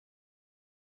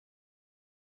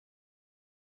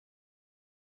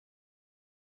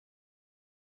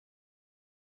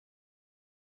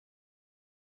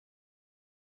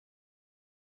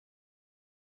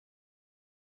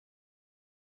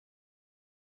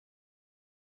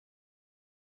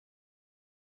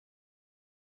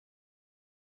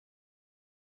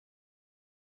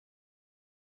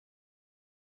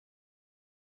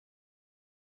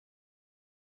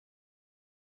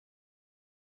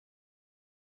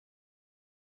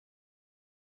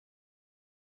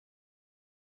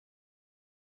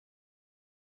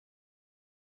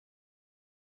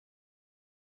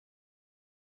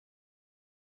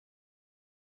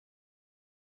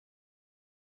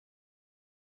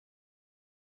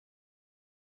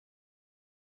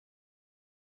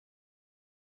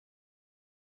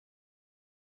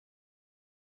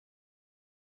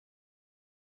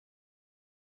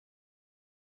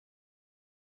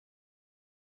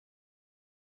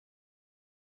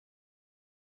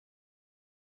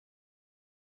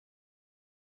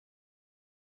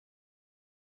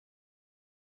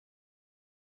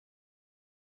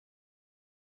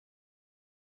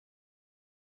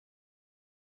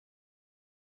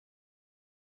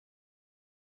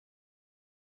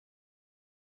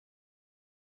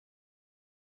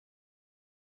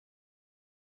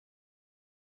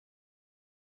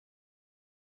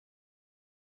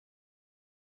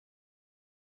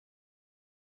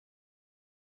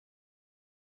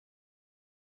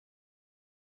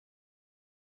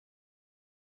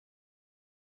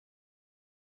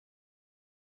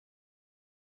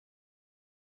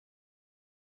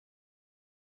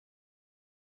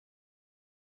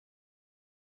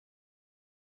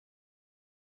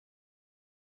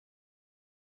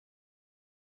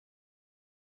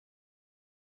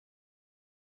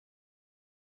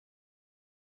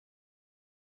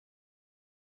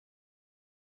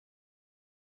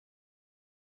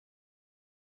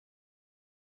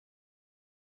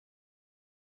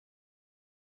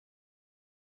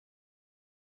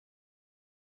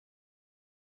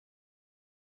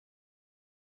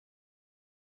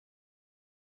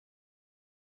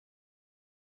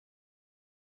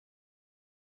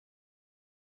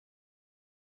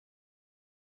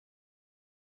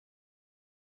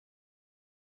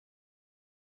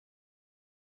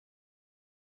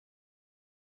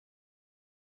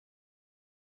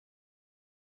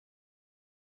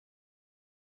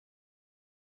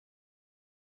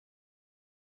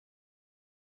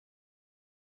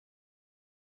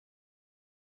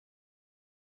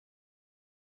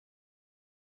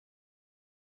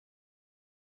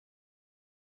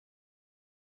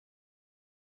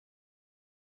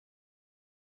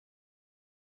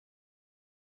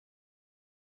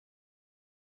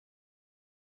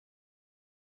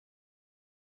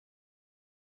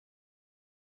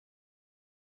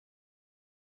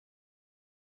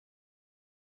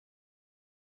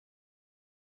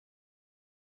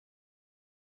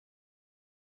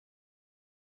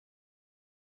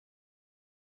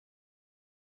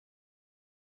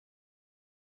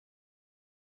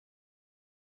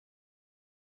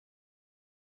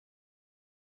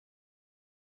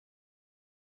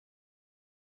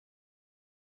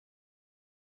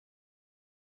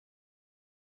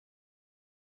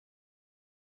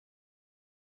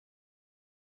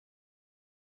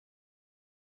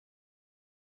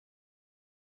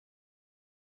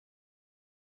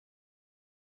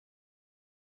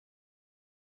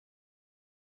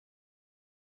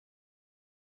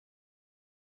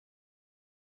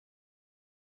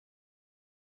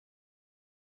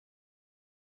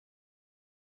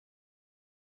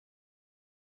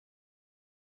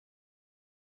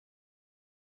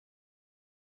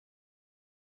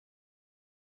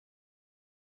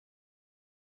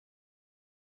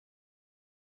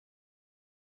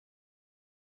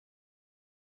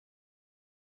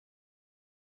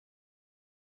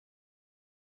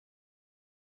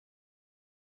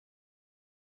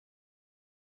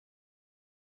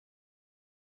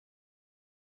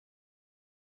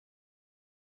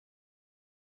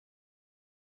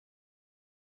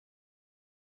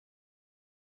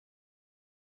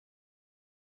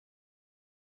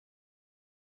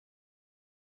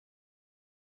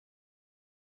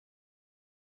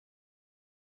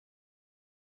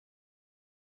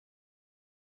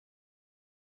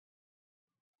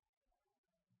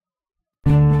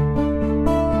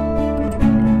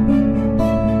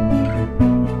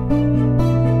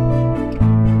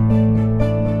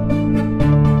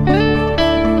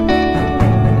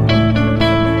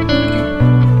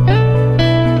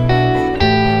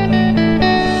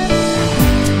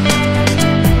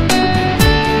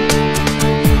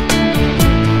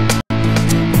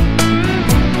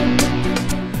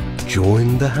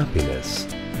Join the happiness.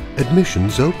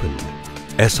 Admissions open.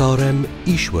 SRM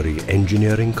Easwari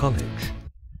Engineering College.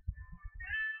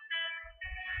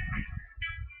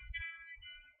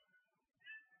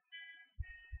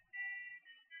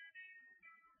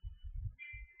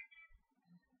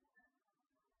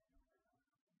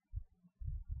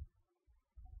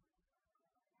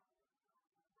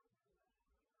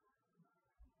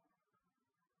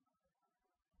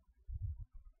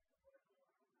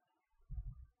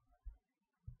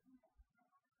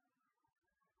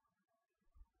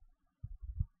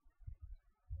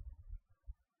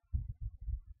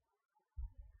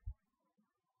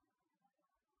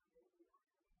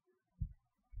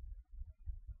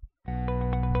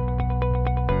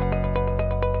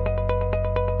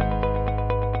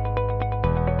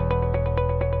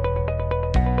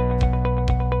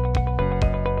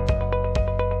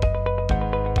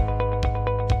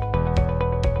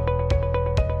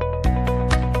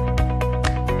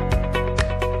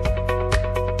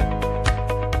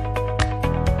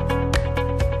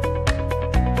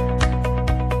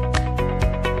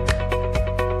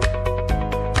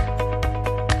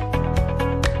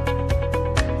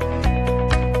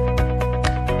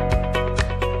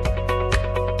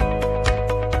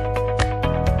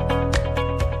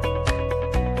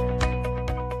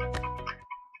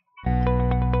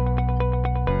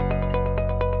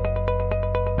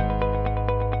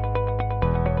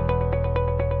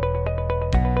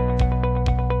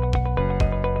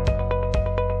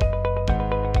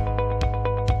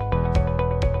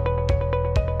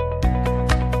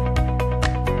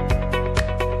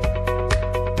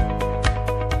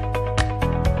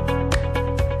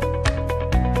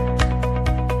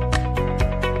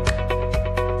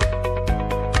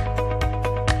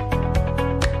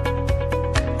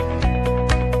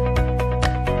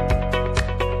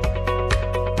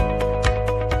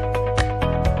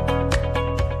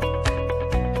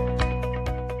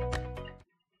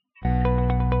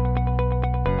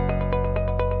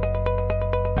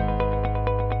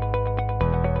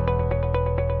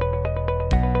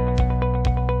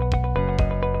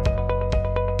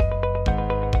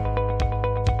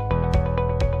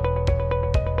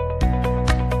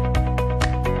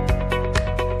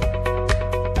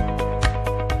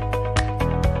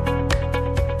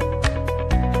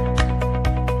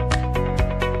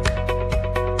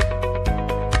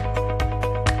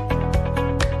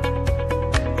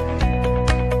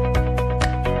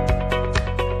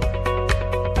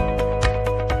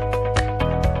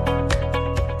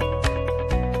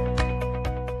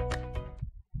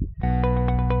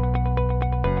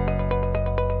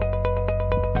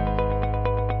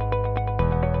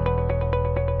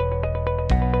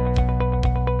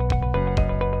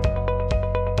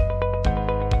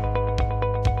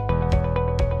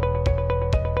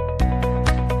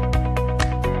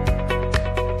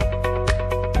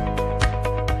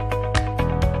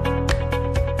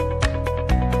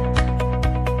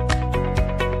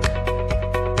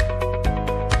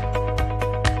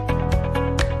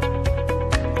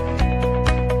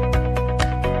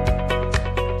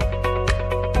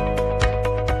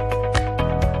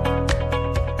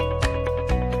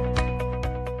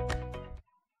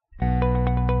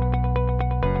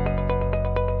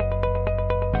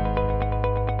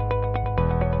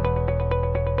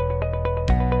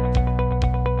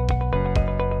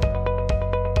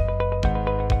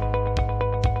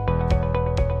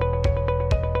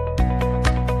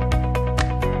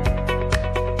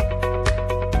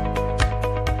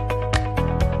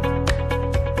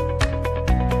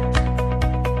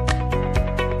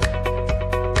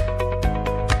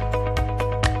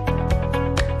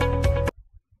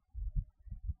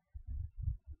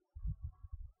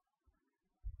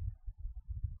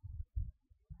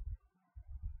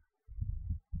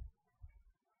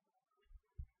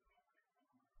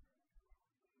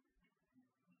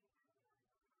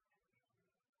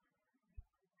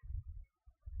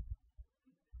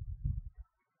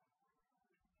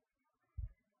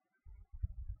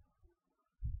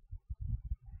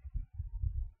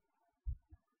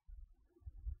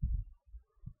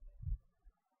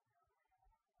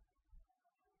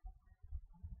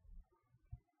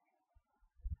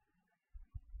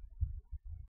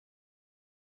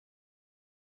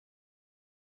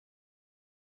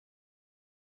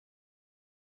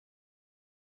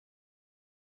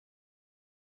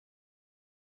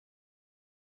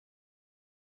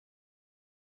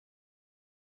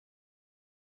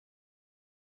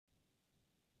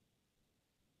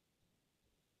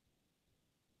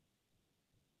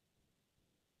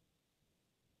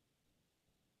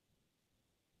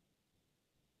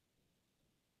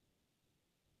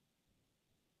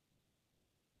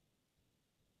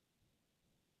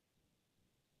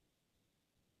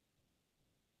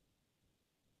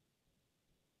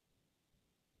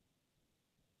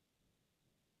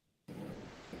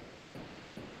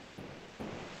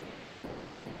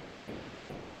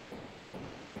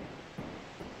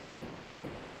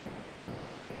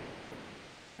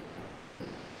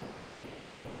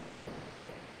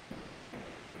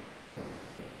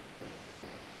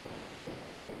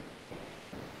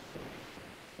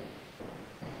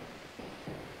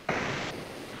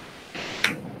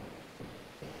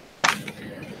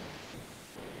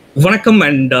 Vanakkam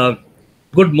and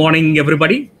good morning,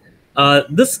 everybody.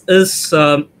 This is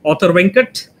author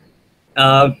Venkat,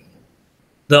 uh,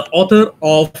 the author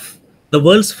of the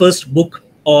world's first book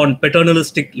on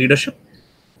paternalistic leadership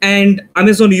and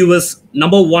Amazon US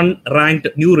 #1 ranked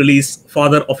new release,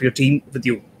 father of your team with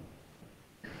you.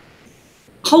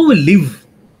 How we live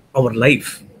our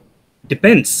life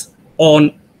depends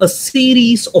on a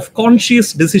series of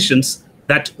conscious decisions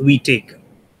that we take.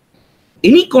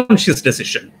 Any conscious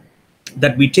decision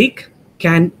that we take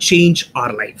can change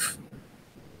our life.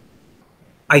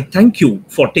 I thank you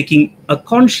for taking a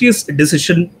conscious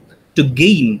decision to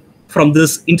gain from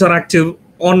this interactive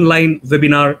online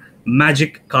webinar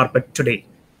Magic Carpet today.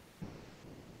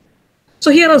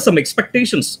 So here are some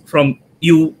expectations from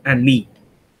you and me.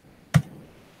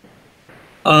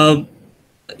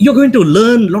 You're going to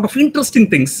learn a lot of interesting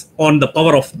things on the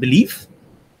power of belief.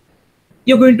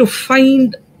 You're going to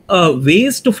find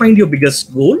ways to find your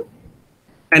biggest goal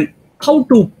and how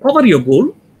to power your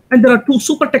goal. And there are 2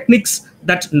 super techniques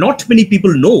that not many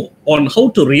people know on how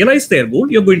to realize their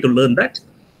goal. You're going to learn that.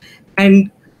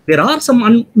 And there are some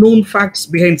unknown facts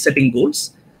behind setting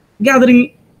goals,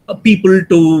 gathering people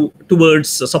towards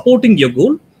supporting your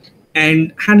goal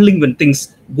and handling when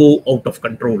things go out of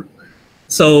control.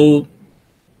 So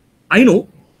I know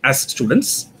as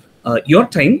students, your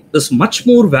time is much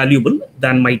more valuable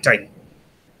than my time.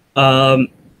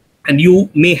 And you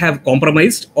may have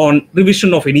compromised on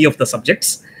revision of any of the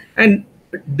subjects and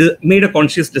made a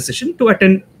conscious decision to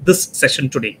attend this session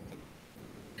today.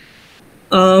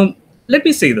 Let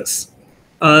me say this.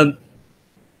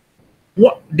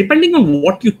 Depending on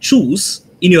what you choose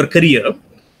in your career,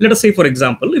 let us say, for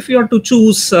example, if you are to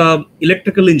choose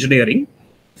electrical engineering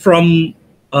from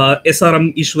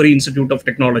SRM Easwari Institute of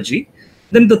Technology,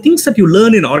 then the things that you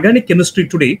learn in organic chemistry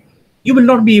today, you will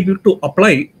not be able to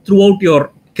apply throughout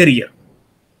your career.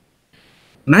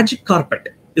 Magic Carpet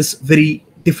is very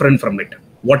different from it.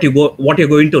 What you're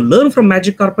going to learn from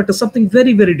Magic Carpet is something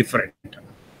very, very different.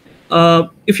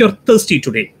 If you're thirsty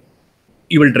today,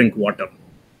 you will drink water.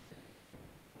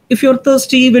 If you're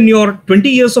thirsty when you're 20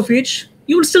 years of age,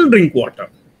 you will still drink water.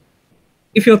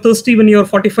 If you're thirsty when you're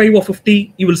 45 or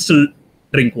 50, you will still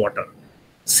drink water.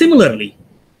 Similarly,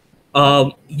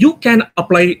 you can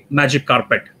apply Magic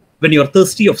Carpet when you're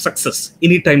thirsty of success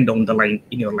anytime down the line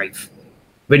in your life.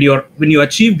 When you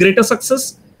achieve greater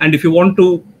success, and if you want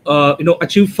to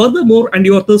achieve furthermore and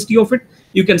you are thirsty of it,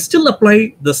 you can still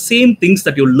apply the same things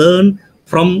that you learn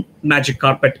from Magic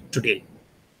Carpet today.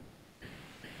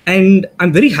 And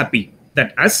I'm very happy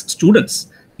that as students,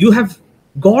 you have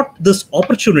got this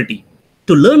opportunity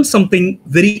to learn something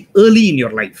very early in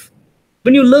your life.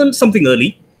 When you learn something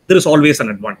early, there is always an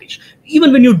advantage.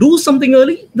 Even when you do something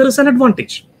early, there is an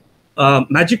advantage.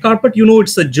 Magic Carpet,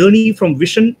 it's a journey from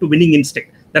vision to winning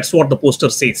instinct. That's what the poster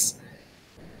says.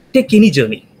 Take any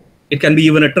journey. It can be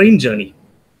even a train journey.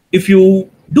 If you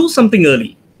do something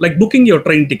early, like booking your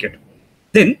train ticket,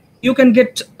 then you can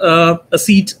get a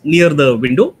seat near the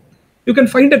window. You can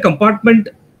find a compartment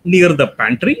near the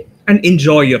pantry and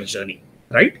enjoy your journey,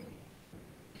 right?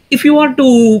 If you are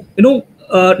to,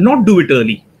 not do it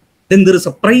early, then there is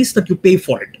a price that you pay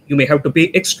for it. You may have to pay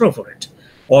extra for it,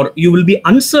 or you will be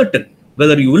uncertain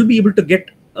whether you will be able to get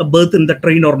a berth in the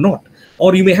train or not,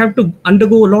 or you may have to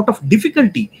undergo a lot of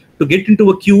difficulty to get into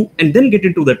a queue and then get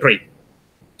into the train.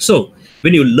 So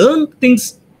when you learn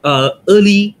things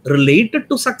early related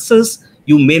to success,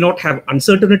 you may not have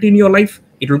uncertainty in your life.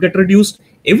 It will get reduced.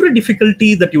 Every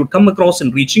difficulty that you would come across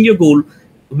in reaching your goal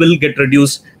will get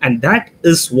reduced. And that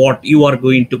is what you are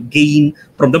going to gain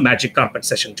from the Magic Carpet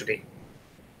session today.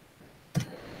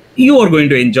 You are going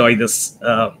to enjoy this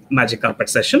Magic Carpet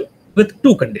session with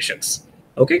 2 conditions.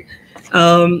 Okay.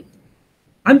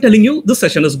 I'm telling you, this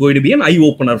session is going to be an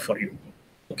eye-opener for you.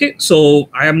 Okay, so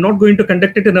I am not going to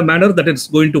conduct it in a manner that it's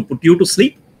going to put you to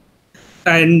sleep.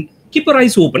 And keep your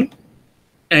eyes open.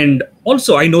 And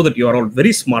also, I know that you are all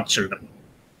very smart children.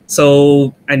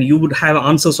 So, and you would have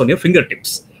answers on your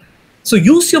fingertips. So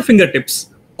use your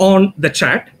fingertips on the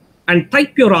chat and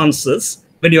type your answers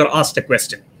when you're asked a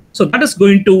question. So that is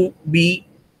going to be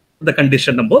the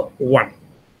condition number 1.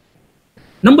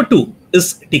 Number 2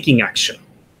 is taking action.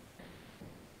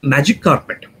 Magic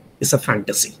Carpet is a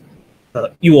fantasy.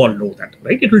 You all know that,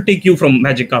 right? It will take you from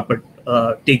Magic Carpet,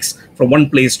 takes from one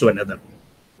place to another.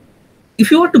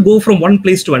 If you are to go from one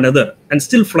place to another and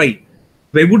still fly,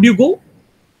 where would you go?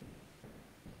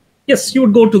 Yes, you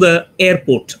would go to the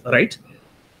airport, right?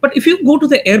 But if you go to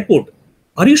the airport,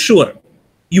 are you sure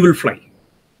you will fly?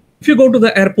 If you go to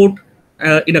the airport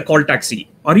in a call taxi,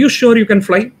 are you sure you can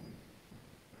fly?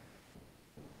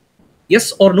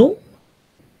 Yes or no?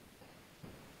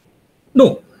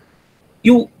 No,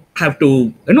 you have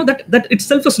to, that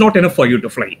itself is not enough for you to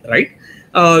fly, right?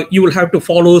 You will have to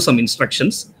follow some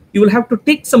instructions. You will have to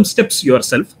take some steps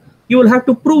yourself. You will have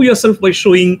to prove yourself by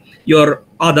showing your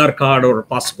Aadhaar card or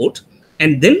passport,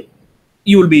 and then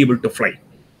you will be able to fly.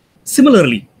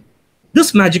 Similarly,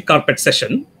 this magic carpet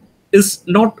session is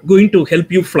not going to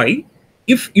help you fly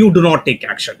if you do not take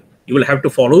action. You will have to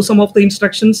follow some of the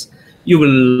instructions. You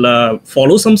will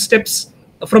follow some steps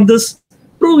from this,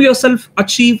 prove yourself,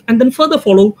 achieve, and then further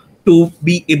follow to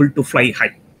be able to fly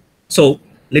high. So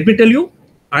let me tell you,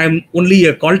 I am only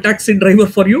a call taxi driver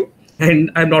for you,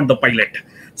 and I'm not the pilot.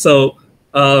 So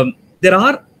there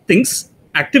are things,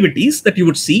 activities that you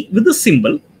would see with this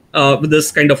symbol, with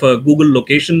this kind of a Google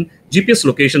location, GPS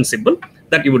location symbol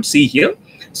that you would see here.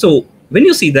 So when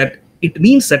you see that, it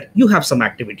means that you have some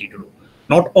activity to do.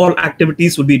 Not all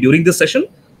activities will be during this session.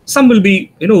 Some will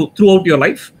be, throughout your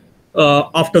life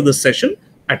after this session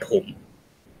at home.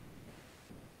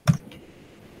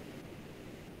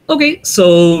 Okay,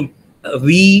 so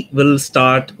we will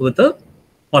start with a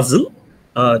puzzle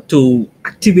to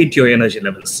activate your energy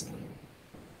levels.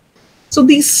 So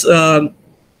these,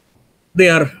 they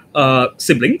are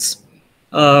siblings.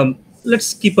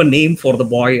 Let's keep a name for the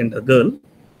boy and the girl.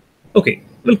 Okay,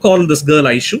 we'll call this girl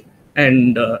Aishu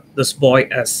and this boy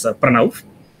as Pranav.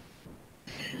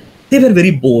 They were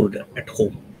very bored at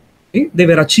home. Okay? They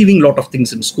were achieving a lot of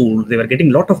things in school. They were getting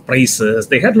a lot of prizes.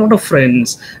 They had a lot of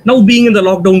friends. Now, being in the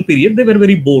lockdown period, they were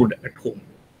very bored at home.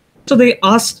 So they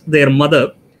asked their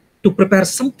mother to prepare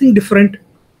something different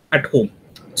at home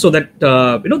so that,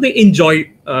 they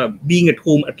enjoy being at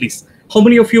home at least. How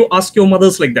many of you ask your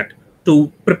mothers like that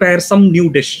to prepare some new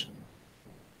dish?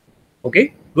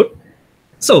 Okay, good.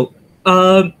 So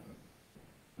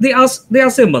they asked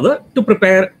their mother to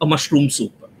prepare a mushroom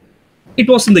soup. It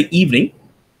was in the evening.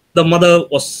 The mother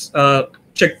was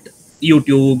checked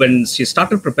YouTube and she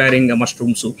started preparing a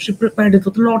mushroom soup. She prepared it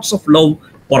with lots of love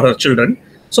for her children.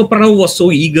 So Pranav was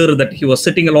so eager that he was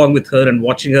sitting along with her and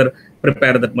watching her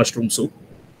prepare that mushroom soup.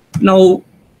 Now,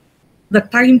 the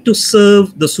time to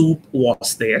serve the soup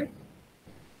was there.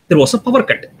 There was a power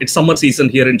cut. It's summer season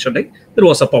here in Chennai. There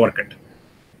was a power cut.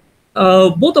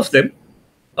 Both of them,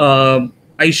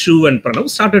 Aishu and Pranav,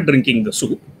 started drinking the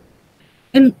soup.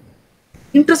 And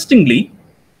interestingly,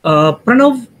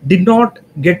 Pranav did not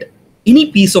get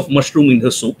any piece of mushroom in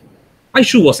his soup.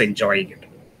 Aishu was enjoying it.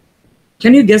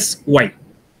 Can you guess why?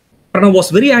 Pranav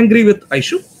was very angry with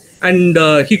Aishu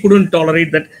and he couldn't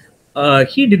tolerate that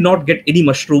he did not get any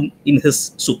mushroom in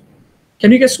his soup.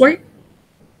 Can you guess why?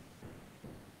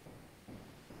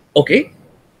 Okay.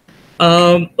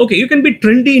 Okay, you can be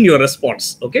trendy in your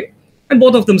response. Okay. And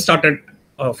both of them started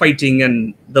fighting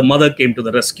and the mother came to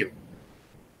the rescue.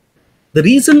 The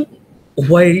reason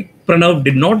why Pranav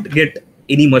did not get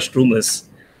any mushroom is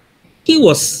he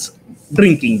was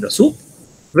drinking the soup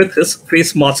with his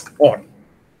face mask on.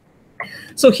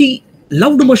 So he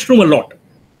loved mushroom a lot,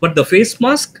 but the face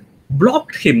mask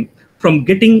blocked him from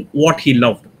getting what he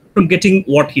loved, from getting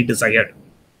what he desired.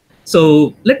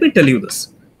 So let me tell you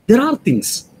this. There are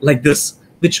things like this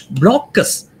which block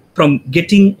us from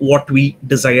getting what we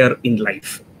desire in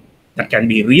life. That can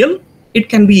be real, it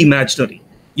can be imaginary.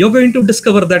 You're going to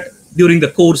discover that during the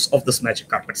course of this magic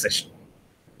carpet session.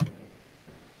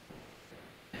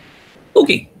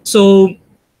 Okay, so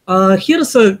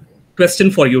here's a question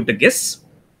for you to guess.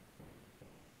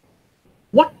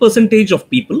 What percentage of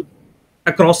people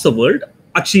across the world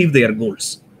achieve their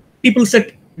goals? People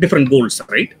set different goals,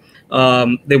 right?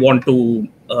 They want to,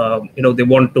 they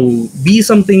want to be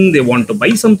something, they want to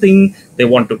buy something, they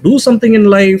want to do something in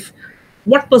life.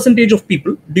 What percentage of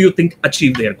people do you think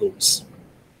achieve their goals?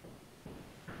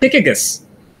 Take a guess.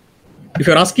 If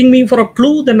you're asking me for a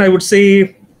clue, then I would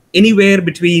say anywhere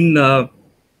between 8%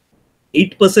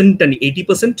 and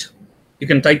 80%. You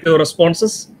can type your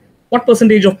responses. What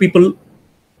percentage of people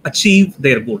achieve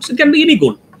their goals? It can be any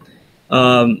goal.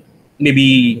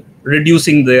 Maybe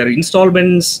reducing their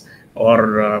installments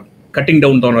or cutting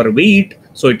down on our weight.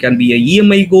 So it can be a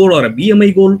EMI goal or a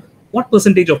BMI goal. What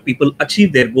percentage of people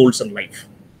achieve their goals in life?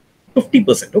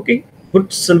 50%. Okay, good,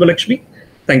 Silvalakshmi.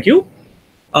 Thank you.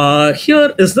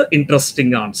 Here is the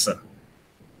interesting answer.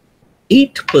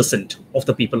 8% of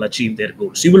the people achieve their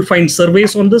goals. You will find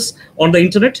surveys on this on the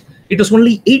internet. It is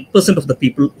only 8% of the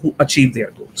people who achieve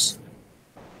their goals.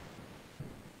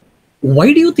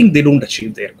 Why do you think they don't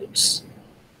achieve their goals?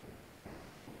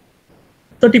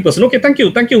 30%. Okay, thank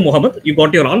you. Thank you, Mohammed. You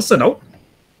got your answer now.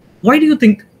 Why do you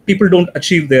think people don't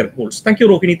achieve their goals? Thank you,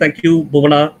 Rohini. Thank you,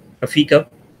 Bhuvana, Rafika.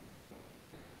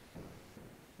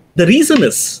 The reason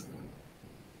is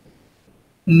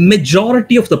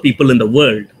majority of the people in the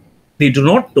world they do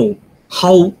not know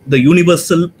how the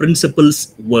universal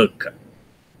principles work.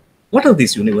 What are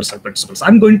these universal principles?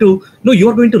 You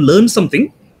are going to learn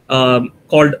something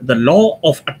called the law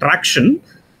of attraction,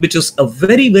 which is a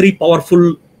very, very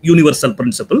powerful universal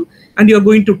principle. And you're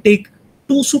going to take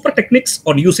 2 super techniques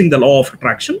on using the law of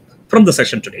attraction from the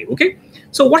session today. Okay.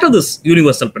 So what are these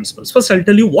universal principles? First, I'll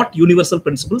tell you what universal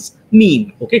principles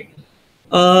mean. Okay.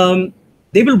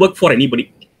 They will work for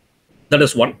anybody. That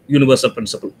is one universal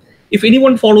principle. If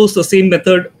anyone follows the same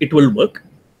method, it will work.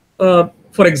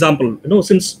 For example,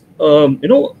 since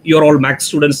you're all math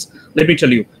students, let me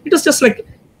tell you, it is just like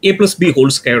a plus b whole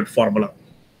squared formula.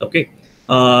 Okay.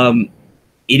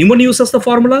 Anyone uses the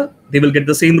formula, they will get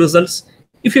the same results.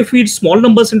 If you feed small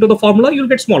numbers into the formula, you'll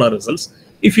get smaller results.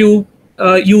 If you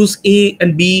use a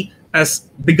and b as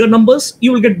bigger numbers,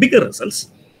 you will get bigger results.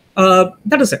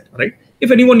 That is it, right?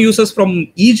 If anyone uses from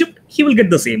Egypt, he will get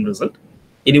the same result.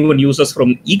 Anyone uses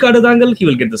from Ikadadangal, he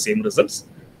will get the same results.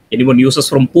 Anyone uses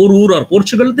from Porur or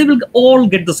Portugal, they will all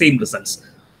get the same results.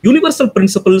 Universal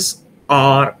principles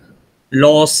are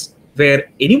laws where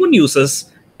anyone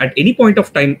uses at any point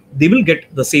of time, they will get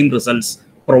the same results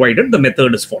provided the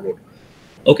method is followed.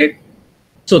 Okay.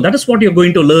 So that is what you're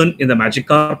going to learn in the magic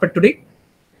carpet today.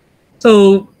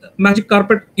 So magic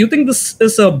carpet, you think this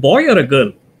is a boy or a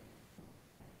girl?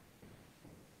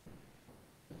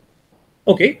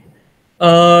 Okay.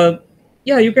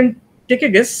 Yeah, you can take a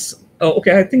guess.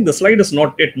 Okay, I think the slide is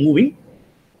not yet moving.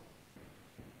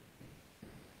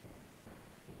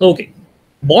 Okay,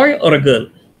 boy or a girl?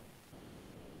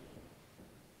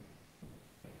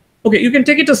 Okay, you can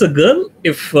take it as a girl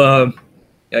if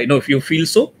if you feel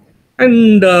so,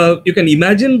 and you can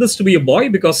imagine this to be a boy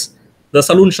because the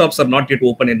saloon shops are not yet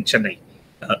open in Chennai.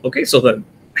 Okay, so the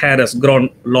hair has grown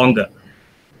longer.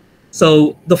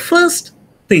 So the first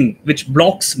thing which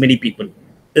blocks many people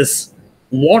is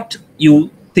what you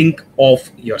think of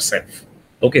yourself.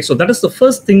 Okay, so that is the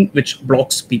first thing which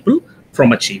blocks people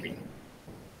from achieving.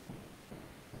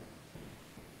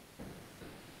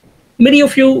 Many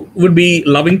of you would be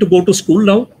loving to go to school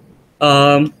now.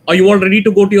 Are you all ready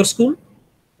to go to your school?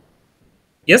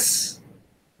 Yes?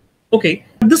 Okay,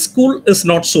 this school is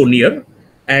not so near,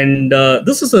 and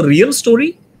this is a real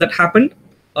story that happened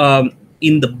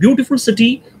in the beautiful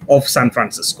city of San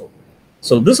Francisco.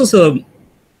 So this is a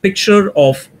picture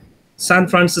of San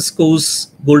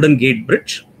Francisco's Golden Gate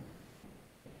Bridge.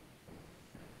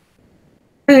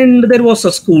 And there was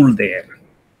a school there.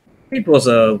 It was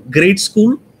a great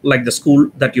school, like the school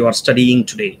that you are studying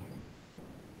today.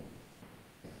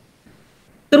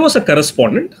 There was a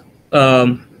correspondent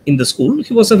in the school.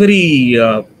 He was a very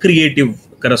creative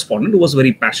correspondent who was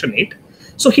very passionate.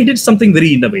 So he did something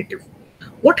very innovative.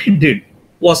 What he did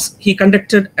was he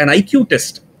conducted an IQ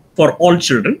test for all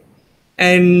children,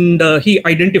 and he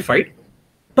identified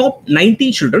top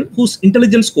 90 children whose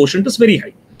intelligence quotient is very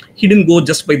high. He didn't go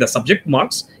just by the subject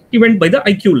marks, he went by the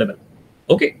IQ level.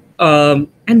 Okay.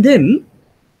 And then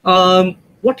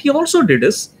what he also did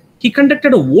is he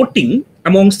conducted a voting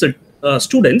amongst the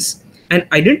students and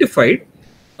identified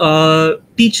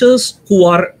teachers who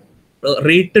are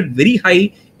rated very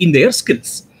high in their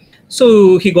skills.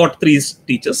 So he got 3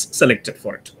 teachers selected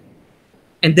for it.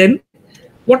 And then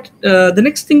what the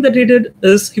next thing that he did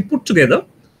is he put together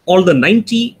all the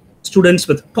 90 students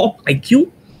with top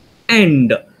IQ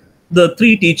and the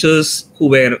 3 teachers who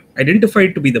were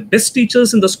identified to be the best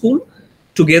teachers in the school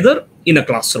together in a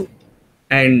classroom.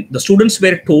 And the students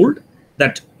were told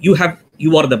that you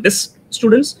are the best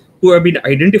students who have been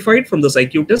identified from this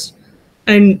IQ test,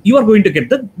 and you are going to get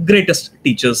the greatest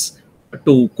teachers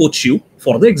to coach you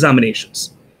for the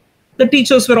examinations. The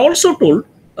teachers were also told,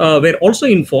 were also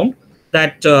informed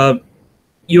that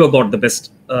you have got the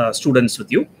best students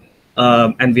with you,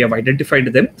 and we have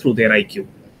identified them through their IQ.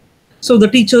 So the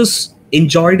teachers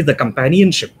enjoyed the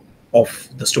companionship of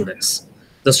the students.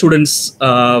 The students,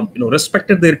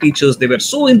 respected their teachers. They were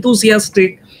so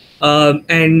enthusiastic,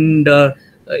 and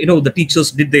the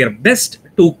teachers did their best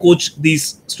to coach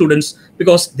these students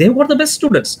because they were the best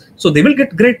students. So they will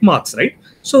get great marks, right?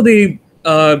 So they,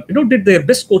 did their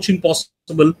best coaching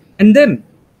possible, and then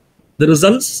the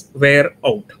results were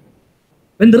out.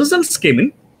 When the results came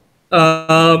in,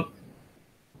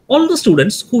 all the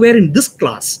students who were in this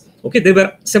class, okay, there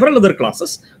were several other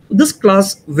classes. This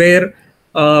class where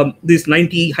these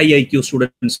 90 high IQ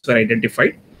students were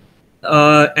identified,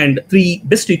 and 3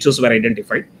 best teachers were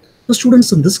identified. The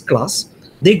students in this class,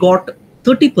 they got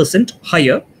 30%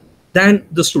 higher than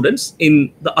the students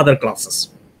in the other classes.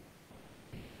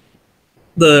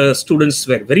 The students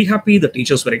were very happy. The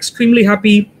teachers were extremely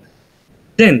happy.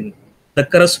 Then the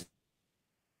correspondent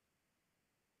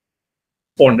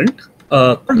correspondent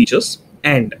called teachers,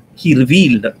 and he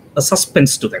revealed a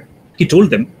suspense to them. He told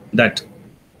them that,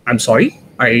 I'm sorry,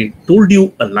 I told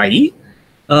you a lie.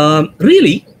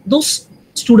 Really, those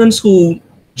students who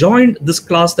joined this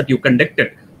class that you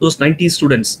conducted, those 90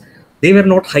 students, they were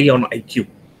not high on IQ.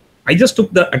 I just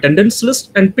took the attendance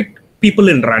list and picked people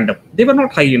in random. They were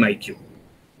not high in IQ.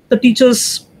 The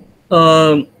teachers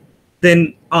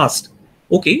then asked,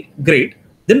 okay, great.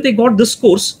 Then they got this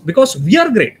course because we are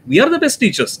great. We are the best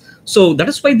teachers. So that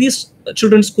is why these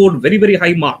children scored very, very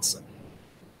high marks.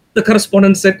 The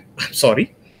correspondent said, I'm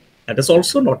sorry, that is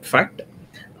also not fact.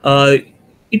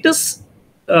 It is,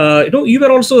 you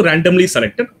were also randomly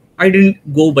selected. I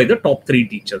didn't go by the top 3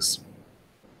 teachers.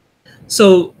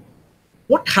 So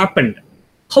what happened?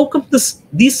 How come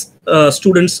these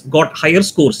students got higher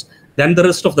scores than the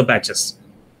rest of the batches?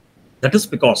 That is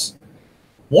because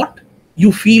what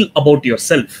you feel about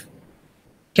yourself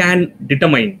can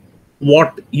determine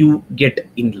what you get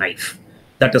in life.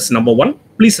 That is number one.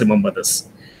 Please remember this.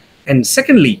 And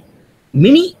secondly,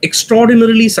 many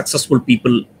extraordinarily successful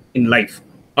people in life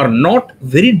are not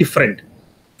very different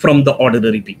from the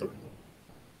ordinary people.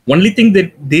 Only thing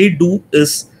that they do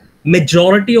is,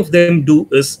 majority of them do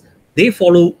is, they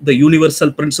follow the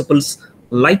universal principles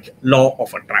like law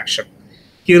of attraction.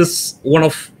 Here's one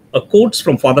of quotes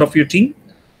from father of your team.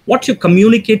 What you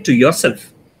communicate to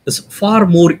yourself is far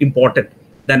more important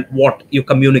than what you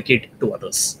communicate to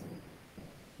others.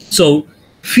 So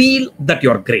feel that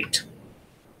you're great.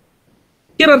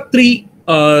 Here are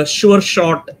 3 sure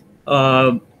shot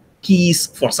keys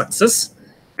for success.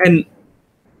 And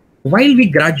while we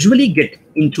gradually get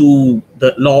into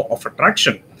the law of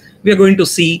attraction, we are going to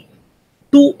see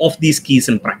 2 of these keys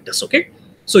in practice. Okay,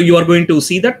 so you are going to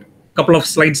see that a couple of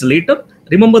slides later.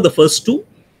 Remember the first 2,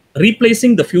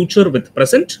 replacing the future with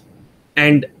present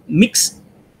and mix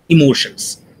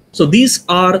emotions. So these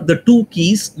are the 2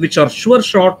 keys which are sure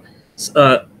shot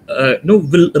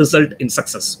will result in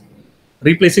success.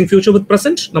 Replacing future with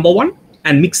present, number 1,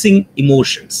 and mixing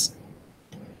emotions.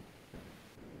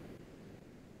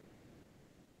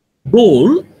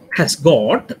 Goal has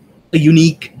got a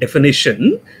unique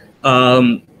definition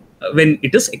when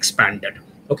it is expanded.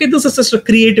 Okay, this is just a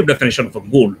creative definition of a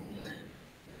goal.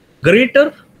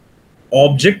 Greater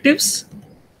objectives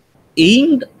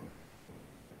aimed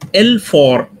L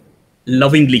for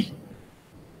lovingly.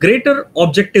 Greater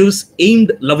objectives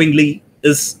aimed lovingly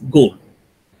is goal.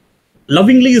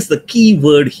 Lovingly is the key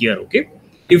word here. Okay,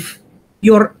 if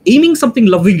you're aiming something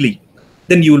lovingly,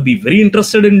 then you will be very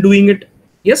interested in doing it.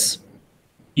 Yes,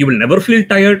 you will never feel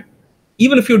tired.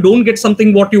 Even if you don't get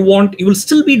something what you want, you will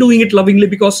still be doing it lovingly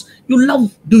because you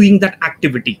love doing that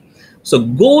activity. So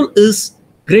goal is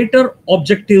greater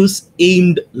objectives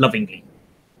aimed lovingly.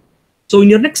 So in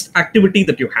your next activity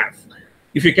that you have,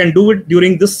 if you can do it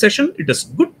during this session, it is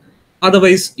good.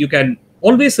 Otherwise, you can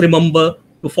always remember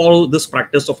to follow this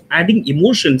practice of adding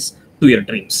emotions to your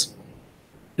dreams.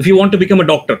 If you want to become a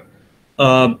doctor,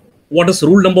 what is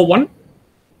rule number 1?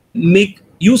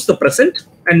 Use the present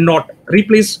and not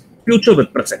replace future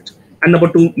with present. And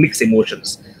number 2, mix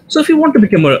emotions. So if you want to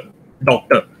become a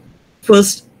doctor,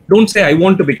 first, don't say, I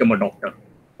want to become a doctor.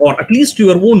 Or at least to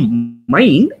your own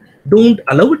mind, don't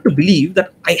allow it to believe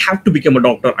that I have to become a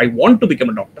doctor. I want to become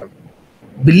a doctor.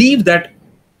 Believe that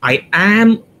I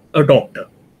am a doctor.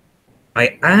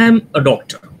 I am a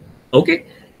doctor. Okay?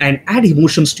 And add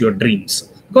emotions to your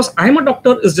dreams. Because I am a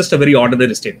doctor is just a very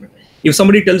ordinary statement. If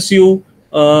somebody tells you,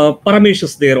 Paramesh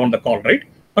is there on the call, right?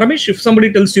 Paramesh, if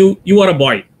somebody tells you, you are a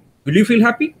boy, will you feel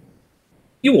happy?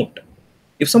 You won't.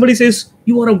 If somebody says,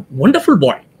 you are a wonderful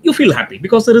boy, you feel happy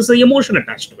because there is an emotion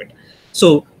attached to it.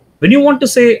 So when you want to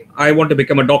say, I want to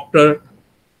become a doctor,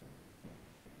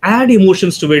 add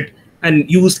emotions to it and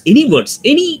use any words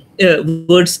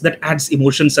that adds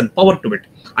emotions and power to it.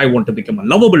 I want to become a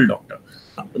lovable doctor.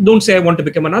 Don't say, I want to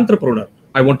become an entrepreneur.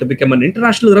 I want to become an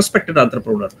internationally respected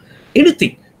entrepreneur.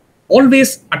 Anything.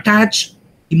 Always attach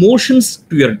emotions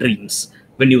to your dreams.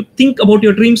 When you think about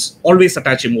your dreams, always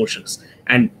attach emotions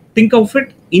and think of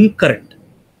it in current.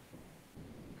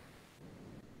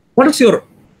 What is your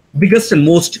biggest and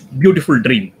most beautiful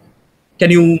dream?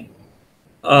 Can you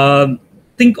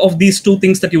think of these 2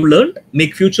 things that you learned?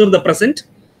 Make future the present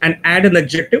and add an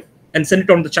adjective and send it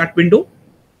on the chat window.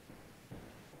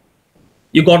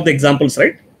 You got the examples,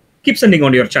 right? Keep sending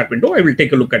on your chat window. I will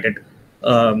take a look at it,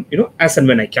 as and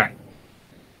when I can.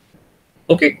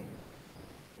 Okay.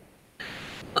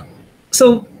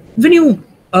 So when you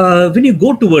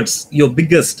go towards your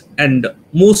biggest and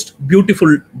most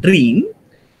beautiful dream,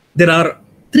 there are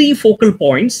 3 focal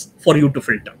points for you to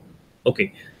filter.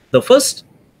 Okay. The first,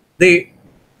 they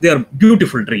They are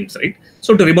beautiful dreams, right?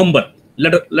 So to remember,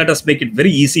 let us make it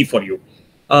very easy for you.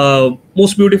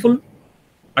 Most beautiful,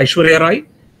 Aishwarya Rai.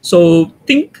 So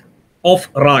think of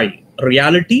Rai: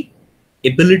 reality,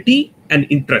 ability, and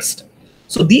interest.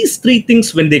 So these three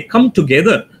things, when they come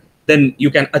together, then you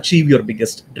can achieve your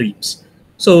biggest dreams.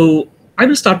 So I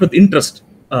will start with interest.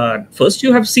 First,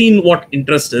 you have seen what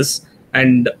interest is,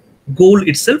 and goal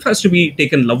itself has to be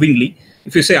taken lovingly.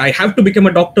 If you say, I have to become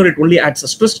a doctor, it only adds a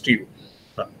stress to you,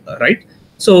 right?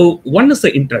 So one is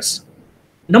the interest.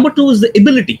 Number two is the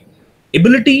ability.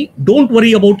 Ability, don't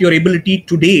worry about your ability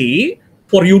today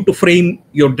for you to frame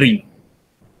your dream.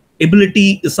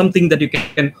 Ability is something that you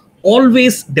can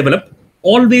always develop,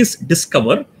 always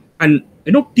discover, and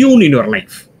tune in your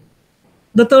life.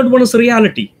 The third one is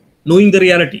reality, knowing the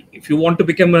reality. If you want to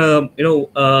become a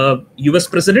US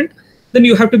president, then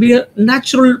you have to be a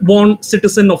natural born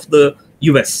citizen of the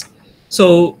US.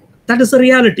 So that is the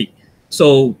reality.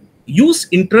 So use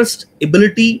interest,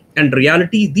 ability, and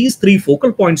reality, these three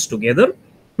focal points together,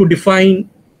 to define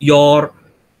your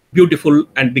beautiful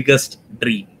and biggest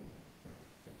dream.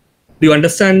 Do you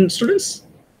understand, students?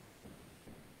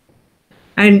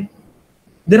 And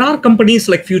there are companies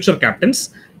like Future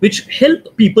Captains which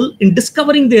help people in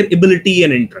discovering their ability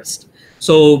and interest.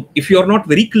 So if you are not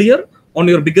very clear on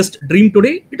your biggest dream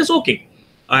today, it is okay.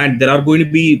 And there are going to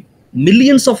be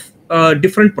millions of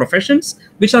different professions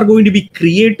which are going to be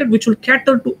created, which will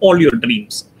cater to all your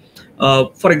dreams.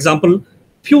 For example,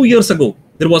 few years ago,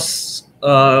 there was,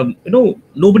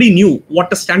 nobody knew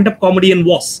what a stand-up comedian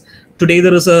was. Today,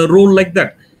 there is a role like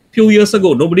that. Few years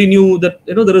ago, nobody knew that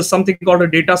there is something called a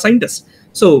data scientist.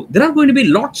 So there are going to be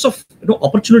lots of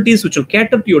opportunities which will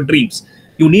cater to your dreams.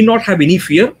 You need not have any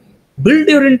fear. Build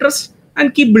your interest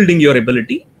and keep building your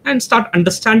ability and start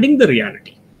understanding the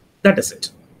reality. That is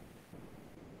it.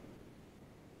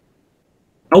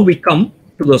 Now we come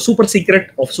to the super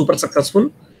secret of super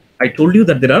successful. I told you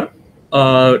that there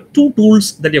are two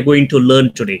tools that you're going to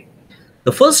learn today.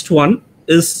 The first one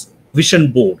is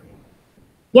vision board.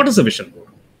 What is a vision board?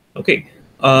 Okay,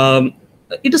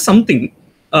 it is something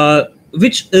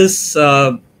which is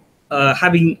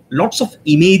having lots of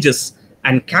images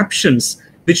and captions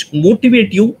which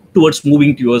motivate you towards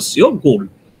moving towards your goal.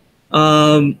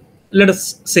 Let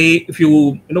us say, if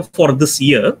for this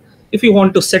year, if you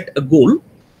want to set a goal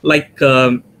like,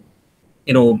 I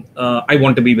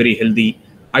want to be very healthy.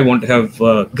 I want to have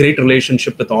a great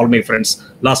relationship with all my friends.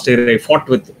 Last year, I fought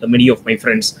with many of my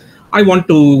friends. I want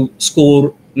to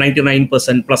score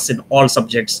 99% plus in all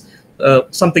subjects,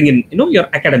 something in your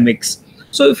academics.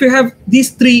 So if you have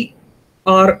these three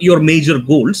are your major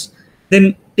goals,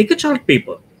 then take a chart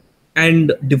paper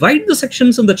and divide the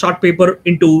sections in the chart paper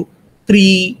into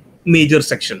three major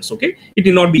sections. Okay, it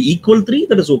will not be equal three,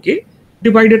 that is okay.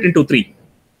 Divide it into three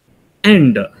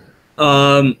and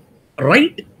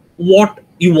write what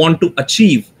you want to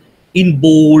achieve in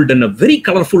bold and a very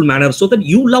colorful manner, so that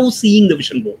you love seeing the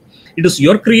vision board. It is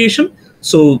your creation,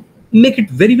 so make it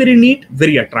very, very neat,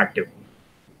 very attractive.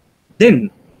 Then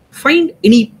find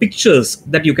any pictures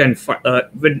that you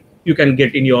can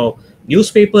get in your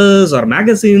newspapers or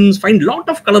magazines. Find lot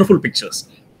of colorful pictures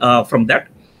from that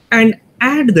and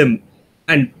add them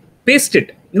and paste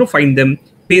it. Find them,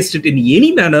 paste it in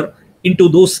any manner into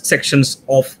those sections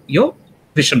of your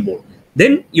vision board.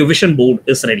 Then your vision board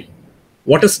is ready.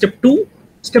 What is step two?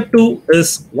 Step two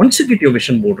is, once you get your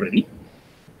vision board ready,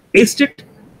 paste it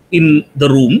in the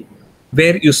room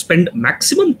where you spend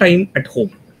maximum time at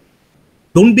home.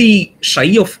 Don't be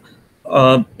shy of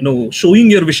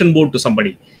showing your vision board to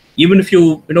somebody. Even if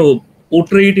you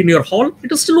portray it in your hall,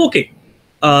 it is still okay.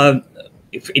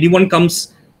 If anyone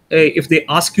comes, if they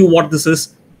ask you what this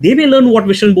is, they may learn what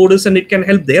vision board is, and it can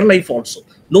help their life also.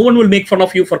 No one will make fun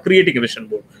of you for creating a vision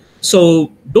board.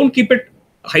 So don't keep it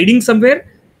hiding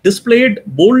somewhere. Display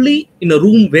it boldly in a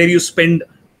room where you spend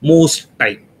most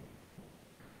time.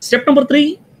 Step number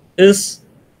three is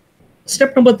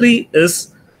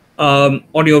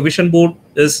on your vision board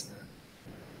is,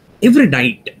 every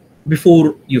night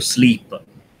before you sleep,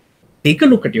 take a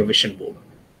look at your vision board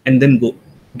and then go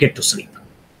get to sleep.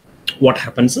 What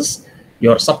happens is,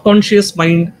 your subconscious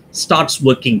mind starts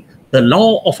working. The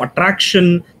law of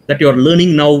attraction that you're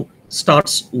learning now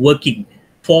starts working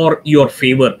for your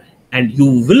favor, and you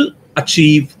will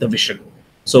achieve the vision.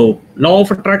 So law of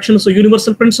attraction is a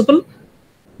universal principle.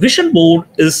 Vision board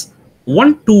is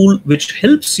one tool which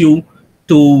helps you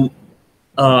to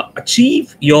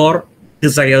achieve your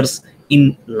desires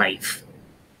in life.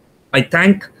 I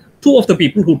thank two of the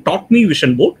people who taught me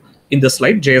vision board in the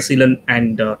slide, Jayasilan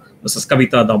and Mrs.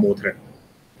 Kavita Damodharan.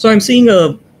 So I'm seeing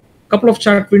a couple of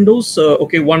chat windows.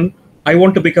 Okay, one I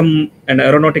want to become an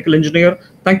aeronautical engineer.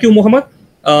 Thank you, Muhammad.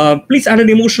 Please add an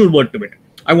emotional word to it.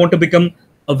 I want to become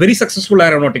a very successful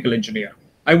aeronautical engineer.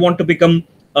 I want to become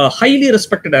a highly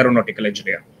respected aeronautical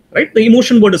engineer, right? The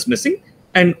emotion word is missing.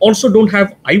 And also don't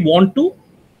have I want to,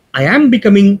 I am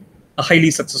becoming a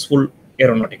highly successful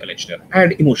aeronautical engineer.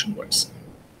 Add emotion words.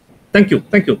 Thank you,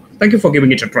 thank you. Thank you for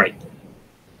giving it a try.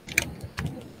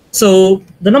 So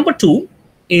the number 2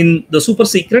 in the super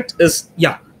secret is,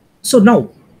 yeah. So now,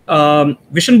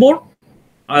 vision board,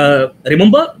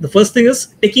 remember the first thing is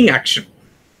taking action.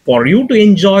 For you to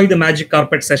enjoy the magic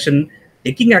carpet session,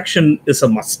 taking action is a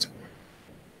must.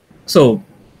 So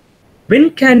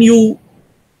when can you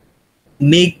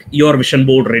make your vision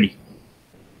board ready?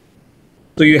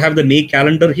 So you have the May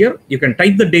calendar here. You can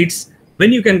type the dates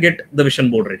when you can get the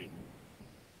vision board ready.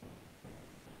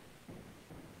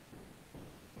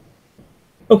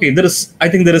 Okay, I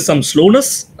think there is some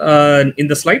slowness in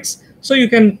the slides. So you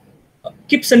can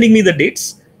keep sending me the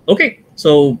dates. Okay,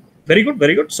 so very good,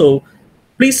 very good. So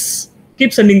please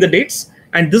keep sending the dates.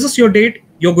 And this is your date.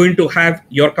 You're going to have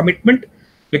your commitment,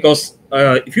 because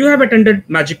if you have attended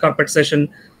Magic Carpet session,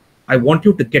 I want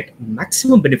you to get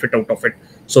maximum benefit out of it.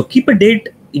 So keep a date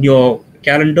in your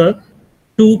calendar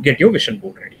to get your vision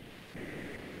board ready.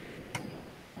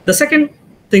 The second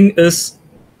thing is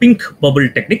pink bubble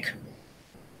technique.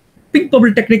 Pink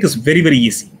bubble technique is very, very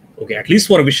easy. Okay, at least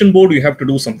for a vision board, you have to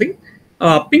do something.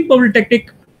 Pink bubble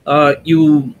technique,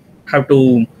 you have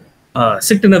to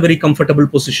sit in a very comfortable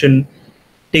position,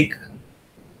 take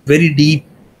very deep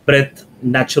breath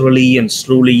naturally and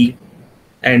slowly.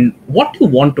 And what you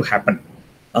want to happen,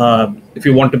 if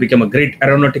you want to become a great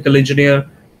aeronautical engineer,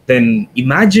 then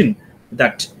imagine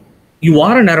that you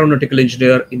are an aeronautical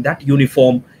engineer in that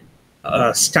uniform,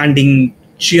 standing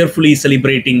cheerfully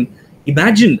celebrating.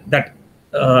 Imagine that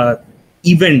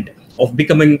event of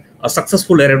becoming a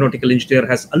successful aeronautical engineer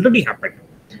has already happened.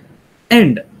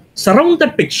 And surround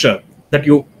that picture that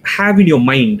you have in your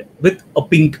mind with a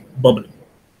pink bubble.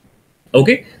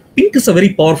 Okay, pink is a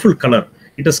very powerful color.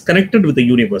 It is connected with the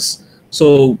universe.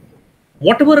 So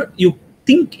whatever you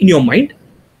think in your mind,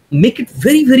 make it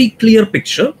very, very clear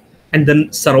picture and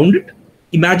then surround it.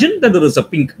 Imagine that there is a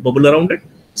pink bubble around it.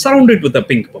 Surround it with a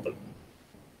pink bubble.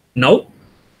 Now,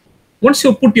 once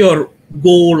you put your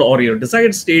goal or your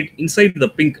desired state inside the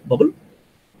pink bubble,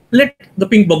 let the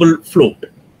pink bubble float.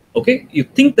 Okay, you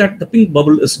think that the pink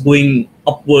bubble is going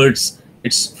upwards,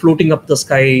 it's floating up the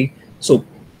sky. So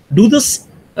do this,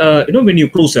 when you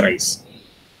close your eyes.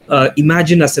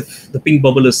 Imagine as if the pink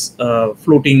bubble is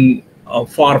floating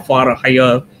far, far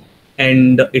higher,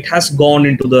 and it has gone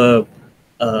into the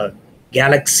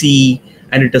galaxy,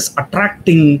 and it is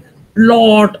attracting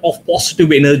lot of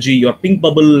positive energy. Your pink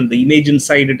bubble, the image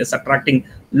inside it is attracting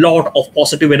lot of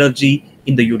positive energy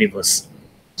in the universe.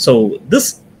 So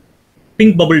this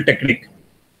pink bubble technique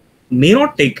may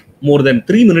not take more than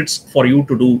 3 minutes for you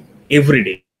to do every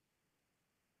day.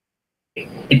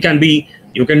 It can be,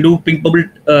 you can do pink bubble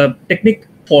technique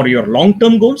for your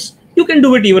long-term goals. You can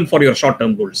do it even for your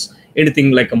short-term goals.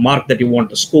 Anything like a mark that you want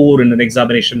to score in an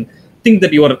examination, think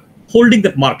that you are holding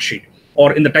that mark sheet,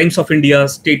 or in the Times of India,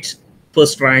 state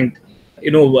first rank,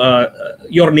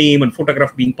 your name and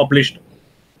photograph being published.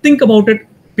 Think about it,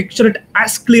 picture it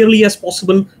as clearly as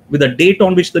possible with a date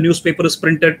on which the newspaper is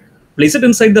printed, place it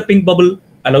inside the pink bubble,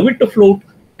 allow it to float,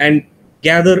 and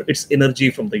gather its energy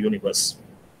from the universe.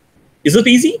 Is it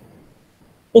easy?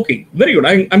 Okay, very good.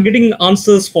 I'm getting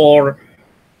answers for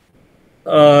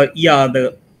for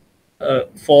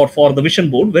the vision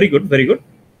board. Very good, very good.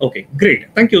 Okay, great.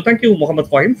 Thank you, Muhammad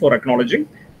Fahim, for acknowledging.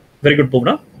 Very good,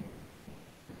 Bhuvna.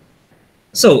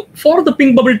 So for the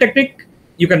pink bubble technique,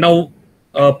 you can now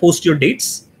post your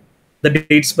dates, the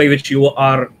dates by which you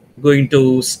are going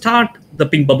to start the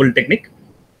pink bubble technique.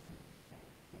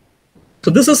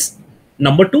 So this is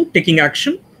number 2, taking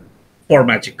action for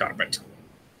Magic Carpet.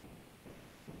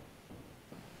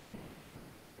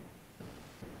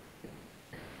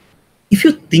 If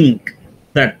you think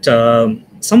that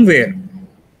somewhere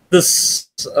this,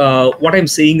 what I'm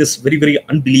saying is very, very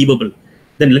unbelievable,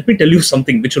 then let me tell you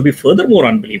something which will be furthermore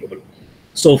unbelievable.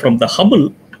 So from the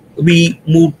Hubble,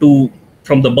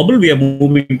 from the bubble, we are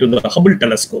moving to the Hubble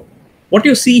telescope. What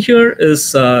you see here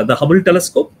is the Hubble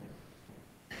telescope.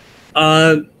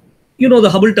 The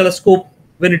Hubble telescope,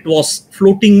 when it was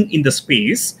floating in the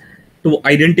space to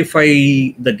identify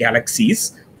the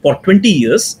galaxies for 20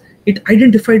 years, it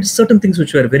identified certain things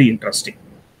which were very interesting.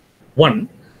 One,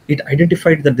 it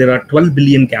identified that there are 12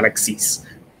 billion galaxies.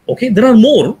 Okay, there are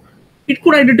more. It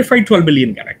could identify 12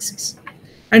 billion galaxies.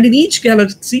 And in each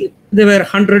galaxy, there were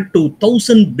 100 to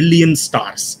 1,000 billion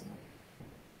stars.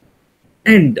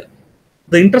 And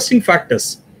the interesting fact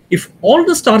is, if all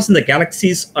the stars in the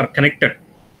galaxies are connected,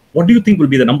 what do you think will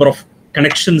be the number of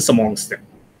connections amongst them?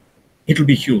 It will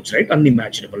be huge, right?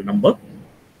 Unimaginable number.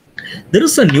 There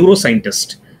is a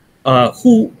neuroscientist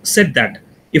who said that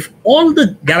if all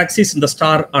the galaxies in the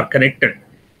star are connected,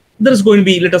 there is going to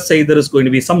be, let us say, there is going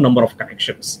to be some number of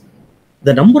connections.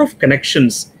 The number of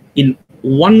connections in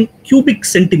 1 cubic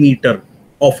centimeter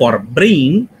of our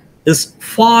brain is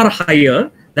far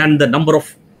higher than the number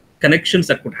of connections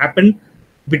that could happen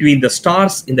between the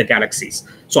stars in the galaxies.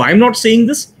 So I'm not saying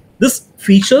this. This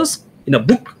features in a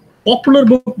book, popular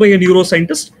book by a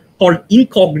neuroscientist called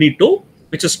Incognito,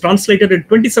 which is translated in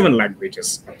 27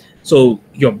 languages. So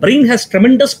your brain has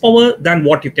tremendous power than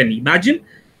what you can imagine.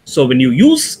 So when you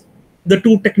use the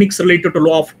 2 techniques related to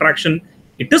law of attraction,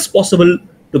 it is possible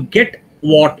to get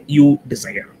what you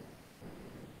desire.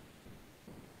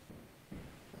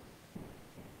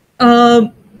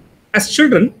 As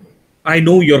children, I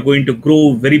know you're going to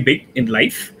grow very big in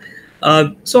life.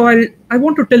 So I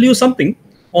want to tell you something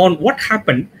on what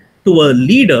happened to a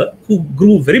leader who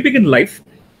grew very big in life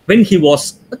when he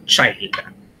was a child.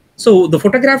 So the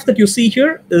photograph that you see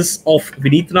here is of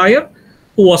Vineet Nair,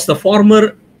 who was the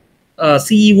former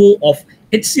CEO of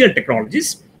HCL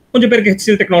Technologies.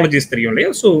 HCL Technologies,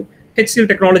 so HCL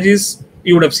Technologies,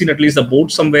 you would have seen at least the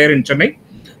board somewhere in Chennai.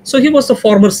 So he was the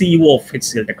former CEO of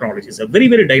HCL Technologies, a very,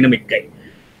 very dynamic guy.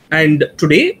 And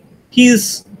today, he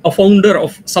is a founder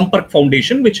of Sampark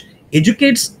Foundation, which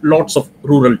educates lots of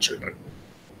rural children.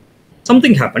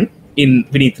 Something happened in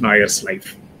Vineet Nair's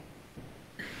life.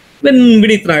 When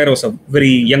Vineet Nair was a very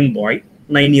young boy,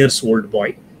 9 years old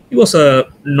boy, he was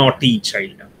a naughty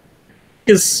child.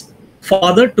 His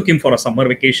father took him for a summer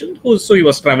vacation, so he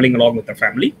was traveling along with the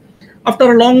family.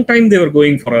 After a long time, they were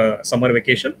going for a summer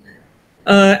vacation.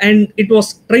 And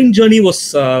train journey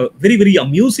was very, very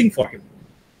amusing for him.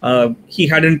 He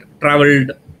hadn't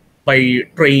traveled by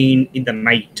train in the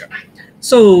night.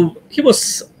 So he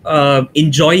was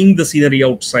enjoying the scenery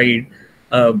outside.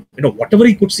 Whatever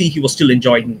he could see, he was still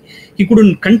enjoying. He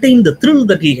couldn't contain the thrill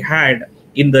that he had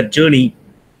in the journey.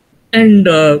 And,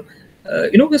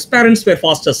 his parents were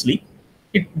fast asleep.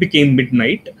 It became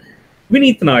midnight.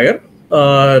 Vineet Nair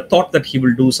thought that he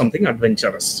will do something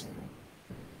adventurous.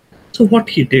 So what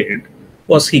he did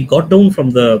was he got down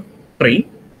from the train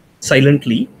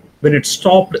silently when it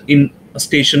stopped in a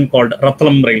station called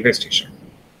Ratlam railway station.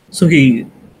 So he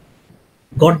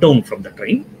got down from the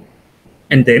train,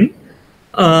 and then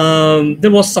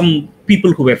there was some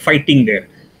people who were fighting there.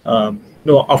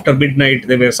 After midnight,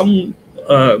 there were some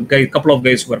couple of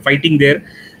guys who were fighting there.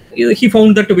 He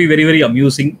found that to be very, very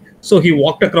amusing. So he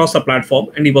walked across the platform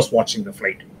and he was watching the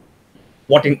fight.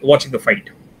 Watching the fight.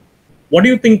 What do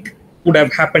you think would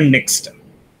have happened next?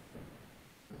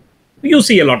 You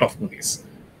see a lot of movies,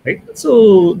 right?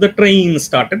 So the train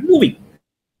started moving.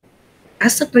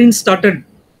 As the train started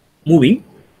moving,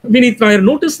 Vineet Nair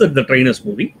noticed that the train is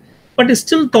moving, but he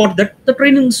still thought that the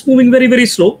train is moving very, very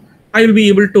slow. I will be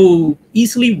able to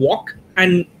easily walk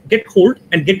and get hold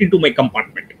and get into my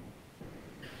compartment.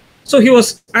 So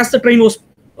as the train was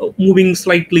moving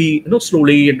slightly,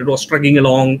 slowly, and it was struggling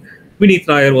along, Vineet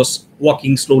Nair was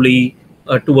walking slowly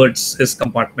towards his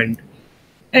compartment.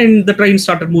 And the train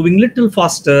started moving little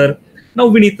faster. Now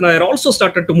Vineet Nair also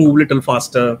started to move little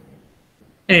faster.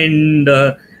 And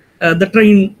the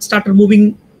train started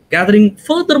moving, gathering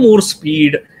further more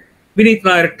speed. Vineet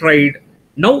Nair tried.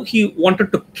 Now he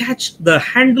wanted to catch the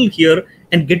handle here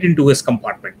and get into his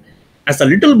compartment. As a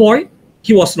little boy,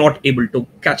 he was not able to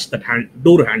catch that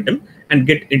door handle and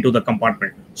get into the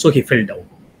compartment. So he fell down.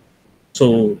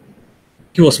 So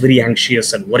he was very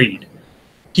anxious and worried.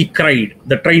 He cried.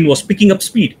 The train was picking up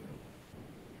speed.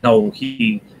 Now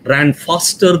he ran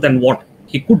faster than what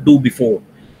he could do before.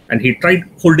 And he tried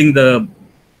holding the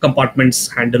compartment's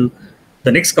handle.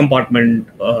 The next compartment,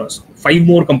 5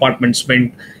 more compartments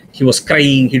went. He was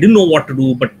crying. He didn't know what to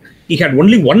do, but he had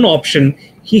only one option.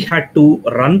 He had to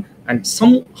run and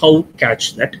somehow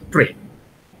catch that train.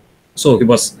 So he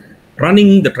was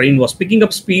running. The train was picking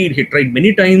up speed. He tried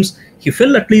many times. He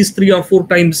fell at least 3 or 4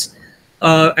 times.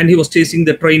 And he was chasing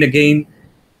the train again.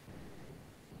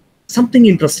 Something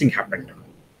interesting happened.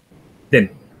 Then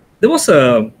there was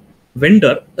a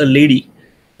vendor, a lady,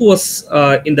 who was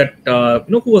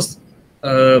who was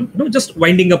just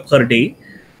winding up her day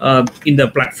in the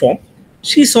platform.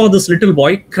 She saw this little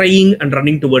boy crying and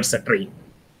running towards the train.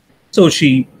 So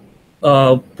she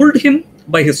pulled him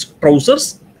by his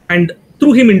trousers and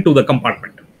threw him into the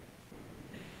compartment.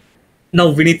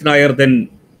 Now Vineet Nair then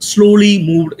slowly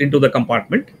moved into the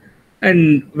compartment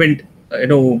and went,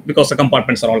 because the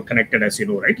compartments are all connected, as you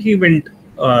know, right? He went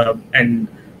and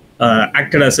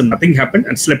acted as if nothing happened,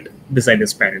 and slept beside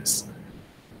his parents.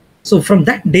 So from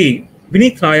that day,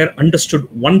 Vineet Nair understood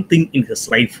one thing in his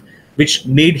life, which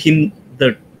made him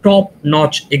the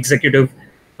top-notch executive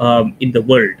in the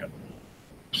world.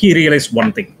 He realized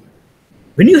one thing.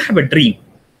 When you have a dream,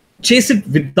 chase it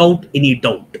without any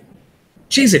doubt.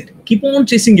 Chase it. Keep on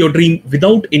chasing your dream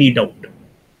without any doubt.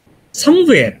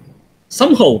 Somewhere,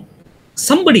 somehow,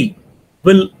 somebody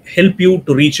will help you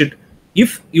to reach it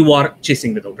if you are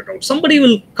chasing without a doubt. Somebody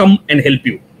will come and help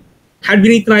you. Had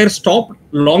Vineet Nair stopped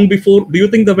long before, do you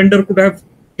think the vendor could have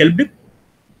helped him?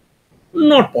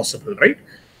 Not possible, right?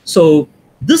 So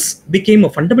this became a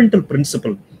fundamental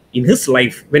principle in his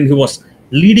life when he was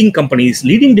leading companies,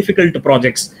 leading difficult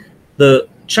projects. The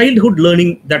childhood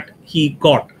learning that he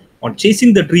got on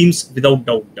chasing the dreams without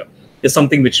doubt is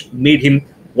something which made him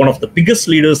one of the biggest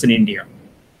leaders in India.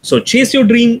 So chase your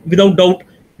dream without doubt.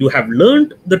 You have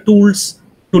learned the tools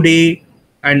today,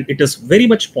 and it is very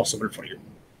much possible for you.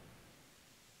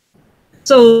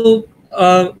 So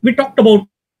we talked about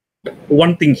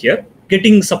one thing here,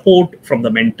 getting support from the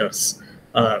mentors,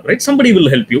 right? Somebody will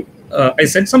help you. I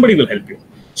said somebody will help you.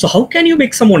 So how can you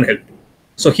make someone help you?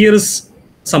 So here is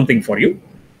something for you.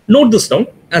 Note this down.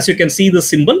 As you can see the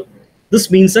symbol,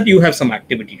 this means that you have some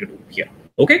activity to do here.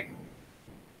 Okay.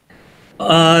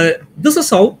 This is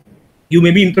how you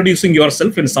may be introducing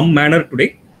yourself in some manner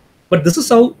today, but this is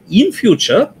how in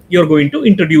future you're going to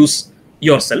introduce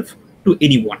yourself to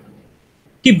anyone.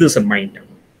 Keep this in mind.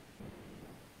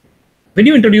 When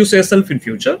you introduce yourself in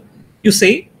future, you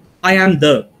say, I am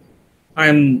the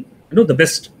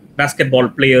best basketball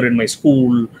player in my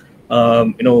school.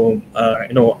 I'm the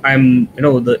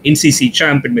NCC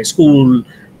champ in my school,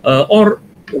 or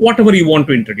whatever you want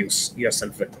to introduce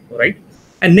yourself with, right?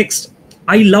 And next,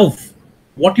 I love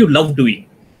what you love doing,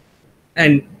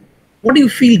 and what do you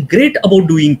feel great about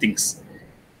doing things.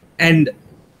 And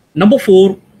number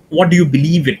 4, what do you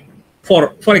believe in?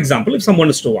 For example, if someone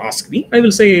is to ask me, I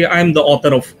will say I am the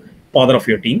author of Father of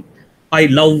Your Team. I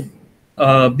love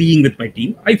being with my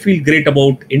team. I feel great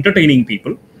about entertaining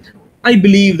people. I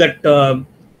believe that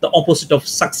the opposite of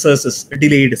success is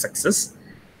delayed success.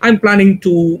 I'm planning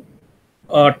to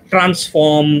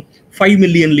transform 5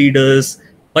 million leaders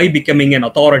by becoming an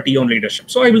authority on leadership.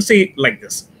 So I will say like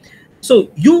this. So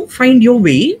you find your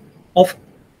way of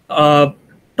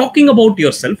talking about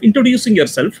yourself, introducing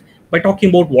yourself by talking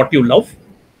about what you love,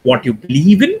 what you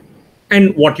believe in,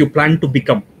 and what you plan to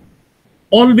become.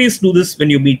 Always do this when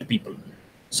you meet people.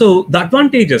 So the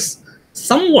advantage is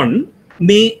someone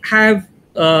may have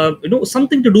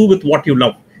something to do with what you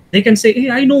love. They can say, hey,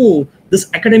 I know this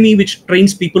academy which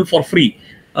trains people for free.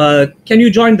 Can you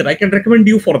join that? I can recommend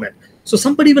you for that. So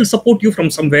somebody will support you from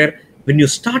somewhere when you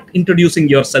start introducing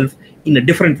yourself in a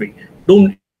different way.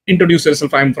 Don't introduce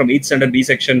yourself, I'm from 8th standard B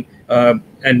section,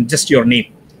 and just your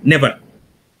name. Never.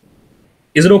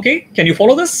 Is it okay? Can you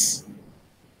follow this?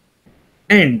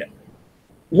 And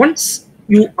once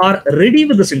you are ready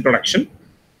with this introduction,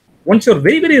 once you're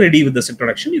very, very ready with this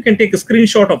introduction, you can take a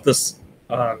screenshot of this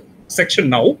section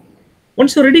now.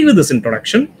 Once you're ready with this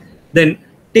introduction, then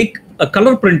take a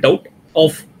color printout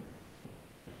of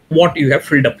what you have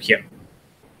filled up here.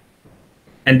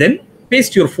 And then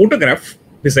paste your photograph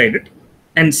beside it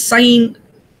and sign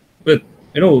with,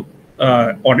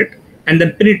 on it, and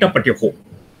then pin it up at your home.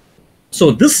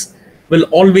 So this will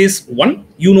always, one,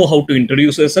 you know how to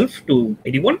introduce yourself to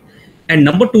anyone. And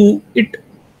number 2,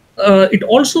 it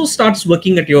also starts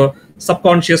working at your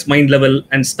subconscious mind level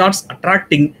and starts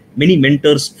attracting many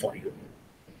mentors for you.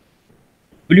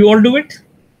 Will you all do it?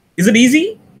 Is it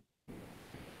easy?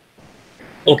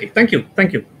 Okay, thank you.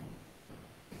 Thank you.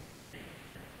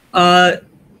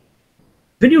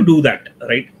 When you do that,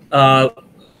 right,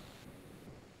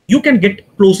 you can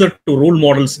get closer to role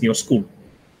models in your school.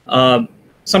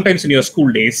 Sometimes in your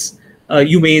school days,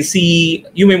 you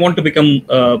may want to become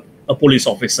a police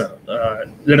officer.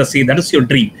 Let us say that is your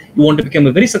dream. You want to become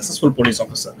a very successful police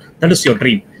officer. That is your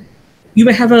dream. You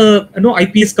may have a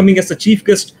IPS coming as a chief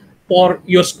guest for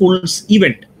your school's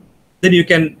event. Then you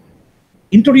can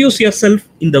introduce yourself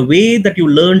in the way that you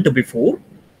learned before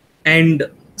and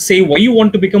say why you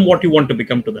want to become what you want to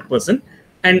become to that person,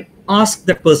 and ask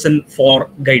that person for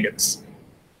guidance.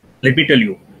 Let me tell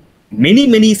you,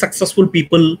 many successful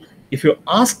people, if you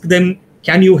ask them,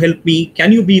 can you help me?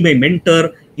 Can you be my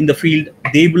mentor in the field?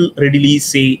 They will readily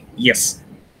say yes.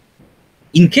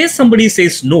 In case somebody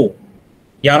says no,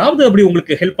 யாராவது அப்படி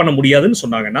உங்களுக்கு help பண்ண முடியாதுன்னு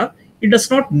சொன்னாங்கன்னா, it does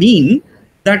not mean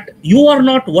that you are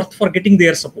not worth for getting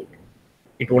their support.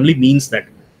 It only means that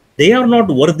they are not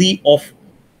worthy of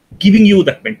giving you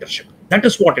that mentorship. That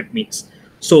is what it means.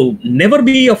 So never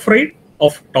be afraid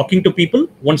of talking to people.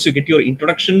 Once you get your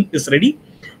introduction is ready,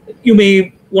 you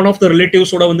may, one of the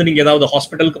relatives would have the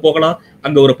hospital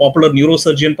and a popular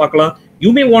neurosurgeon pakala.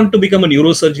 You may want to become a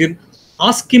neurosurgeon.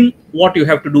 Ask him what you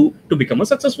have to do to become a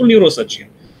successful neurosurgeon.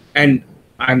 And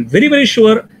I'm very, very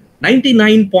sure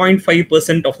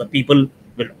 99.5% of the people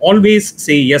will always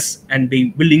say yes and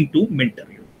be willing to mentor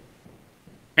you.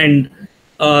 And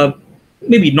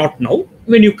maybe not now,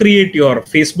 when you create your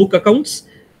Facebook accounts,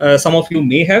 some of you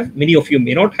may have, many of you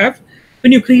may not have.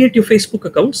 When you create your Facebook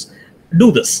accounts,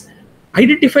 do this.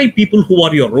 Identify people who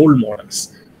are your role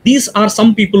models. These are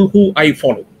some people who I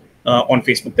follow on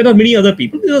Facebook. There are many other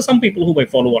people. These are some people who I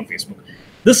follow on Facebook.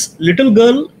 This little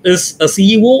girl is a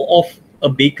CEO of a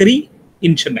bakery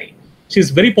in Chennai. She's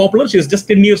very popular. She's just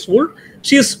 10 years old.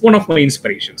 She is one of my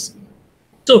inspirations.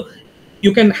 So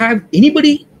you can have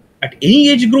anybody at any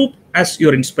age group as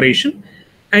your inspiration,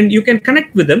 and you can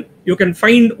connect with them. You can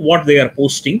find what they are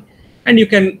posting, and you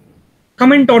can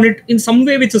comment on it in some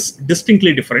way which is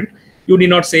distinctly different. You need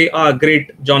not say,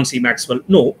 great John C. Maxwell.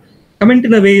 No, comment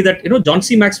in a way that, John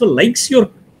C. Maxwell likes your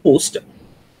post,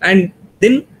 and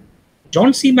then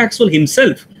John C. Maxwell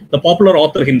himself, the popular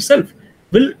author himself,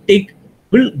 will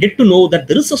get to know that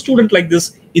there is a student like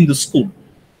this in the school.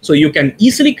 So you can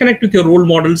easily connect with your role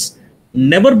models.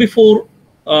 Never before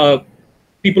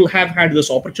people have had this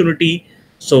opportunity.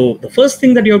 So the first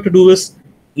thing that you have to do is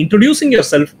introducing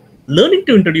yourself, learning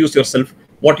to introduce yourself,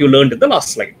 what you learned in the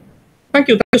last slide. Thank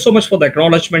you. Thank you so much for the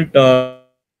acknowledgement.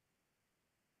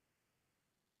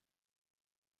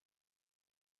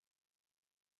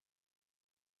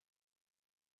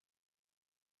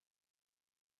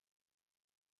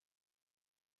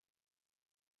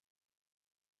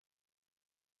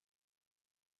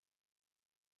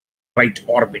 Right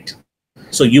orbit.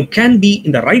 So you can be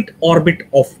in the right orbit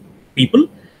of people.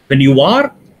 When you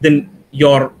are, then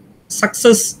your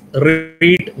success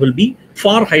rate will be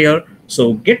far higher.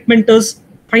 So get mentors,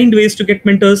 find ways to get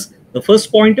mentors. The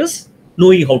first point is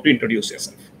knowing how to introduce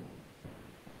yourself.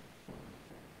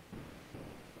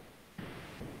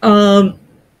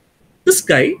 This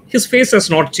guy, his face has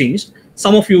not changed.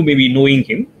 Some of you may be knowing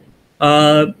him.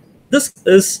 This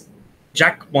is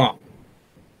Jack Ma,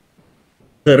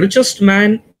 the richest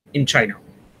man in China.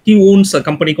 He owns a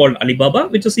company called Alibaba,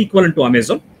 which is equivalent to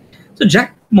Amazon. So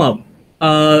Jack Ma,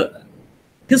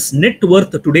 his net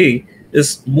worth today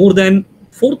is more than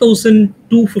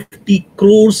 4,250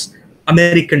 crores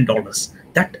American dollars.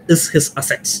 That is his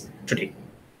assets today.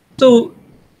 So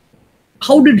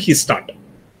how did he start?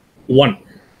 One,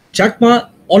 Jack Ma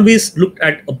always looked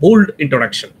at a bold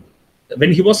introduction.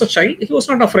 When he was a child, he was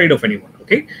not afraid of anyone.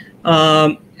 Okay,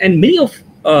 and many of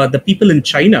the people in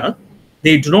China,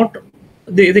 they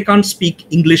can't speak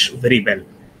English very well.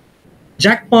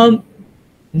 Jack Ma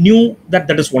knew that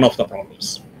that is one of the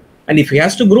problems. And if he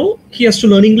has to grow, he has to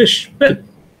learn English well.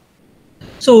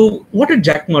 So what did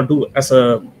Jack Ma do as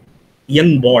a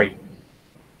young boy?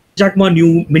 Jack Ma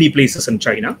knew many places in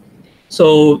China.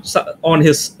 So on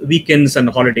his weekends and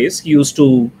holidays, he used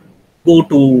to go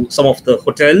to some of the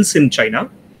hotels in China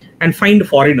and find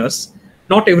foreigners.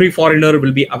 Not every foreigner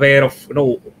will be aware of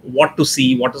what to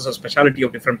see, what is the specialty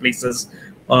of different places,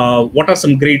 what are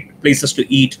some great places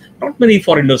to eat. Not many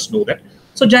foreigners know that.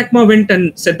 So Jack Ma went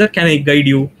and said that, can I guide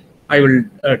you? I will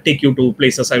take you to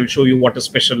places. I will show you what is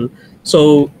special.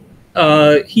 So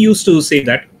he used to say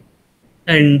that,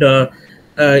 and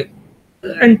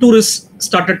tourists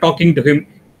started talking to him.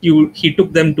 He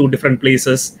took them to different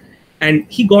places, and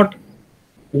he got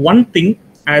one thing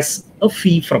as a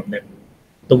fee from them.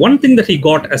 The one thing that he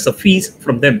got as a fee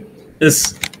from them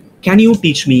is, can you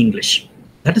teach me English?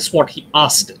 That is what he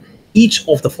asked each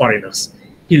of the foreigners.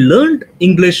 He learned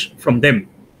English from them,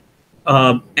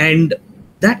 and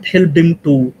that helped him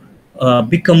to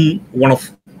become one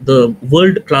of the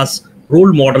world-class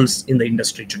role models in the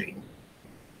industry today.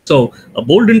 So a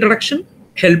bold introduction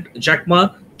helped Jack Ma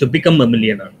to become a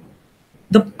millionaire.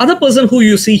 The other person who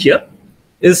you see here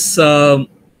is,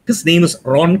 his name is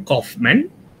Ron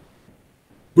Kaufman.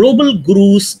 Global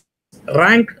Gurus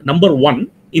ranked #1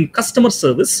 in customer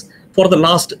service for the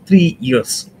last 3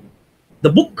 years. The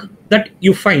book that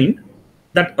you find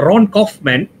that Ron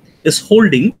Kaufman is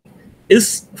holding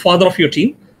is Father of Your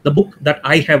Team, the book that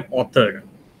I have authored.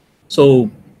 So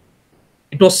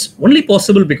it was only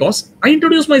possible because I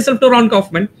introduced myself to Ron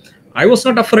Kaufman. I was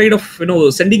not afraid of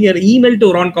sending an email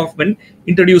to Ron Kaufman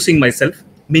introducing myself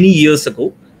many years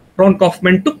ago. Ron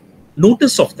Kaufman took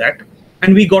notice of that,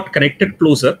 and we got connected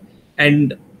closer.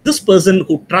 And this person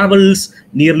who travels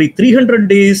nearly 300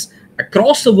 days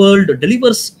across the world,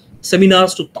 delivers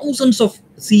seminars to thousands of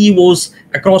CEOs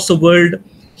across the world,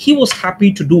 he was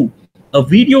happy to do a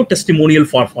video testimonial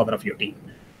for father of your team.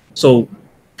 So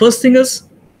first thing is,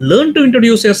 learn to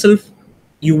introduce yourself.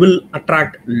 You will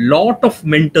attract a lot of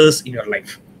mentors in your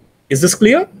life. Is this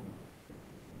clear?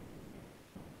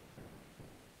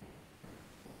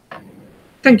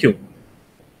 Thank you.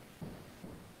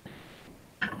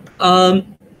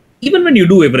 Even when you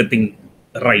do everything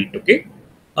right, okay,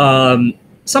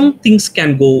 some things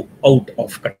can go out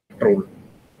of control.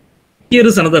 Here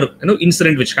is another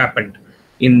incident which happened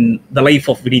in the life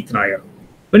of Vineet Nair.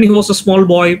 When he was a small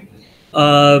boy,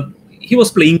 he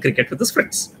was playing cricket with his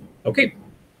friends. Okay,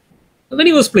 when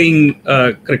he was playing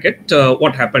cricket,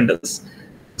 what happened is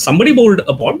somebody bowled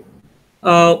a ball.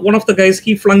 One of the guys,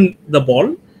 he flung the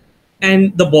ball,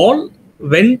 and the ball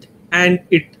went and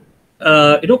it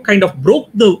kind of broke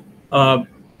the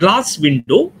glass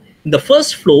window in the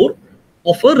first floor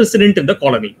of a resident in the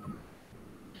colony.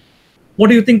 What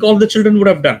do you think all the children would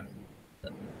have done?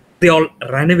 They all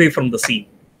ran away from the scene.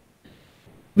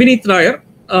 Vineet Nair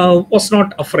was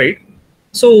not afraid.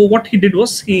 So what he did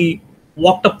was he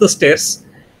walked up the stairs,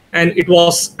 and it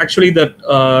was actually that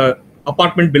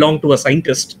apartment belonged to a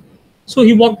scientist. So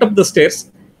he walked up the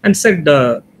stairs and said,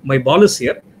 my ball is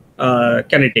here.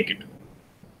 Can I take it?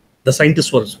 The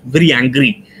scientist was very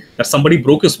angry that somebody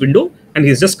broke his window and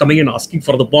he's just coming and asking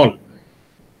for the ball.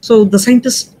 So the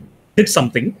scientist did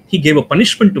something. He gave a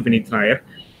punishment to Vineet Nair.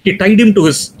 He tied him to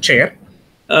his chair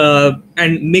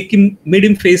and made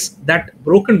him face that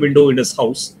broken window in his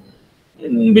house.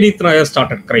 And Vineet Nair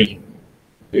started crying.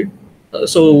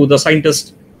 So the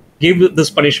scientist gave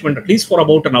this punishment at least for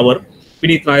about an hour.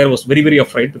 Vineet Nair was very, very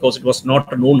afraid because it was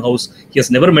not a known house. He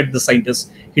has never met the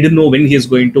scientist. He didn't know when he is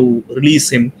going to release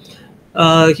him.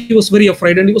 He was very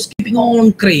afraid and he was keeping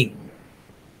on crying.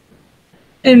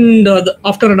 And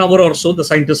after an hour or so, the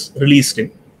scientist released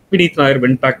him. Vineet Nair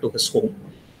went back to his home.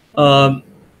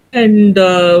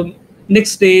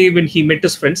 Next day, when he met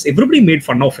his friends, everybody made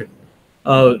fun of him.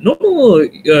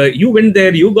 You went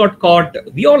there, you got caught,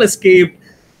 we all escaped.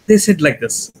 They said like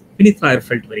this. Vineet Nair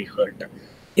felt very hurt.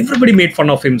 Everybody made fun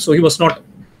of him, so he was not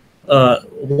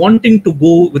wanting to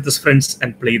go with his friends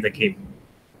and play the game.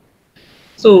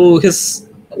 So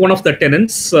one of the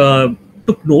tenants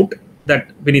took note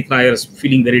that Vineet Nair is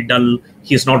feeling very dull.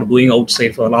 He is not going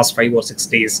outside for the last 5 or 6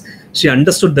 days. She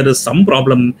understood there is some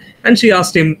problem, and she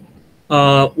asked him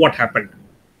what happened.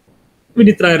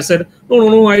 Vineet Nair said,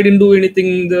 no, I didn't do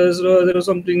anything. There was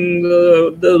something,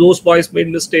 those boys made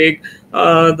mistake.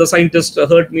 The scientist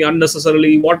hurt me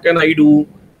unnecessarily. What can I do?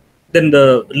 Then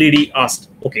the lady asked,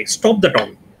 okay, stop that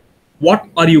all. What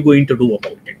are you going to do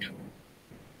about it?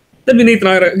 Then Vineet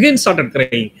Nair again started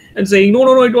crying and saying,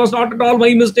 no, it was not at all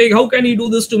my mistake. How can he do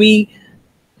this to me?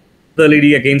 The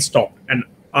lady again stopped and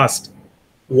asked,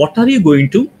 what are you going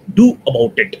to do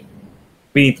about it?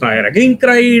 Vineet Nair again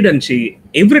cried, and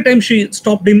every time she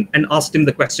stopped him and asked him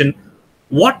the question,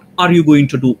 what are you going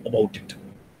to do about it?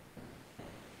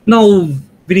 Now,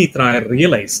 Vineet Nair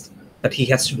realized that he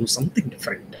has to do something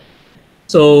different.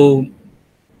 So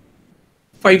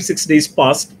 5-6 days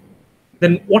passed.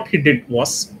 Then what he did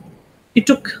was he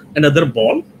took another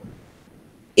ball,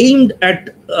 aimed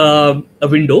at a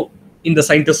window in the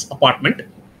scientist's apartment,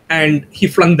 and he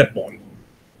flung that ball.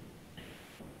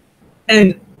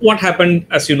 And what happened,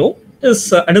 as you know,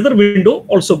 is another window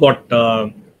also got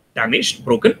damaged,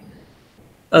 broken.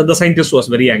 The scientist was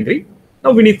very angry.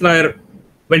 Now Vineet Nair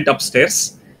went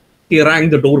upstairs. He rang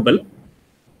the doorbell,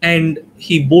 and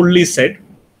he boldly said,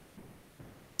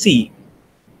 see,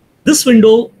 this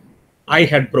window, I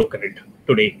had broken it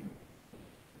today.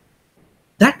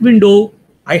 That window,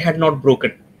 I had not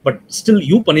broken, but still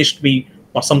you punished me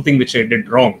for something which I did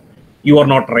wrong. You are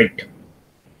not right.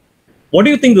 What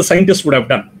do you think the scientist would have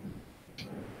done?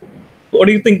 What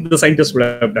do you think the scientist would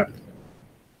have done?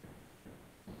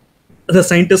 The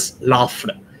scientist laughed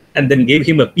and then gave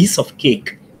him a piece of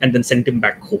cake and then sent him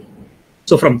back home.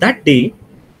 So from that day,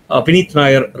 Vineet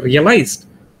Nair realized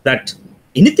that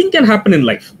anything can happen in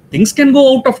life. Things can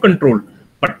go out of control.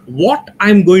 But what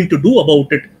I'm going to do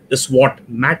about it is what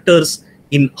matters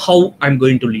in how I'm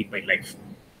going to lead my life.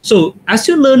 So as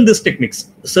you learn these techniques,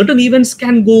 certain events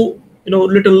can go,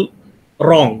 little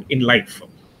wrong in life,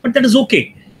 but that is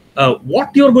okay.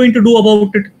 What you're going to do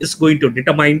about it is going to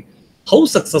determine how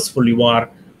successful you are,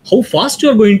 how fast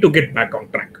you're going to get back on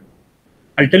track.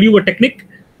 I'll tell you a technique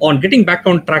on getting back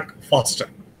on track faster.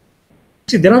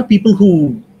 See, there are people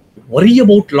who worry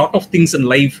about a lot of things in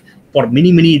life for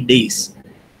many, many days.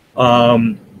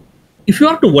 If you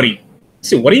are to worry,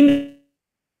 see, worrying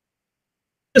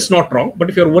is not wrong, but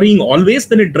if you're worrying always,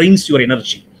 then it drains your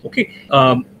energy. Okay,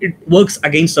 it works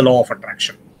against the law of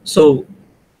attraction. So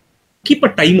keep a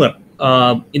timer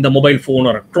in the mobile phone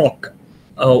or a clock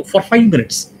for 5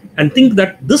 minutes and think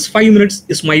that this 5 minutes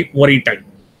is my worry time.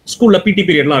 School PT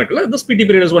period, this PT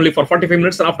period is only for 45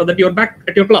 minutes, and after that you're back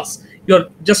at your class. You're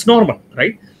just normal,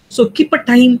 right? So keep a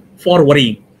time for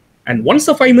worrying. And once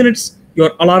the 5 minutes,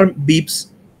 your alarm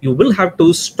beeps, you will have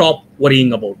to stop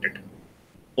worrying about it.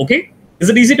 Okay? Is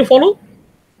it easy to follow?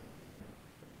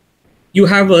 You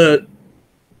have a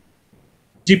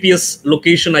GPS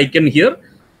location icon here.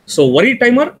 So worry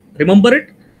timer, remember it.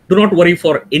 Do not worry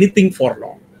for anything for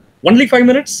long. Only 5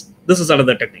 minutes. This is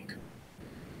another technique.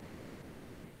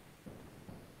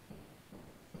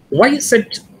 Why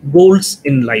set goals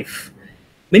in life?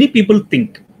 Many people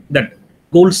think that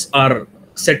goals are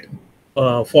set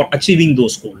for achieving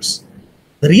those goals.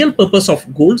 The real purpose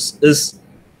of goals is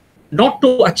not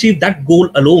to achieve that goal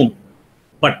alone,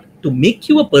 but to make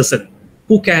you a person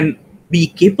who can be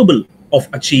capable of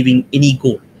achieving any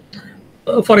goal.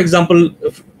 For example,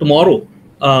 if tomorrow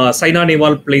Saina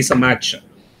Nehwal plays a match,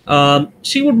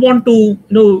 she would want to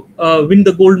win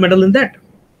the gold medal in that.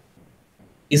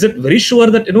 Is it very sure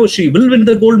that she will win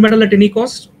the gold medal at any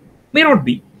cost? May not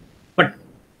be, but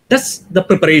that's the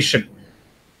preparation.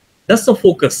 That's the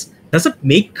focus. Does it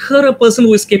make her a person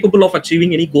who is capable of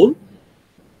achieving any goal?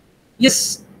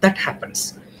 Yes, that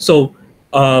happens. So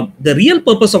the real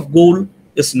purpose of goal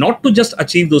is not to just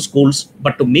achieve those goals,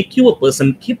 but to make you a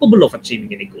person capable of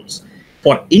achieving any goals.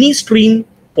 For any stream,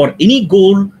 for any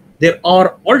goal, there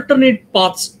are alternate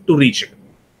paths to reach it.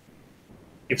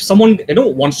 If someone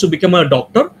wants to become a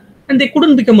doctor and they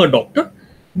couldn't become a doctor,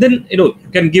 then you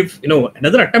can give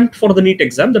another attempt for the NEET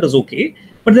exam. That is okay.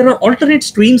 But there are alternate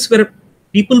streams where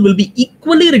people will be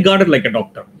equally regarded like a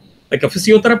doctor. Like a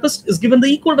physiotherapist is given the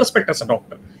equal respect as a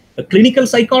doctor. A clinical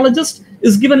psychologist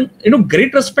is given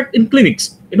great respect in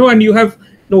clinics. And you have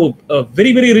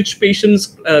very, very rich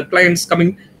patients, clients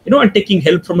coming and taking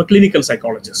help from a clinical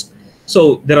psychologist.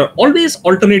 So there are always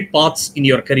alternate paths in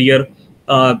your career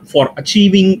for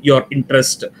achieving your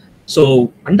interest.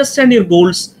 So understand your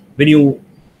goals. When you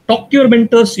talk to your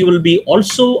mentors, you will be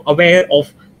also aware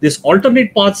of these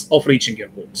alternate paths of reaching your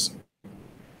goals.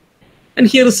 And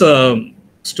here's a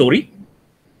story,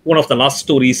 one of the last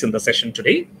stories in the session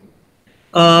today.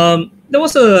 There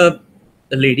was a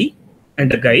lady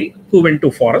and a guy who went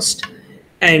to forest,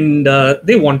 and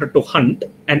they wanted to hunt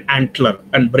an antler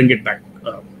and bring it back.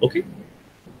 Okay.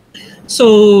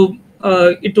 So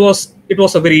it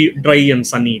was a very dry and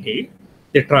sunny day.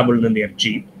 They traveled in their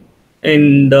jeep,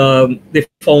 and they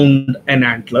found an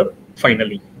antler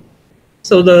finally.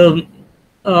 So the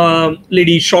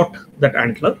lady shot that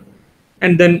antler,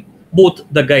 and then both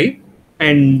the guy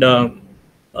and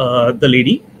the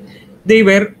lady, they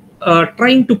were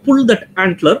trying to pull that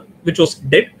antler, which was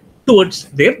dead, towards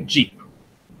their jeep.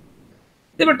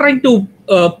 They were trying to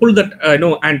pull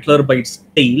that antler by its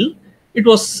tail. It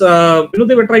was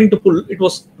they were trying to pull. It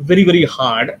was very, very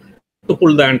hard to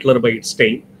pull the antler by its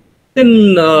tail.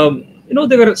 Then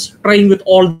they were trying with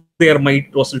all their might.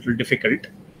 It was a little difficult.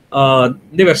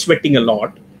 They were sweating a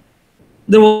lot.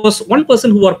 There was one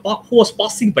person who was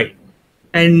passing by,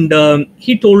 and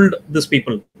he told these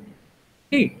people,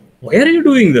 "Hey, why are you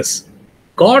doing this?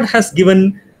 God has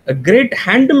given a great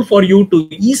handle for you to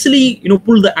easily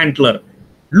pull the antler.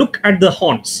 Look at the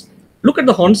horns. Look at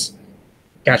the horns.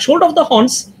 Catch hold of the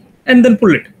horns and then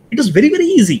pull it. It is very, very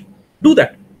easy. Do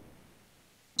that."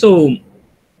 So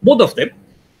both of them,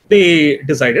 they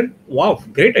decided, wow,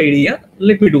 great idea.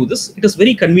 Let me do this. It is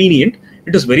very convenient.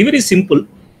 It is very, very simple.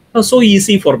 So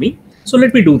easy for me. So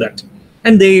let me do that.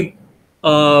 And they,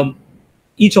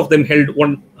 each of them held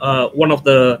one of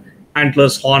the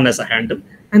antler's horn as a handle,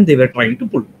 and they were trying to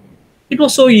pull. It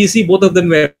was so easy. Both of them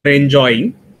were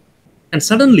enjoying. And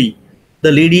suddenly,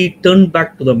 the lady turned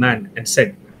back to the man and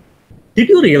said, "Did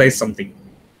you realize something?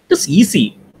 It is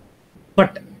easy,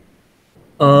 but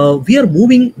we are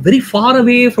moving very far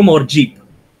away from our jeep.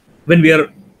 When we are,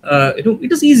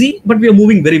 it is easy, but we are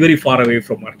moving very, very far away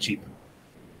from our jeep."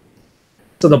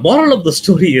 So the moral of the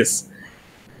story is,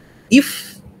 if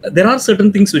there are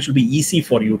certain things which will be easy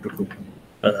for you to do,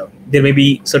 there may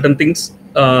be certain things,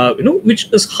 which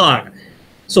is hard.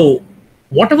 So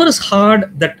whatever is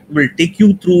hard that will take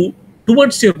you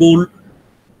towards your goal,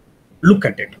 look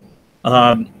at it.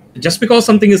 Just because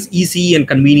something is easy and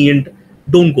convenient,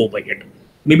 don't go by it.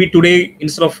 Maybe today,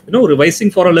 instead of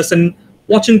revising for a lesson,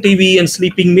 watching TV and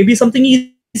sleeping may be something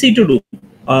easy to do.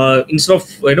 Instead of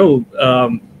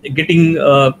getting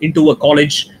into a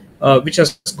college which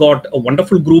has got a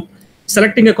wonderful group,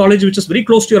 selecting a college which is very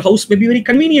close to your house may be very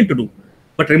convenient to do.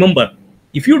 But remember,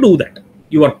 if you do that,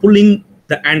 you are pulling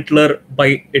the antler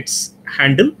by its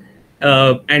handle,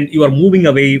 and you are moving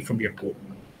away from your goal.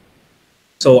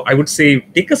 So I would say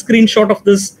take a screenshot of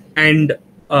this and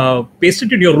paste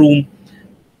it in your room.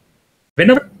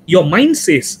 Whenever your mind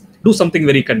says, do something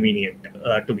very convenient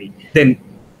to me, then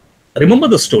remember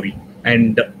the story,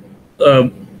 and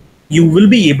you will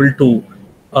be able to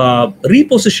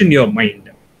reposition your mind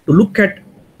to look at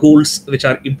goals which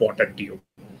are important to you.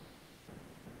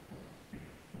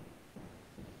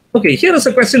 Okay, here is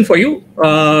a question for you.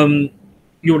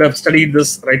 You would have studied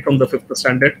this right from the 5th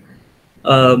standard,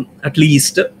 at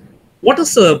least. What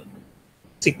is a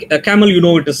camel? You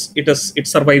know, it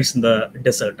survives in the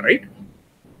desert, right?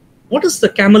 What is the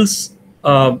camel's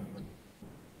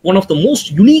one of the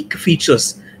most unique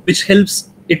features which helps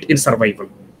it in survival?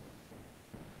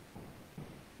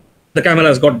 The camel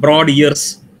has got broad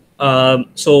ears,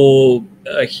 so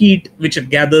heat which it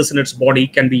gathers in its body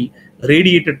can be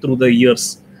radiated through the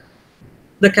ears.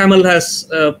 The camel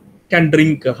can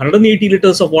drink 180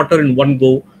 liters of water in one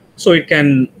go, so it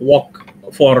can walk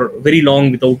for very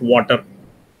long without water.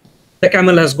 The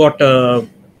camel has got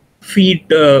feet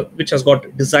which has got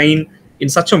design in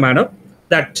such a manner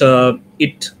that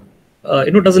it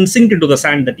doesn't sink into the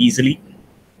sand that easily.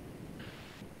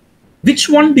 Which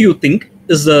one do you think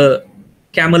is the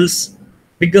camel's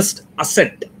biggest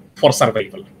asset for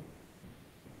survival?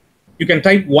 You can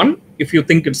type 1 if you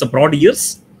think it's the broad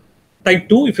ears. Type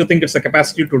 2 if you think it's the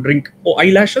capacity to drink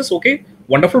eyelashes. Okay,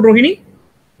 wonderful, Rohini.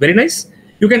 Very nice.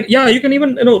 You can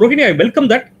even, Rohini, I welcome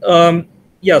that.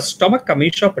 Stomach,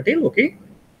 Kamisha Patel. Okay,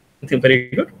 very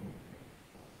good.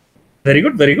 Very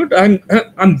good, very good.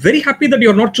 I'm very happy that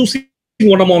you're not choosing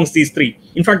one amongst these three.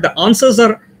 In fact, the answer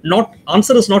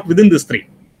is not within these three.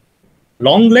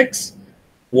 Long legs.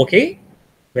 Okay,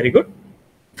 very good.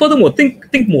 Furthermore,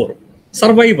 think more.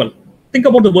 Survival. Think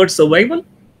about the word survival.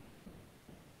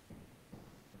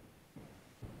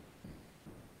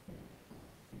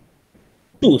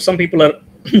 Two. Some people are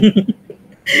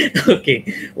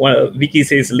okay. Well, Vicky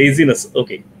says laziness.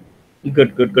 Okay,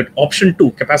 good. Option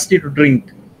 2, capacity to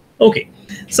drink. Okay,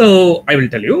 so I will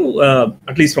tell you,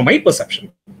 at least from my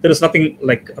perception, there is nothing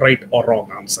like right or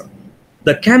wrong answer.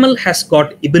 The camel has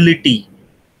got ability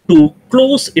to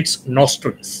close its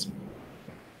nostrils.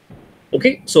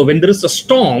 Okay, so when there is a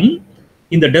storm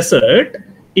in the desert,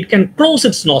 it can close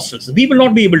its nostrils. We will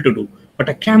not be able to do, but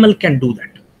a camel can do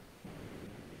that.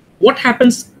 What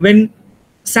happens when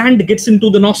sand gets into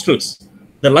the nostrils?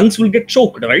 The lungs will get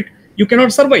choked, right? You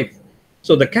cannot survive.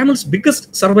 So the camel's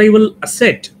biggest survival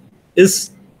asset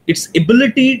is its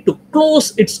ability to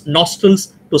close its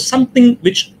nostrils to something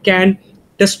which can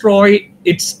destroy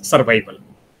its survival.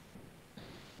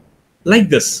 Like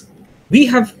this, we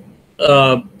have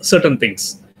certain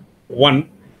things. One,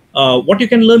 what you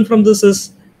can learn from this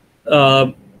is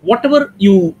whatever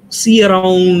you see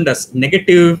around as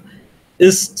negative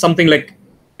is something like,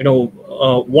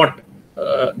 what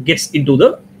gets into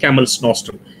the camel's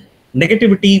nostril.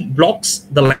 Negativity blocks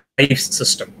the life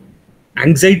system.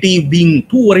 Anxiety, being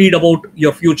too worried about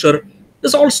your future,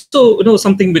 is also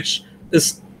something which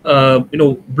is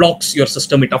blocks your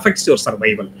system. It affects your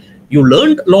survival. You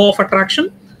learned law of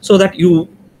attraction so that you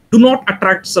do not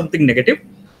attract something negative,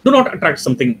 do not attract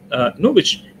something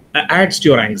which adds to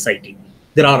your anxiety.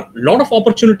 There are a lot of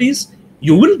opportunities.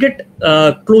 You will get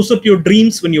closer to your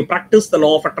dreams when you practice the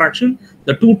law of attraction,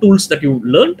 the 2 tools that you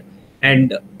learned,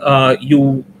 and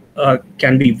you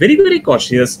can be very, very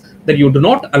cautious that you do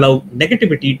not allow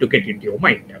negativity to get into your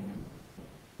mind.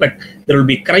 Like, there will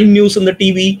be crime news on the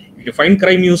TV. If you find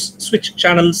crime news, switch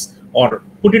channels or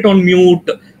put it on mute.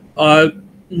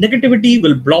 Negativity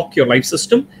will block your life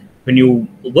system. When you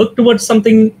work towards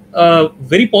something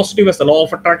very positive as the law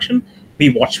of attraction, be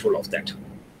watchful of that.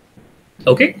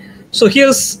 Okay, so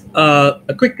here's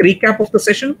a quick recap of the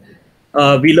session.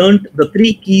 We learned the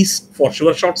 3 keys for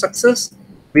sure shot success.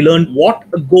 We learned what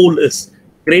a goal is: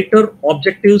 greater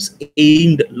objectives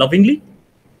aimed lovingly.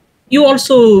 You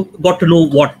also got to know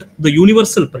what the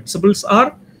universal principles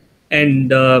are,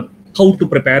 and how to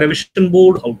prepare a vision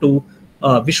board, how to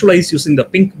visualize using the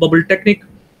pink bubble technique,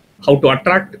 how to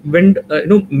attract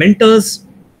mentors,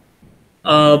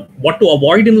 what to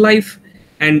avoid in life,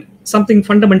 and something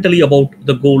fundamentally about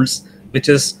the goals, which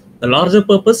is the larger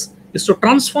purpose is to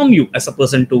transform you as a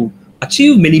person to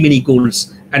achieve many, many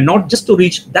goals and not just to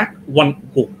reach that one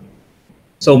goal.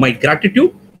 So my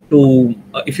gratitude to,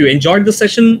 if you enjoyed the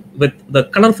session with the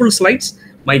colorful slides,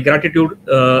 my gratitude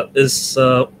is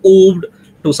owed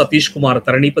to Satish Kumar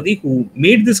Taranipati, who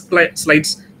made these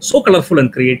slides so colorful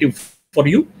and creative for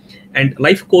you, and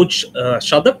life coach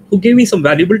Shadab, who gave me some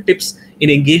valuable tips in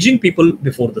engaging people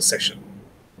before the session.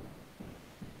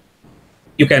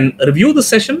 You can review the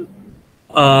session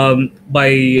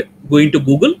by going to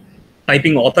Google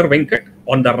typing author Venkat.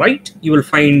 On the right, you will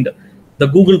find the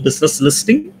Google business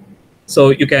listing. So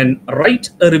you can write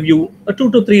a review, a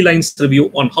 2 to 3 lines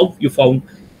review on how you found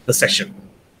the session.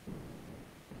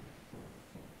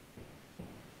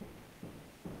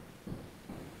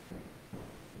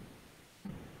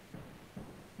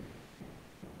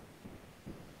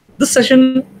 This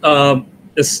session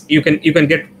is you can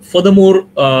get furthermore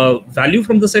value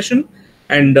from the session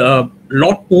and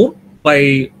lot more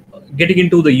by getting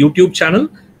into the YouTube channel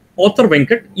Author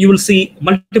Venkat. You will see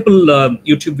multiple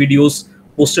YouTube videos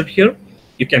posted here.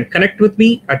 You can connect with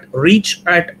me at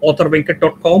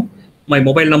reach@authorvenkat.com. My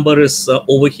mobile number is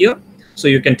over here, so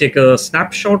you can take a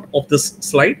snapshot of this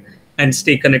slide and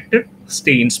stay connected,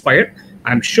 stay inspired.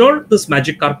 I'm sure this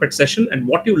magic carpet session and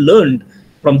what you learned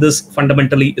from this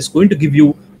fundamentally is going to give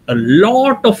you a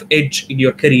lot of edge in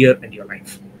your career and your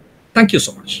life. Thank you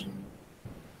so much.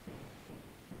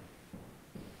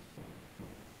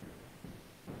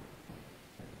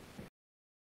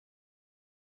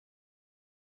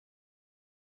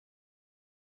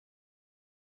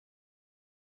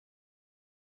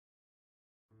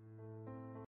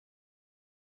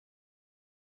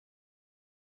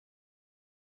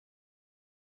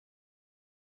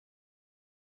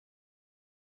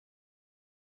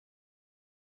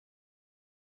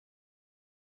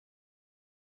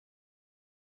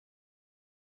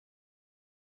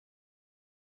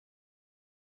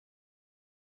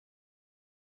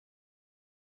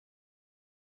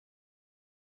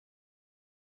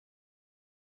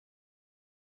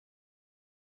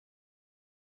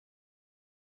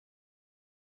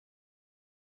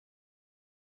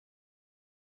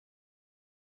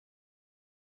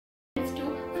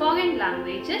 Foreign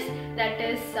languages, that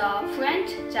is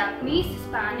French, Japanese,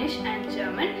 Spanish and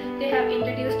German. They have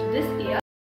introduced this year.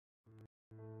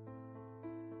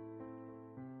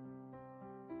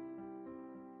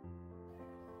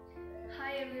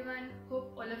 Hi everyone,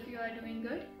 hope all of you are doing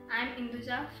good. I am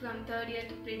Induja from 3rd year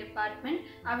Triple department.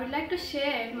 I would like to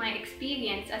share my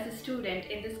experience as a student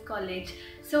in this college.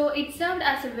 So it served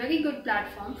as a very good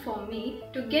platform for me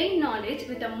to gain knowledge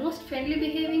with the most friendly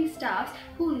behaving staffs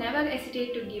who never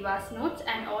hesitate to give us notes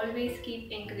and always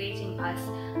keep encouraging us.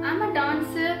 I'm a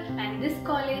dancer and this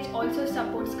college also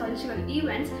supports cultural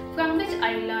events from which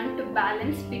I learned to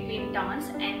balance between dance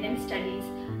and then studies.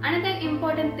 Another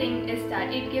important thing is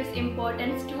that it gives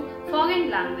importance to foreign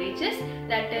languages,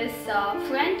 that is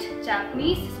French,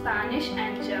 Japanese, Spanish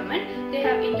and German. They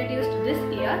have introduced this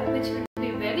year, which will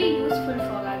be very useful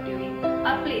for us during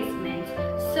our placements.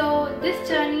 So this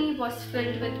journey was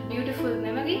filled with beautiful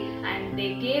memory and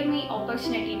they gave me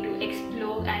opportunity to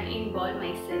explore and involve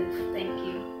myself. Thank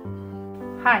you.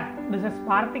 Hi, this is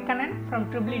Partikanan from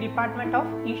EEE Department of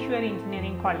Easwari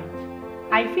Engineering College.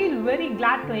 I feel very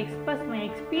glad to express my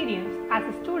experience as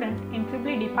a student in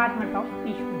EEE Department of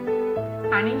Easwari.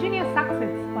 An engineer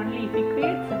succeeds only if he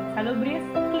creates a salubrious,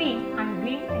 clean and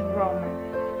green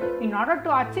environment. In order to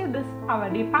achieve this, our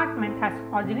department has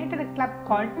originated a club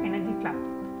called Energy Club.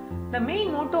 The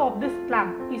main motto of this club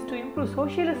is to improve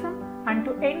socialism and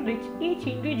to enrich each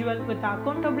individual with the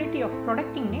accountability of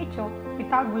protecting nature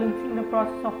without balancing the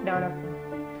process of development.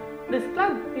 This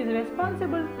club is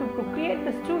responsible to procreate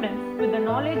the students with the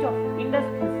knowledge of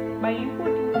industries by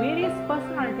inputting various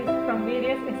personalities from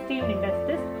various esteemed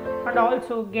industries and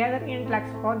also gather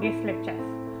intellects for guest lectures.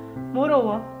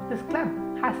 Moreover, this club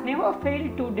has never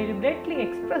failed to deliberately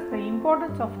express the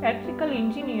importance of electrical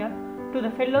engineer to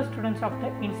the fellow students of the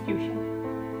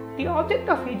institution. The object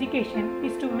of education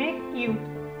is to make youth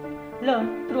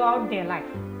learn throughout their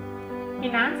life.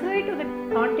 In answer to the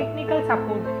non-technical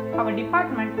support, our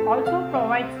department also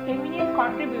provides eminent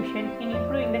contribution in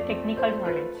improving the technical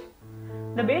knowledge.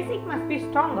 The basic must be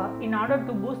stronger in order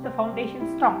to boost the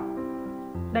foundation strong.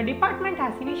 The department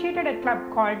has initiated a club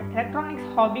called Electronics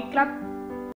Hobby Club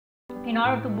in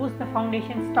order to boost the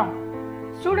foundation strong.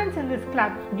 Students in this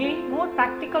club gain more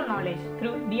practical knowledge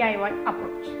through DIY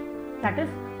approach, that is,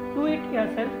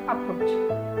 do-it-yourself approach.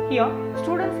 Here,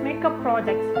 students make up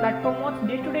projects that promote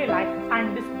day-to-day life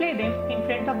and display them in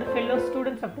front of the fellow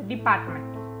students of the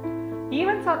department.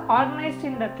 Events are organized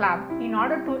in the club in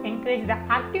order to encourage the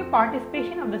active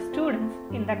participation of the students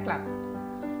in the club.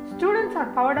 Students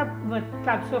are powered up with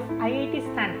clubs of IIT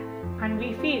standard and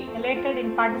we feel elated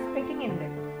in participating in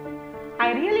them.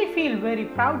 I really feel very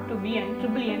proud to be an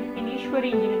EEE in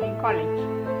Easwari Engineering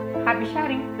College. Happy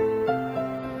sharing!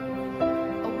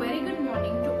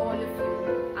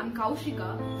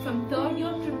 Kaushika from 3rd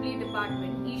year EEE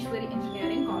Department, Easwari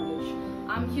Engineering College.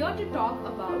 I'm here to talk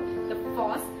about the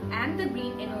FOSS and the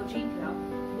Green Energy Club,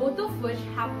 both of which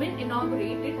have been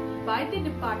inaugurated by the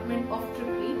Department of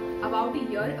EEE about a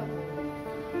year ago.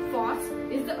 FOSS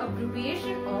is the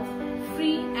abbreviation of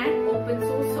Free and Open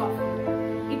Source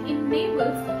Software. It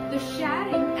enables the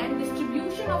sharing and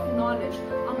distribution of knowledge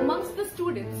amongst the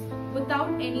students without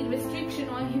any restriction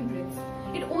or hindrance.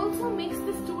 It also makes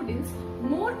the students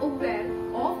more aware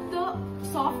of the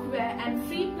software and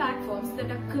free platforms that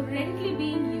are currently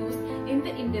being used in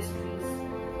the industries.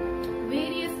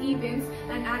 Various events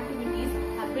and activities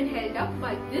have been held up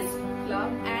by this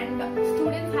club, and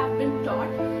students have been taught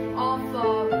of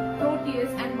Proteus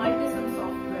and Multisim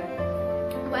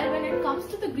software. While when it comes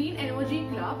to the Green Energy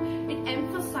Club, it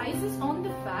emphasizes on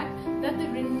the fact that the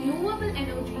renewable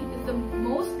energy is the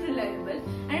most reliable,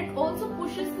 and it also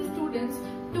pushes the students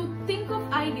to think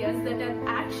of ideas that are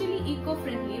actually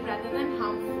eco-friendly rather than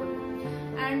harmful.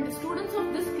 And the students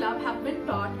of this club have been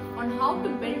taught on how to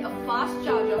build a fast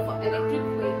charger for electric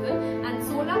vehicle and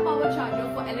solar power charger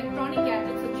for electronic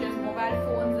gadgets such as mobile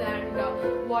phones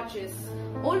and watches.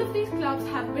 All of these clubs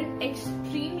have been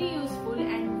extremely useful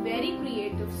and very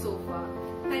creative so far.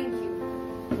 Thank you.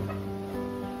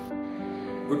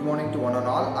 Good morning to one and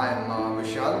all. I am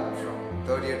Vishal from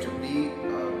 3rd year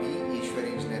EEE,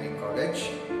 Easwari Engineering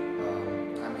College.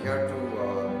 I am here to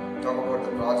talk about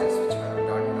the projects which I have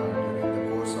done during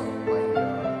the course of my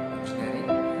engineering.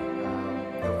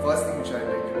 The first thing which I would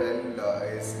like to tell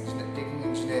is taking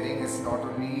engineering is not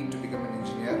only to become an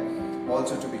engineer,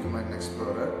 also to become an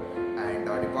explorer. And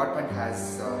our department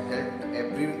has helped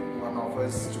every one of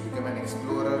us to become an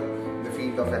explorer in the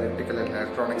field of electrical and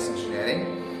electronics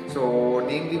engineering. So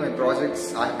namely my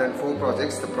projects, I have done 4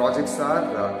 projects. The projects are,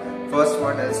 first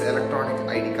one is electronic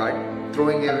ID card,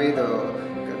 throwing away the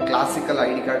classical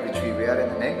ID card which we wear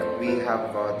in the neck. We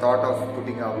have thought of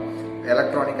putting a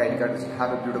electronic ID card which will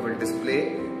have a beautiful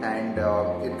display, and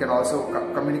it can also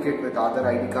communicate with other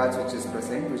ID cards which is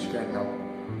present, which can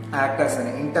act as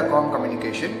an intercom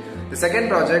communication. The second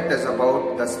project is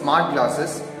about the smart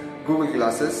glasses, Google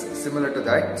glasses, similar to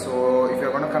that. So if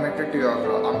you're going to connect it to your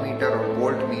ammeter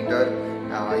or voltmeter,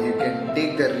 you can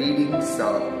take the readings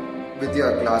with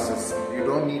your glasses. You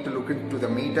don't need to look into the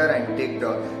meter and take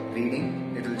the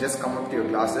reading. It will just come up to your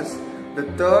glasses. The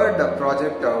third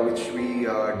project which we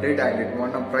did, and it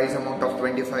won a prize amount of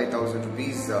 25,000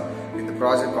 rupees in the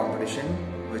project competition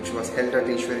which was held at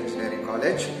Easwari Engineering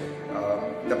College.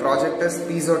 The project is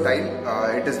piezo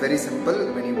tile. It is very simple.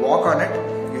 When you walk on it,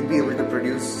 you'll be able to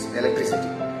produce electricity.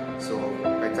 So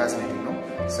quite fascinating,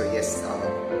 no? So yes,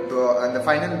 and the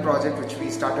final project which we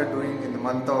started doing in the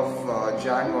month of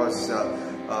Jan was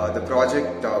the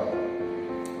project of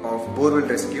borewell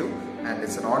rescue, and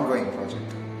it's an ongoing project.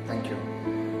 Thank you.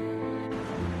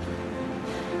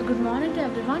 Good morning to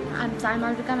everyone. I'm Sai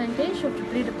Malvika Venkatesh of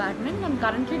EEE department. I'm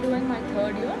currently doing my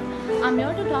 3rd year. I'm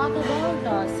here to talk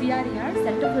about CRER,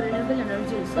 Center for Renewable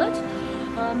Energy Research.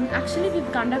 Actually,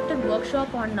 we've conducted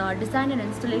workshop on design and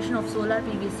installation of solar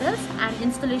PV cells and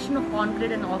installation of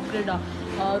on-grid and off-grid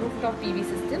rooftop PV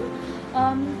system.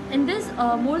 In this,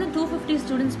 more than 250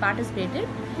 students participated.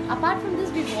 Apart from this,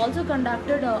 we've also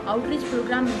conducted outreach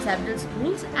program in several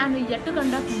schools, and we're yet to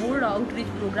conduct more outreach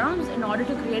programs in order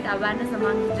to create awareness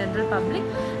among the general public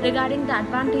regarding the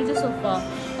advantages of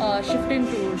shifting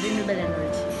to renewable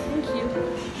energy. Thank you.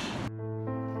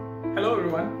 Hello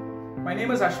everyone, my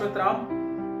name is Ashwath Ram.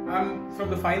 I'm from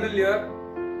the final year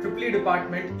EEE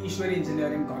department, Easwari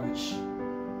Engineering College.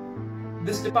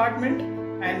 This department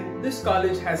and this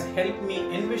college has helped me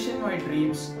envision my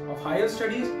dreams of higher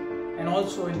studies and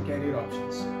also in career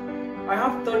options. I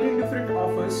have 13 different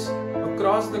offers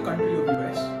across the country of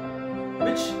US,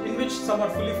 in which some are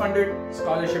fully funded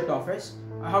scholarship offers.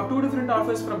 I have 2 different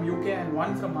offers from UK and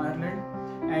 1 from Ireland,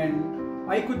 and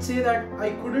I could say that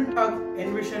I couldn't have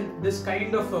envisioned this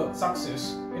kind of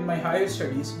success in my higher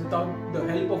studies without the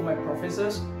help of my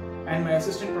professors and my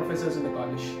assistant professors in the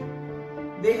college.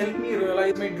 They helped me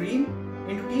realize my dream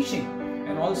into teaching,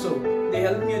 and also they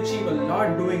helped me achieve a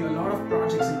lot doing a lot of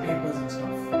projects and papers and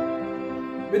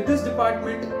stuff. With this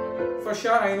department, for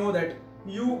sure I know that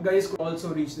you guys could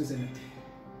also reach this zenith.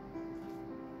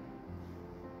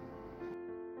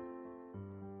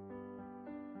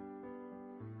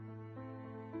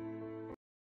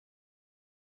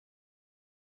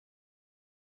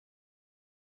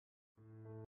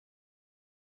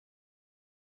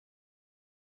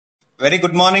 Very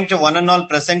good morning to one and all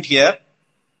present here.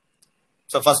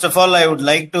 So first of all, I would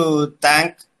like to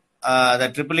thank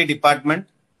the EEE department,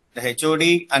 the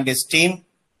HOD and his team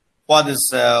for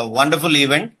this wonderful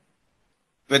event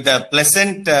with a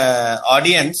pleasant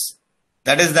audience.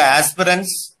 That is the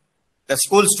aspirants, the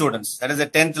school students, that is the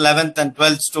 10th, 11th and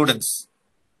 12th students.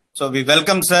 So we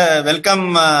welcome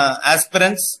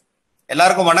aspirants.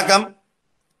 Ellarkum vanakkam.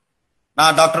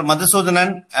 நான் doctor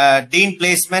Madhusudhanan, dean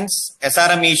placements,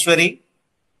 SRM Eswari.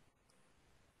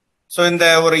 So இந்த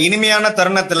ஒரு இனிமையான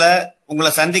தருணத்துல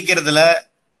உங்களை சந்திக்கிறதுல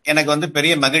எனக்கு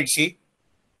பெரிய மகிழ்ச்சி.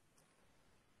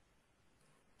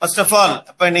 ஃபர்ஸ்ட் ஆஃப் ஆல்,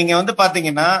 இப்ப நீங்க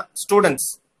பாத்தீங்கன்னா ஸ்டூடெண்ட்ஸ்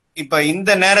இப்ப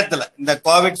இந்த நேரத்துல, இந்த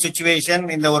கோவிட் சுச்சுவேஷன்,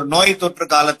 இந்த ஒரு நோய் தொற்று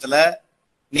காலத்துல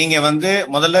நீங்க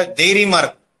முதல்ல தைரியமா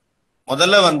இருக்கும்.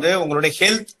 முதல்ல உங்களுடைய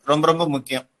ஹெல்த் ரொம்ப ரொம்ப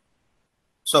முக்கியம்.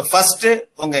 ஸோ ஃபர்ஸ்ட்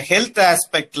உங்க ஹெல்த்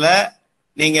ஆஸ்பெக்ட்ல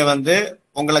நீங்க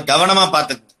உங்களை கவனமா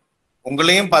பாத்துக்குங்க.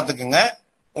 உங்களையும் பாத்துக்குங்க,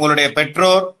 உங்களுடைய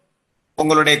பெற்றோர்,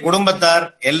 உங்களுடைய குடும்பத்தார்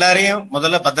எல்லாரையும்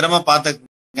முதல்ல பத்திரமா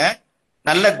பாத்துக்குங்க.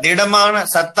 நல்ல திடமான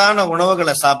சத்தான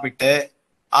உணவுகளை சாப்பிட்டு,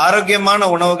 ஆரோக்கியமான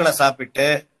உணவுகளை சாப்பிட்டு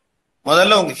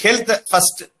முதல்ல உங்க health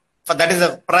first. That is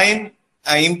a prime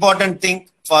important thing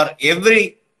for every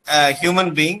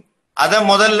human being. அதை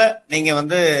முதல்ல நீங்க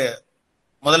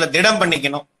முதல்ல திடம்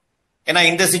பண்ணிக்கணும். ஏன்னா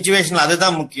இந்த சிச்சுவேஷன்ல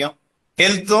அதுதான் முக்கியம்.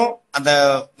 ஹெல்த்தும் அந்த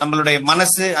நம்மளுடைய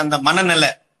மனசு, அந்த மனநிலை,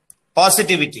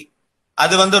 பாசிட்டிவிட்டி,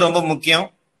 அது ரொம்ப முக்கியம்.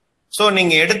 ஸோ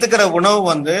நீங்க எடுத்துக்கிற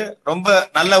உணவு ரொம்ப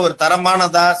நல்ல ஒரு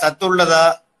தரமானதா, சத்துள்ளதா,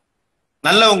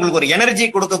 நல்ல உங்களுக்கு ஒரு எனர்ஜி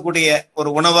கொடுக்கக்கூடிய ஒரு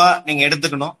உணவா நீங்க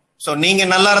எடுத்துக்கணும். ஸோ நீங்க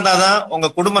நல்லா இருந்தாதான் உங்க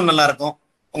குடும்பம் நல்லா இருக்கும்.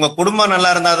 உங்க குடும்பம் நல்லா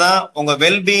இருந்தாதான் உங்க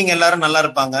வெல்பீயிங் எல்லாரும் நல்லா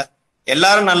இருப்பாங்க.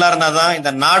 எல்லாரும் நல்லா இருந்தாதான்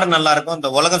இந்த நாடு நல்லா இருக்கும்,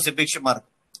 இந்த உலகம் சுபிக்ஷமா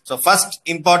இருக்கும். So first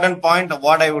important point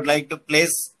what I would like to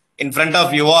place in front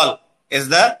of you all is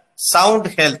the sound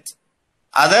health.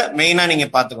 அதை மெயினா நீங்க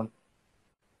பாத்துக்கணும்.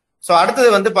 ஸோ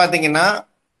அடுத்தது பாத்தீங்கன்னா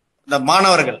இந்த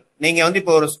மாணவர்கள், நீங்க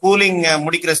இப்போ ஒரு ஸ்கூலிங்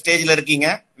முடிக்கிற ஸ்டேஜ்ல இருக்கீங்க.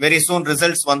 வெரி சூன்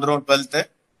ரிசல்ட்ஸ் வந்துடும். 12th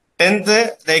 10th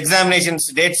இந்த எக்ஸாமினேஷன்ஸ்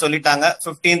டேட் சொல்லிட்டாங்க.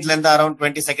 15th இருந்து அரௌண்ட்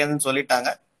 22nd சொல்லிட்டாங்க.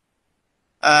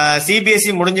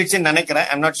 சிபிஎஸ்இ முடிஞ்சிடுச்சுன்னு நினைக்கிறேன்.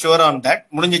 I'm not sure on that.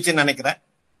 முடிஞ்சிச்சுன்னு நினைக்கிறேன்.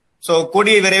 ஸோ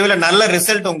கூடிய விரைவில் நல்ல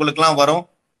ரிசல்ட் உங்களுக்குலாம் வரும்.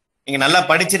 நீங்க நல்லா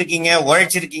படிச்சிருக்கீங்க,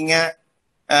 உழைச்சிருக்கீங்க,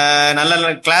 நல்ல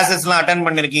நல்ல கிளாஸஸ்லாம் அட்டன்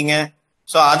பண்ணிருக்கீங்க.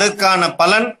 ஸோ அதுக்கான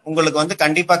பலன் உங்களுக்கு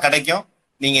கண்டிப்பா கிடைக்கும்.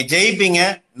 நீங்க ஜெயிப்பீங்க.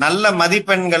 நல்ல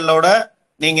மதிப்பெண்களோட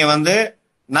நீங்க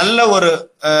நல்ல ஒரு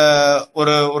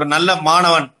ஒரு நல்ல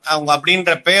மாணவன் அவங்க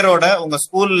அப்படின்ற பேரோட உங்க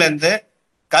ஸ்கூல்ல இருந்து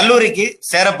கல்லூரிக்கு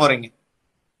சேர போறீங்க.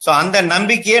 ஸோ அந்த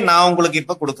நம்பிக்கையை நான் உங்களுக்கு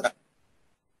இப்ப கொடுக்குறேன்.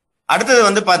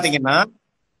 அடுத்தது பாத்தீங்கன்னா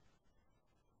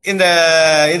இந்த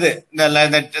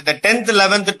 10th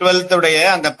 11th 12th உடைய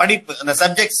அந்த படிப்பு, அந்த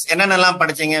சப்ஜெக்ட்ஸ் என்னென்னலாம்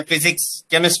படிச்சீங்க? Physics,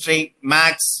 chemistry,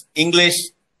 maths, English,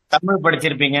 Tamil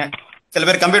படிச்சிருப்பீங்க. சில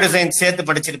பேர் கம்ப்யூட்டர் சயின்ஸ் சேர்த்து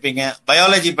படிச்சிருப்பீங்க,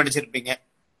 பயாலஜி படிச்சிருப்பீங்க.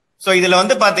 ஸோ இதுல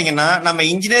பாத்தீங்கன்னா நம்ம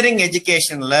இன்ஜினியரிங்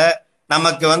எஜுகேஷன்ல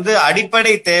நமக்கு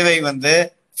அடிப்படை தேவை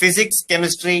பிசிக்ஸ்,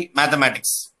 கெமிஸ்ட்ரி,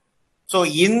 மேத்தமேட்டிக்ஸ். ஸோ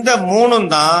இந்த மூணும்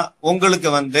தான் உங்களுக்கு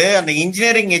அந்த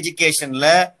இன்ஜினியரிங் எஜுகேஷன்ல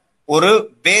ஒரு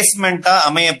பேஸ்மெண்டா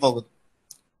அமைய போகுது.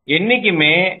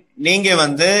 என்னைக்குமே நீங்க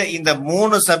இந்த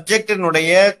 3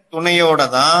 சப்ஜெக்டினுடைய துணையோட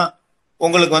தான்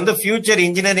உங்களுக்கு ஃபியூச்சர்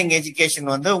இன்ஜினியரிங் எஜுகேஷன்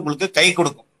உங்களுக்கு கை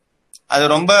கொடுக்கும். அது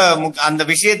ரொம்ப அந்த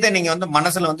விஷயத்தை நீங்க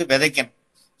மனசுல விதைக்கணும்.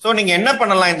 ஸோ நீங்க என்ன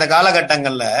பண்ணலாம் இந்த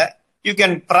காலகட்டங்கள்ல? You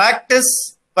can practice.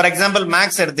 For example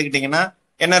maths எடுத்துக்கிட்டீங்கன்னா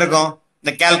என்ன இருக்கும்?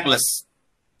 இந்த கால்குலஸ்.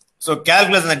 ஸோ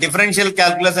கால்குலஸ், இந்த differential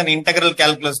calculus and integral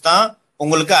calculus தான்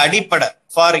உங்களுக்கு அடிப்படை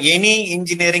ஃபார் எனி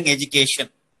இன்ஜினியரிங்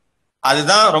எஜுகேஷன்.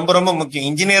 அதுதான் ரொம்ப ரொம்ப முக்கியம்.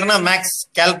 இன்ஜினியர்னா மேக்ஸ்,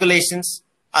 கால்குலேஷன்ஸ்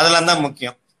அதெல்லாம் தான்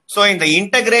முக்கியம். ஸோ இந்த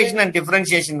இன்டகிரேஷன் அண்ட்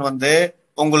டிஃபரன்சியேஷன்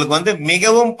உங்களுக்கு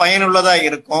மிகவும் பயனுள்ளதா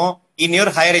இருக்கும் in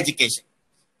your higher education.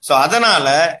 So அதனால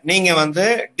நீங்க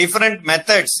டிஃபரெண்ட்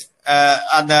மெத்தட்ஸ்,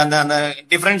 அந்த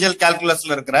டிஃபரன்ஷியல்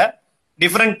கால்குலஸ்ல இருக்கிற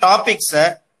டிஃபரெண்ட் டாபிக்ஸை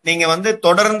நீங்க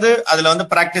தொடர்ந்து அதுல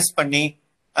பிராக்டிஸ் பண்ணி,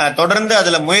 தொடர்ந்து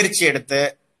அதுல முயற்சி எடுத்து,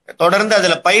 தொடர்ந்து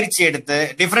அதுல பயிற்சி எடுத்து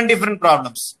different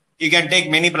problems you can take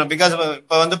many problem. Because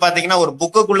இப்ப பாத்தீங்கன்னா ஒரு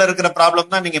புக்குக்குள்ள இருக்கிற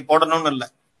ப்ராப்ளம் தான் நீங்க போடணும்னு இல்லை.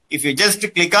 If you just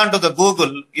click on to the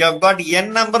Google, you have got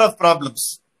N number of problems.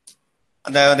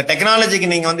 அந்த டெக்னாலஜிக்கு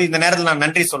நீங்க இந்த நேரத்தில் நான்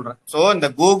நன்றி சொல்றேன். ஸோ இந்த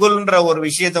கூகுள்ன்ற ஒரு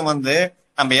விஷயத்த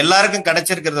நம்ம எல்லாருக்கும்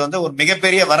கிடைச்சிருக்கிறது ஒரு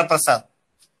மிகப்பெரிய வரப்பிரசாதம்.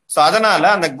 ஸோ அதனால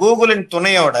அந்த கூகுளின்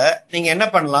துணையோட நீங்க என்ன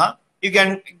பண்ணலாம்? You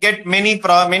can get many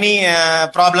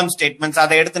problem statements,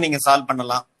 அதை எடுத்து நீங்க சால்வ்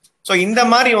பண்ணலாம். ஸோ இந்த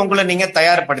மாதிரி உங்களை நீங்க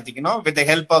தயார்படுத்திக்கணும் with the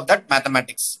help of that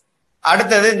mathematics.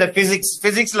 அடுத்தது இந்த பிசிக்ஸ்.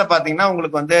 பிசிக்ஸ்ல பாத்தீங்கன்னா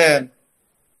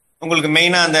உங்களுக்கு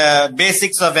மெயினா அந்த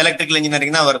பேசிக்ஸ் ஆஃப் எலக்ட்ரிக்கல்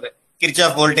இன்ஜினியரிங் தான் வருது.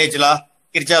 Kirchhoff voltage law,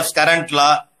 Kirchhoff current law,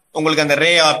 உங்களுக்கு அந்த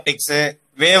ரே ஆப்டிக்ஸ்,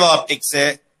 வேவ் ஆப்டிக்ஸ்,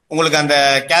 உங்களுக்கு அந்த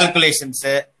கால்குலேஷன்ஸ்,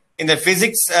 இந்த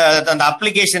பிசிக்ஸ், அந்த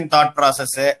அப்ளிகேஷன் தாட்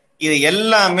ப்ராசஸ், இது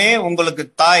எல்லாமே உங்களுக்கு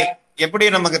தாய், எப்படி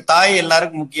நமக்கு தாய்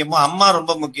எல்லாருக்கும் முக்கியமோ, அம்மா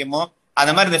ரொம்ப முக்கியமோ,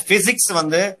 அந்த மாதிரி இந்த பிசிக்ஸ்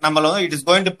நம்மள it is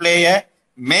going to play a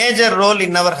major role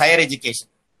in our higher education.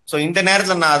 So இந்த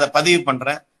நேரத்தில் நான் அதை பதிவு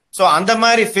பண்றேன். ஸோ அந்த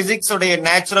மாதிரி பிசிக்ஸ் உடைய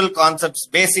நேச்சுரல் கான்செப்ட்ஸ்,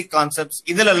 பேசிக் கான்செப்ட்ஸ்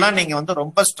இதுல எல்லாம் நீங்க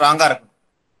ரொம்ப ஸ்ட்ராங்கா இருக்கணும்.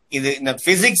 இது இந்த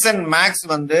பிசிக்ஸ் அண்ட் மேக்ஸ்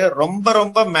ரொம்ப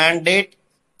ரொம்ப mandate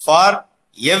for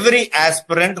every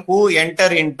aspirant who enter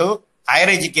into higher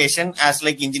education as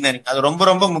like engineering. அது ரொம்ப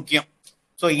ரொம்ப முக்கியம்.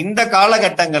 ஸோ இந்த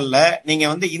காலகட்டங்கள்ல நீங்க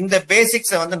வந்து இந்த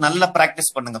பேசிக்ஸை வந்து நல்லா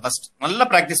ப்ராக்டிஸ் பண்ணுங்க. ஃபர்ஸ்ட் நல்லா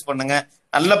ப்ராக்டிஸ் பண்ணுங்க.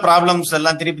 நல்ல ப்ராப்ளம்ஸ்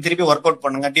எல்லாம் திருப்பி திருப்பி ஒர்க் அவுட்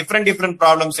பண்ணுங்க. டிஃப்ரெண்ட்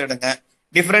ப்ராப்ளம்ஸ் எடுங்க.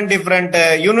 டிஃப்ரெண்ட்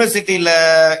யூனிவர்சிட்டியில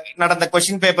நடந்த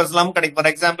கொஸ்டின் பேப்பர்ஸ் எல்லாம் கிடைக்கும்.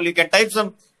 For example you can type some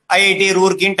IIT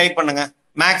ரூர்கின்னு type பண்ணுங்க.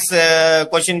 மேக்ஸ்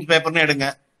கொஸ்டின் பேப்பர்னு எடுங்க.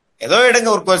 ஏதோ எடுங்க,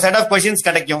 ஒரு செட் ஆஃப் கொஸ்டின்ஸ்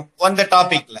கிடைக்கும் அந்த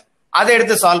டாபிக்ல. அதை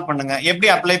எடுத்து சால்வ் பண்ணுங்க. எப்படி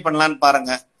அப்ளை பண்ணலான்னு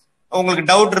பாருங்க. உங்களுக்கு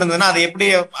டவுட் இருந்ததுன்னா அதை எப்படி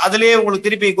அதுலயே உங்களுக்கு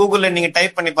திருப்பி கூகுள்ல நீங்க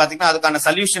டைப் பண்ணி பாத்தீங்கன்னா அதுக்கான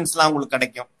சொல்யூஷன்ஸ் எல்லாம் உங்களுக்கு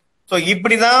கிடைக்கும். ஸோ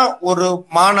இப்படிதான் ஒரு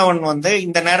மாணவன் வந்து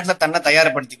இந்த நேரத்துல தன்னை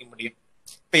தயார்படுத்திக்க முடியும்.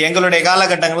 இப்ப எங்களுடைய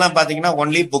காலகட்டங்கள்லாம் பாத்தீங்கன்னா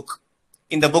ஒன்லி புக்.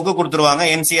 இந்த புக்கு கொடுத்துருவாங்க,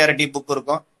 என்சிஆர்டி புக்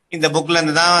இருக்கும். இந்த புக்ல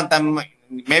இருந்து தான்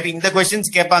மேபி இந்த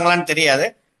கொஸ்டின்ஸ் கேட்பாங்களான்னு தெரியாது.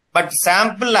 But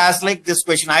sample as like this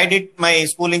question I did my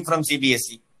schooling from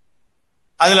CBSE.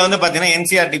 அதுல வந்து பாத்தீங்கன்னா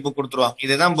என்சிஆர்டி புக் கொடுத்துருவாங்க.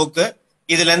 இதுதான் புக்கு,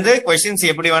 இதுல இருந்து கொஸ்டின்ஸ்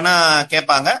எப்படி வேணா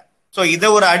கேட்பாங்க. ஸோ இதை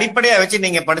ஒரு அடிப்படையா வச்சு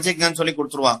நீங்க படிச்சுக்கங்கன்னு சொல்லி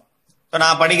கொடுத்துருவாங்க. ஸோ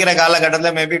நான் படிக்கிற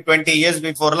காலகட்டத்தில் மேபி 20 years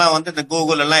பிஃபோர்லாம் வந்து இந்த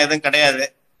கூகுள் எல்லாம் எதுவும் கிடையாது.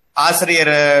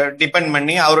 ஆசிரியர் டிபெண்ட்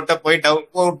பண்ணி அவர்கிட்ட போயிட்டு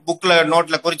புக்ல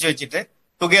நோட்ல குறிச்சு வச்சுட்டு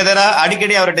டுகெதரா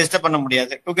அடிக்கடி அவரை டிஸ்டர்ப் பண்ண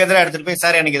முடியாது. டுகெதரா எடுத்துட்டு போய்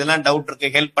சார் எனக்கு இதெல்லாம் டவுட்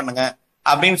இருக்கு, ஹெல்ப் பண்ணுங்க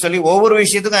அப்படின்னு சொல்லி ஒவ்வொரு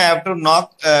விஷயத்துக்கும் I have to knock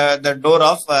the door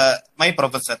of my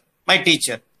professor, my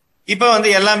teacher. இப்போ வந்து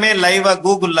எல்லாமே லைவா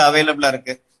கூகுள்ல அவைலபிளா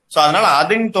இருக்கு. ஸோ அதனால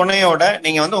அதன் துணையோட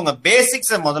நீங்க வந்து உங்க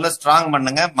பேசிக்ஸை முதல்ல ஸ்ட்ராங்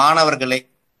பண்ணுங்க மாணவர்களே.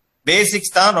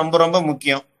 பேசிக்ஸ் தான் ரொம்ப ரொம்ப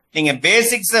முக்கியம். நீங்க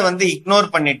பேசிக்ஸை வந்து இக்னோர்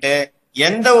பண்ணிட்டு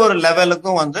எந்த ஒரு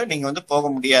லெவலுக்கும் வந்து நீங்க வந்து போக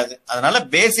முடியாது. அதனால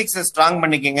பேசிக்ஸை ஸ்ட்ராங்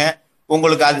பண்ணிக்கங்க.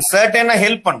 உங்களுக்கு அது சர்டனா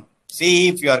ஹெல்ப் பண்ணும். See,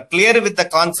 if you are clear with the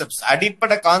concepts,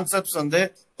 அடிப்படை கான்செப்ட்ஸ் வந்து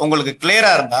உங்களுக்கு கிளியரா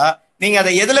இருந்தா நீங்க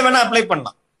அதை எதுல வேணா அப்ளை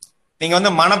பண்ணலாம். நீங்க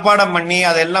வந்து மனப்பாடம் பண்ணி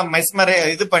அதெல்லாம்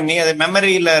இது பண்ணி அதை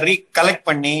மெமரியில ரீகலெக்ட்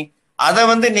பண்ணி அதை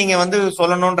வந்து நீங்க வந்து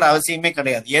சொல்லணும்ன்ற அவசியமே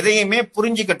கிடையாது. எதையுமே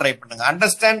புரிஞ்சுக்க ட்ரை பண்ணுங்க.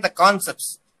 Understand the concepts,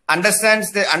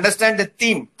 understand the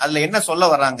theme. அதுல என்ன சொல்ல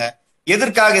வர்றாங்க,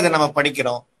 எதற்காக இதை நம்ம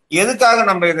படிக்கிறோம், எதுக்காக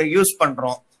நம்ம இதை யூஸ்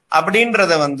பண்றோம்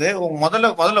அப்படின்றத வந்து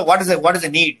முதல்ல வாட்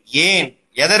இஸ் நீட், ஏன்,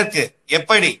 எதற்கு,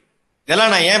 எப்படி,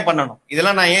 இதெல்லாம் நான் ஏன் பண்ணணும்,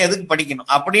 இதெல்லாம் நான் ஏன் எதுக்கு படிக்கணும்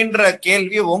அப்படின்ற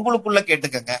கேள்வியை உங்களுக்குள்ள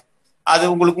கேட்டுக்கங்க. அது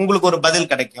உங்களுக்கு ஒரு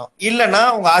பதில் கிடைக்கும். இல்லைன்னா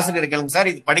உங்க ஆசிரியர் கேளுங்க, சார்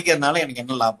இது படிக்கிறதுனால எனக்கு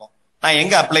என்ன லாபம், நான்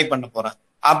எங்க அப்ளை பண்ண போறேன்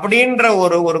அப்படின்ற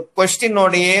ஒரு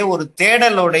கொஸ்டினோடையே ஒரு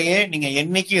தேடலோடையே நீங்க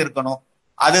என்னைக்கும் இருக்கணும்.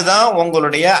 அதுதான்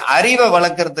உங்களுடைய அறிவை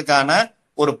வளர்க்கறதுக்கான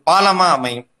ஒரு பாலமா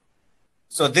அமையும்.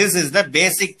 So this is the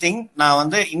basic thing நான்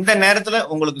வந்து இந்த நேரத்துல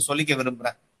உங்களுக்கு சொல்லிக்க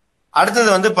விரும்புறேன். அடுத்தது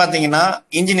வந்து பாத்தீங்கன்னா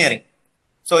இன்ஜினியரிங்.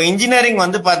 ஸோ இன்ஜினியரிங்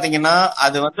வந்து பாத்தீங்கன்னா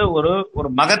அது வந்து ஒரு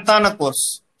மகத்தான கோர்ஸ்.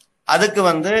 அதுக்கு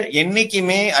வந்து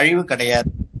என்னைக்குமே அழிவு கிடையாது.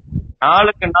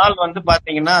 நாளுக்கு நாள் வந்து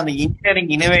பாத்தீங்கன்னா அந்த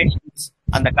இன்ஜினியரிங் இனோவேஷன்ஸ்,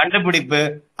 அந்த கண்டுபிடிப்பு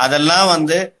அதெல்லாம்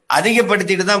வந்து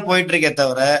அதிகப்படுத்திட்டு தான் போயிட்டு இருக்கே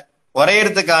தவிர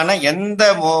குறையறதுக்கான எந்த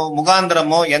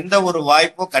முகாந்திரமோ எந்த ஒரு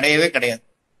வாய்ப்போ கிடையவே கிடையாது.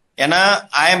 ஏன்னா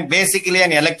I am basically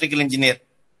an electrical engineer.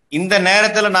 இந்த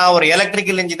நேரத்துல நான் ஒரு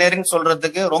எலக்ட்ரிக்கல் இன்ஜினியரிங்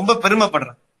சொல்றதுக்கு ரொம்ப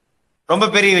பெருமைப்படுறேன். ரொம்ப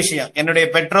பெரிய விஷயம். என்னுடைய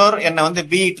பெற்றோர் என்னை வந்து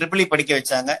BEE படிக்க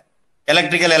வச்சாங்க,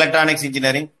 எலக்ட்ரிக்கல் எலக்ட்ரானிக்ஸ்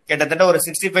இன்ஜினியரிங். கிட்டத்தட்ட ஒரு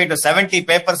 65 to 70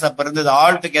 பேப்பர்ஸ் அப்ப இருந்தது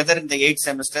ஆல் டுகெதர் இந்த 8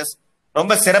 செமஸ்டர்ஸ்.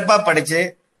 ரொம்ப சிறப்பா படிச்சு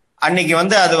அன்னைக்கு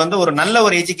வந்து அது வந்து ஒரு நல்ல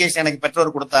ஒரு எஜுகேஷன் எனக்கு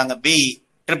பெற்றோர் கொடுத்தாங்க.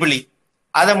 BEE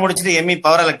அதை முடிச்சுட்டு ME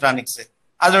பவர் எலக்ட்ரானிக்ஸ்,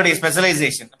 அதோடைய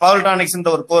ஸ்பெஷலைசேஷன் பவர்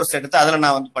எலக்ட்ரானிக்ஸ் ஒரு கோர்ஸ் எடுத்து அதுல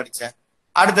நான் வந்து படிச்சேன்.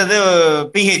 அடுத்தது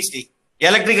PhD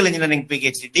electrical engineering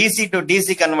PhD DC to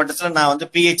DC கன்வெர்ட்டர்ஸ்ல நான் வந்து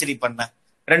PhD பண்ணேன்.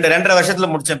 2.5 வருஷத்துல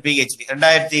முடிச்சேன் PhD.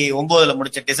 2009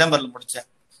 முடிச்சேன், டிசம்பர்ல முடிச்சேன்.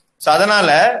 ஸோ அதனால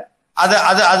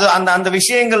அந்த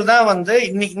விஷயங்கள் தான் வந்து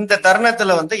இன்னைக்கு இந்த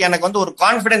தருணத்துல வந்து எனக்கு வந்து ஒரு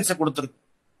கான்பிடன்ஸை கொடுத்துருக்கு.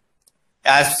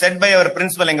 செட் பை அவர்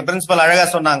பிரின்சிபல், எங்க பிரின்சிபல் அழகா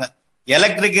சொன்னாங்க,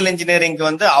 எலக்ட்ரிக்கல் இன்ஜினியரிங்க்கு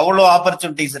வந்து அவ்வளோ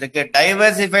ஆப்பர்ச்சுனிட்டிஸ் இருக்கு,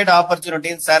 டைவர்சிஃபைடு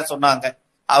ஆப்பர்ச்சுனிட்டிஸ் சார் சொன்னாங்க.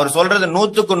 அவர் சொல்றது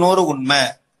 100க்கு 100 உண்மை.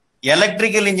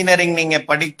 எலக்ட்ரிக்கல் இன்ஜினியரிங் நீங்க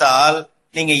படித்தால்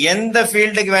நீங்க எந்த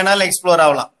ஃபீல்டுக்கு வேணாலும் எக்ஸ்ப்ளோர்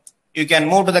ஆகலாம். You can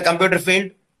move to the computer field,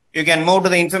 you can move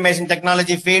to the information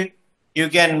technology field, you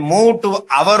can move to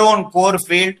our own core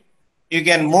field, you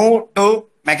can move to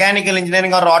mechanical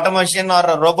engineering or automation R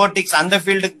robotics, அந்த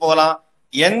ஃபீல்டுக்கு போகலாம்.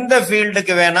 எந்த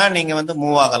ஃபீல்டுக்கு வேணா நீங்க வந்து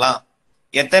move ஆகலாம்.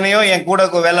 எத்தனையோ என் கூட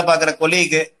வேலை பார்க்குற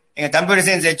கொலீக், எங்க computer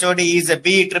science HOD is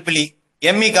BEE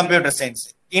ME computer science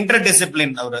inter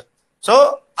discipline அவரு. ஸோ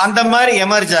அந்த மாதிரி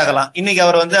எமர்ஜ் ஆகலாம். இன்னைக்கு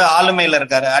அவர் வந்து ஆளுமையில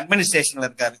இருக்காரு, அட்மினிஸ்ட்ரேஷன்ல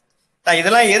இருக்காரு.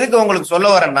 இதெல்லாம் எதுக்கு உங்களுக்கு சொல்ல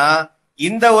வரேன்னா,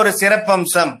 இந்த ஒரு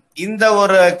சிறப்பம்சம், இந்த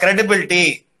ஒரு கிரெடிபிலிட்டி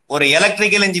ஒரு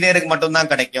எலக்ட்ரிக்கல் இன்ஜினியருக்கு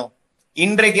மட்டும்தான் கிடைக்கும்.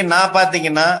 இன்றைக்கு நான்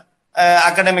பாத்தீங்கன்னா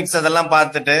அகடமிக்ஸ் அதெல்லாம்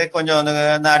பார்த்துட்டு கொஞ்சம்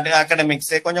அந்த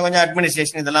அகடமிக்ஸ் கொஞ்சம்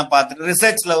அட்மினிஸ்ட்ரேஷன் இதெல்லாம் பார்த்துட்டு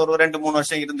ரிசர்ச்ல ஒரு 2-3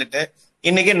 வருஷம் இருந்துட்டு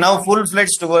இன்னைக்கு now full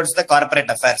ஃபிளெட்ஜ் towards the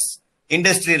corporate affairs,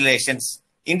 industry relations.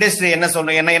 Industry என்ன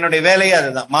சொல்றேன், என்னுடைய வேலையே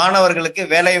அதுதான். மாணவர்களுக்கு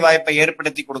வேலை வாய்ப்பை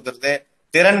ஏற்படுத்தி கொடுக்கறது,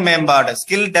 திறன் மேம்பாடு,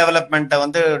 ஸ்கில் டெவலப்மெண்ட்டை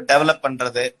வந்து டெவலப்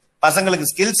பண்றது, பசங்களுக்கு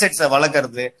ஸ்கில் செட்ஸை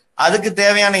வளர்க்கறது, அதுக்கு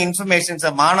தேவையான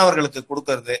இன்ஃபர்மேஷன்ஸை மாணவர்களுக்கு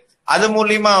கொடுக்கறது, அது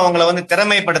மூலியமா அவங்கள வந்து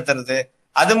திறமைப்படுத்துறது,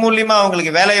 அது மூலியமா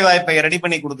அவங்களுக்கு வேலை வாய்ப்பை ரெடி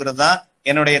பண்ணி கொடுக்கறது தான்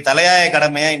என்னுடைய தலையாய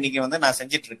கடமையா இன்னைக்கு வந்து நான்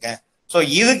செஞ்சிட்டு இருக்கேன். ஸோ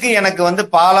இதுக்கு எனக்கு வந்து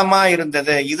பாலமா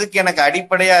இருந்தது, இதுக்கு எனக்கு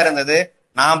அடிப்படையா இருந்தது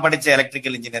நான் படிச்ச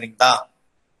எலக்ட்ரிக்கல் இன்ஜினியரிங் தான்.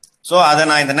 ஸோ அதை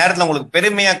நான் இந்த நேரத்தில் உங்களுக்கு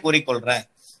பெருமையா கூறிக்கொள்றேன்.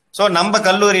 ஸோ நம்ம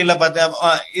கல்லூரியில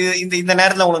பார்த்த இந்த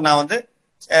நேரத்தில் உங்களுக்கு நான் வந்து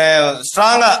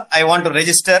ஸ்ட்ராங்கா I want to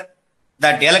register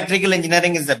that electrical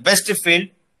engineering is the best field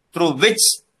through which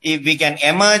if we can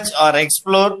emerge R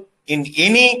explore in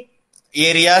any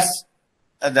areas.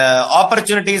 the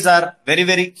opportunities are very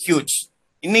very huge.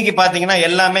 இன்னைக்கு பாத்தீங்கன்னா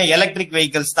எல்லாமே எலக்ட்ரிக்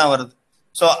வெஹிக்கிள்ஸ் தான் வருது.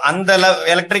 ஸோ அந்த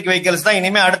electric vehicles தான்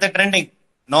இனிமே அடுத்த trending.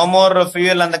 No more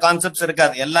fuel அந்த கான்செப்ட்ஸ்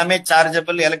இருக்காது, எல்லாமே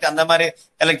சார்ஜபிள் அந்த மாதிரி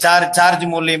சார்ஜ்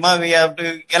மூலியமா we have to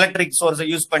எலக்ட்ரிக் சோர்ஸை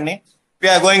யூஸ் பண்ணி we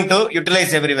are going to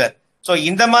utilize everywhere. So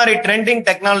இந்த மாதிரி ட்ரெண்டிங்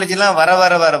டெக்னாலஜி எல்லாம் வர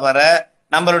வர வர வர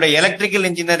நம்மளுடைய எலக்ட்ரிக்கல்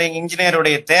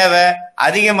இன்ஜினியருடைய தேவை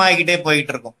அதிகமாகிக்கிட்டே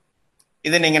போயிட்டு இருக்கும்.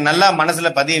 இது நீங்க நல்லா மனசுல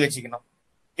பதிய வச்சுக்கணும்.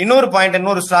 இன்னொரு பாயிண்ட்,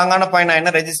 இன்னொரு ஸ்ட்ராங்கான பாயிண்ட் நான்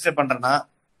என்ன ரெஜிஸ்டர் பண்றேன்னா,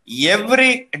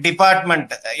 எவ்ரி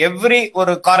டிபார்ட்மெண்ட், எவ்ரி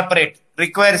ஒரு கார்பரேட்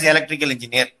ரிக்வயர்ஸ் எலக்ட்ரிக்கல்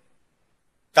இன்ஜினியர்.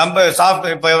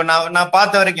 இப்போ நான்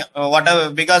பார்த்த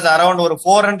வரைக்கும் பிகாஸ் அரௌண்ட் ஒரு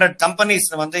 400 கம்பெனிஸ்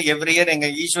வந்து எவ்ரி இயர் எங்க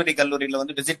ஈஸ்வரி கல்லூரியில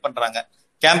வந்து விசிட் பண்றாங்க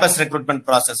கேம்பஸ் ரெக்ரூட்மெண்ட்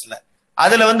ப்ராசஸ்ல.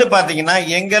 அதுல வந்து பாத்தீங்கன்னா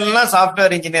எங்கெல்லாம்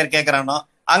சாஃப்ட்வேர் இன்ஜினியர் கேட்கறானோ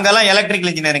அங்கெல்லாம்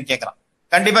எலக்ட்ரிக்கல் இன்ஜினியரிங் கேட்கறான்,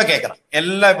 கண்டிப்பா கேட்கறான்.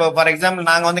 எல்லாம் இப்போ ஃபார் எக்ஸாம்பிள்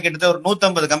நாங்க வந்து கிட்டத்தட்ட ஒரு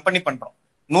 150 கம்பெனி பண்றோம்.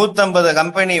 150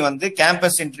 கம்பெனி வந்து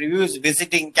campus interview,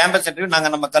 visiting campus interview நாங்க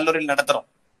நம்ம கல்லூரியில் நடத்துறோம்.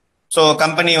 ஸோ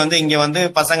கம்பெனி வந்து இங்க வந்து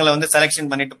பசங்களை வந்து செலெக்ஷன்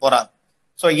பண்ணிட்டு போறாங்க.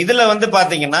 ஸோ இதுல வந்து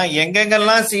பாத்தீங்கன்னா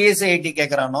எங்கெங்கெல்லாம் சிஎஸ்ஐடி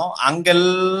கேட்கறானோ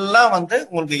அங்கெல்லாம் வந்து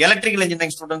உங்களுக்கு எலக்ட்ரிக்கல்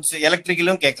இன்ஜினியரிங் ஸ்டூடெண்ட்ஸ்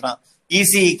எலக்ட்ரிக்கலும் கேட்கறான்,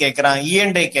 இசிஇ கேட்கறான்,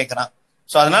 இஎன்ஐ கேட்கறான்.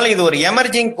 ஸோ அதனால இது ஒரு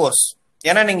எமர்ஜிங் கோர்ஸ்.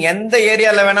 ஏன்னா நீங்க எந்த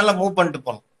ஏரியால வேணாலும் மூவ் பண்ணிட்டு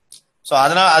போகலாம். ஸோ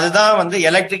அதனால அதுதான் வந்து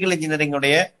எலக்ட்ரிக்கல்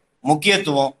இன்ஜினியரிங்குடைய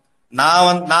முக்கியத்துவம்.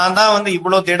 நான் தான் வந்து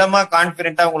இவ்வளவு திடமா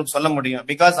கான்பிடென்டா உங்களுக்கு சொல்ல முடியும்.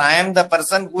 பிகாஸ் ஐ ஆம் the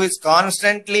person who is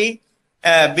constantly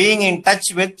being in touch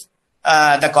with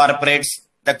the corporates,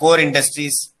 the core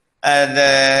industries,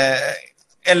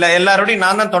 எல்லாரோடையும்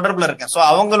நான் தான் தொடர்புல இருக்கேன். ஸோ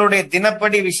அவங்களுடைய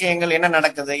தினப்படி விஷயங்கள் என்ன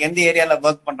நடக்குது, எந்த ஏரியால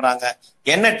ஒர்க் பண்றாங்க,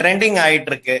 என்ன ட்ரெண்டிங்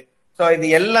ஆயிட்டு இருக்கு, ஸோ இது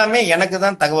எல்லாமே எனக்கு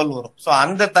தான் தகவல் வரும். ஸோ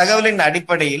அந்த தகவலின்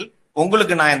அடிப்படையில்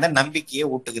உங்களுக்கு நான் இந்த நம்பிக்கையை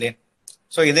ஊட்டுகிறேன்.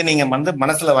 ஸோ இதை நீங்க வந்து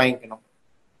மனசுல வாங்கிக்கணும்.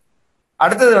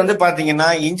 அடுத்தது வந்து பாத்தீங்கன்னா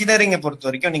இன்ஜினியரிங்கை பொறுத்த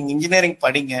வரைக்கும் நீங்க இன்ஜினியரிங்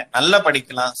படிங்க, நல்லா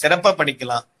படிக்கலாம், சிறப்பா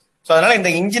படிக்கலாம். ஸோ அதனால இந்த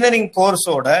இன்ஜினியரிங்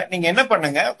கோர்ஸோட நீங்க என்ன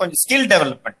பண்ணுங்க, கொஞ்சம் ஸ்கில்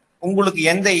டெவலப்மெண்ட். உங்களுக்கு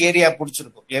எந்த ஏரியா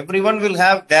பிடிச்சிருக்கும், every one will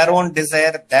have their own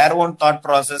desire, their own thought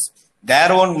process,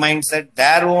 their own mind set,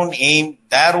 their own aim,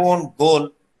 their own goal.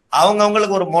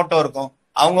 அவங்கவுங்களுக்கு ஒரு மோட்டோ இருக்கும்,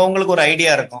 அவங்கவுங்களுக்கு ஒரு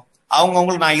ஐடியா இருக்கும்.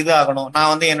 அவங்கவுங்களுக்கு நான் இது ஆகணும்,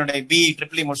 நான் வந்து என்னுடைய பிஇ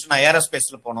ட்ரிபிள் முடிச்சு நான்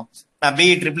ஏரோஸ்பேஸ்ல போகணும், நான்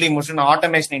பிஇ ட்ரிபிள் முடிச்சு நான்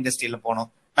ஆட்டோமேஷன் இண்டஸ்ட்ரியில போகணும்,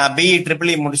 நான் பிஇ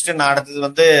ட்ரிபிள் முடிச்சுட்டு நான் அடுத்தது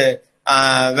வந்து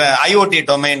ஐஓடி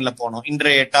டொமைன்ல போகணும்,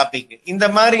 இன்றைய டாபிக். இந்த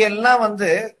மாதிரி எல்லாம் வந்து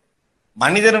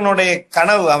மனிதனுடைய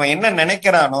கனவு, அவன் என்ன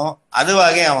நினைக்கிறானோ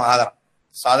அதுவாக அவன் ஆகிறான்.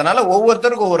 ஸோ அதனால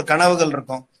ஒவ்வொருத்தருக்கும் ஒவ்வொரு கனவுகள்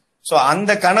இருக்கும். ஸோ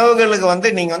அந்த கனவுகளுக்கு வந்து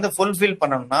நீங்க வந்து ஃபுல்ஃபில்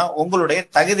பண்ணணும்னா உங்களுடைய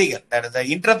தகுதிகள்,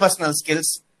 இன்டர்பர்சனல்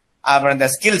ஸ்கில்ஸ், அப்புறம் இந்த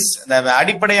ஸ்கில்ஸ், இந்த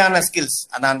அடிப்படையான ஸ்கில்ஸ்,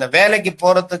 அந்த வேலைக்கு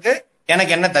போறதுக்கு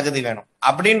எனக்கு என்ன தகுதி வேணும்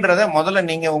அப்படின்றத முதல்ல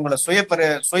நீங்க உங்களை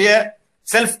சுய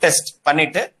செல்ஃப் டெஸ்ட்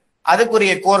பண்ணிட்டு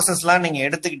அதுக்குரிய கோர்சஸ் எல்லாம் நீங்க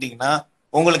எடுத்துக்கிட்டீங்கன்னா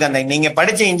உங்களுக்கு அந்த நீங்க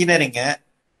படிச்ச இன்ஜினியரிங்க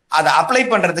அதை அப்ளை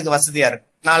பண்றதுக்கு வசதியா இருக்கும்.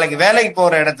 நாளைக்கு வேலைக்கு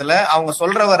போற இடத்துல அவங்க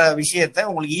சொல்ற வர விஷயத்த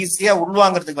உங்களுக்கு ஈஸியா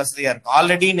உள்வாங்கிறதுக்கு வசதியா இருக்கும்.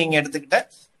 ஆல்ரெடி நீங்க எடுத்துக்கிட்ட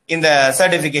இந்த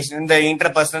சர்டிபிகேஷன், இந்த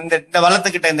இன்டர்பர்சனல், இந்த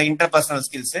வளர்த்துக்கிட்ட இந்த இன்டர்பர்சனல்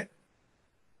ஸ்கில்ஸ்,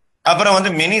 அப்புறம்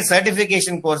வந்து many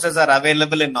certification courses are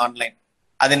available in online.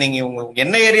 அது நீங்க உங்க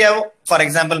என்ன ஏரியாவோ, ஃபார்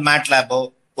எக்ஸாம்பிள் மேட்லாபோ,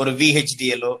 ஒரு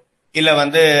விஹெச்டிஎலோ, இல்ல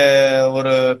வந்து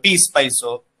ஒரு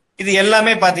பீஸ்பைஸோ, இது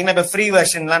எல்லாமே பாத்தீங்கன்னா இப்ப ஃப்ரீ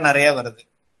வெர்ஷன்லாம் நிறைய வருது.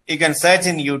 You can search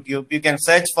in YouTube, you can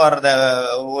search for the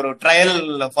ஒரு ட்ரையல்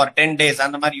ஃபார் 10 days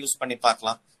அந்த மாதிரி யூஸ் பண்ணி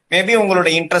பார்க்கலாம். மேபி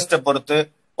உங்களுடைய இன்ட்ரெஸ்ட்டை பொறுத்து,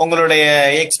 உங்களுடைய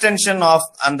எக்ஸ்டென்ஷன் ஆஃப்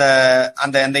அந்த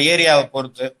அந்த அந்த ஏரியாவை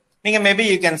பொறுத்து நீங்க maybe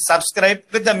you can subscribe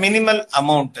with a minimal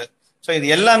amount. So இது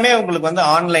எல்லாமே உங்களுக்கு வந்து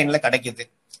ஆன்லைன்ல கிடைக்குது.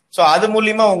 ஸோ அது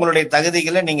மூலியமா உங்களுடைய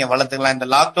தகுதிகளை நீங்க வளர்த்துக்கலாம். இந்த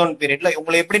லாக்டவுன் பீரியட்ல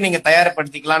உங்களை எப்படி நீங்க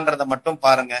தயார்படுத்திக்கலான்றத மட்டும்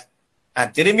பாருங்க.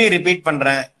 நான் திரும்பி ரிப்பீட்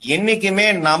பண்றேன், என்னைக்குமே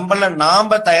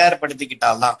நாம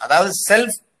தயார்படுத்திக்கிட்டால்தான், அதாவது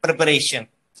செல்ஃப் ப்ரிப்பரேஷன்,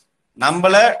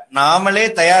 நாமளே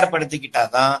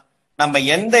தயார்படுத்திக்கிட்டாதான் நம்ம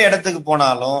எந்த இடத்துக்கு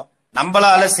போனாலும்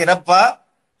நம்மளால சிறப்பா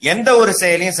எந்த ஒரு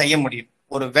செயலையும் செய்ய முடியும்.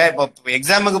 ஒரு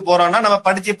எக்ஸாமுக்கு போறோம்னா நம்ம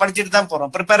படிச்சுட்டு தான்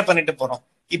போறோம், ப்ரிப்பேர் பண்ணிட்டு போறோம்.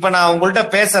 இப்ப நான் உங்கள்கிட்ட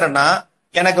பேசுறேன்னா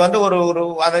எனக்கு வந்து ஒரு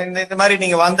இந்த மாதிரி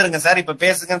நீங்க வந்துருங்க சார் இப்ப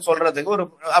பேசுங்கன்னு சொல்றதுக்கு ஒரு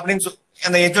அப்படின்னு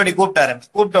அந்த ஹெச்ஓடி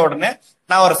கூப்பிட்ட உடனே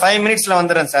நான் ஒரு 5 minutesல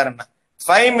வந்துடுறேன் சார். என்ன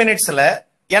 5 மினிட்ஸ்ல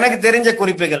எனக்கு தெரிஞ்ச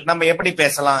குறிப்புகள், நம்ம எப்படி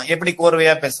பேசலாம், எப்படி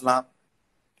கோர்வையா பேசலாம்,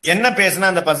 என்ன பேசினா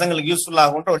அந்த பசங்களுக்கு யூஸ்ஃபுல்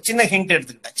ஆகும்ன்ற ஒரு சின்ன ஹிண்ட்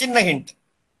எடுத்துக்கிட்டேன். சின்ன ஹிண்ட்,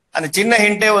 அந்த சின்ன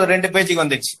ஹிண்டே ஒரு 2 பேஜுக்கு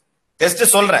வந்துடுச்சு. ஜஸ்ட்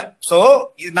சொல்றேன். சோ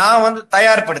நான் வந்து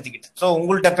தயார்படுத்திக்கிட்டேன். சோ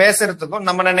உங்கள்கிட்ட பேசுறதுக்கும்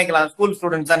நம்ம நினைக்கலாம் ஸ்கூல்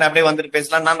ஸ்டூடெண்ட்ஸ் தானே அப்படியே வந்துட்டு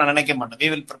பேசலாம், நான் நினைக்க மாட்டேன். we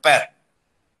will prepare.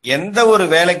 எந்த ஒரு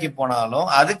வேலைக்கு போனாலும்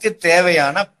அதுக்கு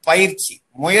தேவையான பயிற்சி,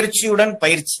 முயற்சியுடன்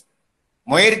பயிற்சி,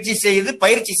 முயற்சி செய்து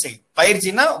பயிற்சி செய்யும்.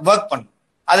 பயிற்சினா ஒர்க் பண்ணணும்,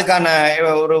 அதுக்கான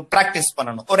ஒரு பிராக்டிஸ்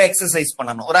பண்ணணும், ஒரு எக்ஸசைஸ்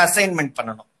பண்ணணும், ஒரு அசைன்மெண்ட்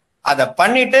பண்ணணும். அதை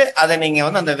பண்ணிட்டு அதை நீங்க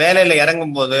வந்து அந்த வேலையில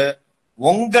இறங்கும் போது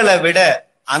உங்களை விட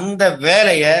அந்த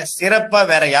வேலைய சிறப்பா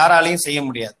வேற யாராலையும் செய்ய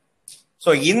முடியாது.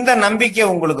 சோ இந்த நம்பிக்கை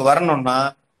உங்களுக்கு வரணும்னா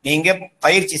நீங்க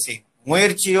பயிற்சி செய்யணும்,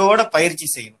 முயற்சியோட பயிற்சி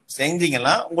செய்யணும்.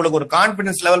 செஞ்சீங்கன்னா உங்களுக்கு ஒரு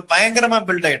கான்பிடன்ஸ் லெவல் பயங்கரமா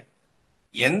பில்ட் ஆயிடும்.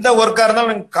 எந்த ஒர்க்கா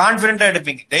இருந்தாலும் நீங்க கான்பிடென்டா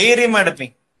எடுப்பீங்க, தைரியமா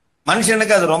எடுப்பீங்க.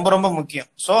 மனுஷனுக்கு அது ரொம்ப ரொம்ப முக்கியம்.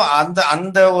 சோ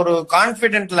அந்த ஒரு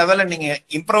கான்பிடென்ட் லெவலை நீங்க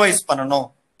இம்ப்ரவைஸ் பண்ணணும்,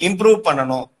 இம்ப்ரூவ்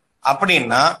பண்ணணும்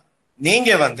அப்படின்னா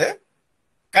நீங்க வந்து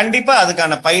கண்டிப்பா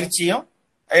அதுக்கான பயிற்சியும்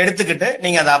எடுத்துக்கிட்டு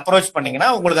நீங்க அதை அப்ரோச் பண்ணீங்கன்னா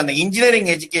உங்களுக்கு அந்த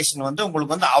இன்ஜினியரிங் எஜுகேஷன் வந்து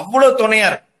உங்களுக்கு வந்து அவ்வளவு துணையா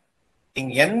இருக்கும்.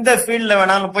 நீங்க எந்த ஃபீல்ட்ல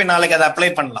வேணாலும் போய் நாளைக்கு அதை அப்ளை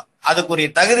பண்ணலாம். அதுக்குரிய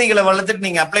தகுதிகளை வளர்த்துட்டு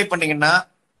நீங்க அப்ளை பண்ணீங்கன்னா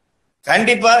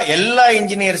கண்டிப்பா எல்லா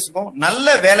இன்ஜினியர்ஸுக்கும் நல்ல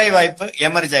வேலை வாய்ப்பு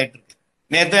எமர்ஜ் ஆயிட்டு இருக்கு.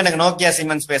 நேற்று எனக்கு நோக்கியா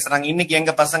சீமென்ஸ் பேசுறாங்க. இன்னைக்கு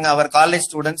எங்க பசங்க அவர் college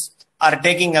students are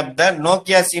taking up the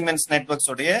Nokia siemens networks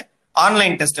உடைய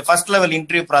online test first level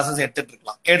interview process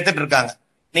எடுத்துட்டு இருக்காங்க.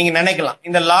 நீங்க நினைக்கலாம்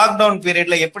இந்த லாக்டவுன்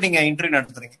பீரியட்ல எப்படிங்க இன்டர்வியூ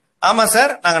நடத்துறீங்க? ஆமா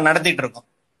சார், நாங்க நடத்திட்டு இருக்கோம்.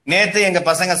 நேத்து எங்க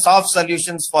பசங்க சாஃப்ட்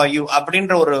சொல்யூஷன்ஸ் ஃபார் யூ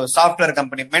அப்படின்ற ஒரு சாஃப்ட்வேர்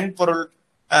கம்பெனி, மென்பொருள்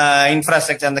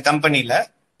இன்ஃப்ராஸ்ட்ரக்சர், அந்த கம்பெனில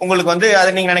உங்களுக்கு வந்து அதை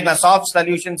நீங்க நினைக்கலாம் soft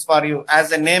solutions for you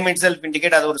as a name it self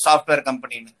indicate அது ஒரு சாஃப்ட்வேர்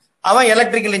கம்பெனின்னு. அவன்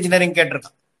எலக்ட்ரிக்கல் இன்ஜினியரிங்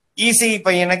கேட்டிருக்கான், இசிஇ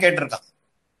பையனை கேட்டிருக்கான்.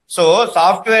 So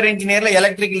software இன்ஜினியர்ல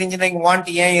electrical engineering want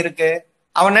ஏன் இருக்கு?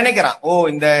 அவன் நினைக்கிறான், ஓ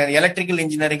இந்த எலக்ட்ரிக்கல்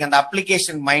இன்ஜினியரிங் அந்த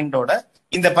அப்ளிகேஷன் மைண்டோட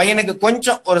இந்த பையனுக்கு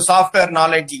கொஞ்சம் ஒரு சாஃப்ட்வேர்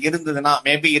நாலேஜ் இருந்ததுன்னா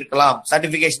மேபி இருக்கலாம்,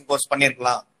 சர்டிபிகேஷன் கோர்ஸ்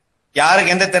பண்ணிருக்கலாம்.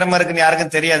 யாருக்கு எந்த திறமை இருக்குன்னு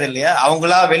யாருக்கும் தெரியாது இல்லையா,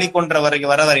 அவங்களா வெளிக்கொன்ற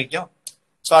வர வரைக்கும்.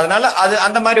 சோ அதனால அது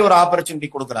அந்த மாதிரி ஒரு ஆப்பர்ச்சுனிட்டி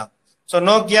கொடுக்குறாங்க. சோ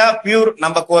நோக்கியா பியூர்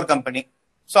நம்ம கோர் கம்பெனி.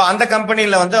 சோ அந்த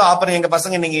கம்பெனில வந்து எங்க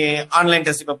பசங்க நீங்க ஆன்லைன்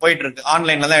டெஸ்ட் இப்ப போயிட்டு இருக்கு,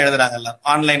 ஆன்லைன்ல தான் எழுதுறாங்க, எல்லாரும்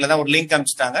ஆன்லைன்ல தான் ஒரு லிங்க்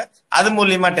அனுப்பிச்சிட்டாங்க, அது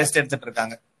மூலியமா டெஸ்ட் எடுத்துட்டு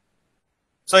இருக்காங்க.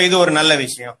 சோ இது ஒரு நல்ல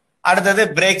விஷயம். அடுத்தது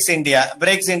பிரேக்ஸ் இந்தியா.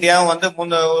 பிரேக்ஸ் இந்தியாவும்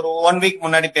வந்து ஒரு 1 வீக்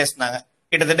முன்னாடி பேசினாங்க.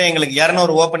 கிட்டத்தட்ட எங்களுக்கு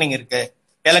 200 ஓப்பனிங் இருக்கு,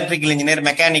 electrical engineer,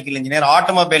 mechanical engineer,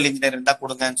 automobile engineer இருந்தா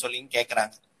கொடுங்கன்னு சொல்லி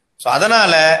கேட்கறாங்க. சோ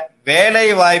அதனால வேலை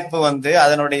வாய்ப்பு வந்து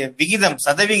அதனுடைய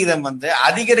சதவிகிதம் வந்து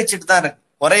அதிகரிச்சுட்டு தான் இருக்கு,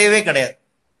 குறையவே கிடையாது.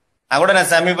 நான்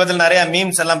சமீபத்தில் நிறைய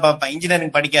மீம்ஸ் எல்லாம் பார்ப்பேன்,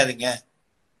 இன்ஜினியரிங் படிக்காதீங்க,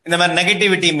 இந்த மாதிரி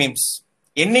நெகட்டிவிட்டி மீம்ஸ்.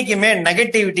 என்னைக்குமே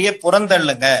நெகட்டிவிட்டியை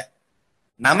புறந்தள்ளுங்க.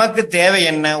 நமக்கு தேவை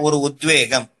என்ன? ஒரு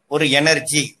உத்வேகம், ஒரு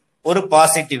எனர்ஜி, ஒரு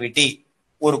பாசிட்டிவிட்டி,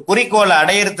 ஒரு குறிக்கோளை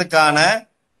அடையறதுக்கான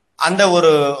அந்த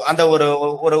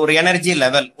ஒரு எனர்ஜி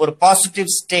லெவல், ஒரு பாசிட்டிவ்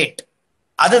ஸ்டேட்,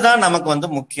 அதுதான் நமக்கு வந்து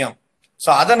முக்கியம். சோ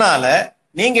அதனால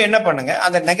நீங்க என்ன பண்ணுங்க,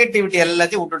 அந்த நெகட்டிவிட்டி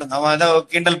எல்லாத்தையும் விட்டுடுங்க. அவன் அதை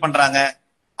கிண்டல் பண்றாங்க,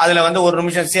 அதுல வந்து ஒரு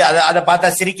நிமிஷம் அதை பார்த்தா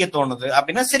சிரிக்க தோணுது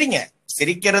அப்படின்னா சிரிங்க.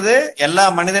 சிரிக்கிறது எல்லா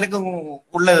மனிதனுக்கும்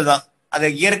உள்ளதுதான், அது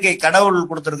இயற்கை கடவுள்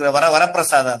கொடுத்திருக்கிற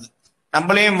வரப்பிரசாதம். அது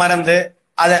நம்மளையும் மறந்து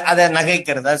அதை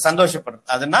நகைக்கிறது, அது சந்தோஷப்படுறது.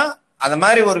 அதுனா அது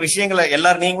மாதிரி ஒரு விஷயங்களை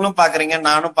எல்லாரும் நீங்களும் பாக்குறீங்க,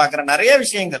 நானும் பாக்குறேன். நிறைய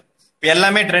விஷயங்கள்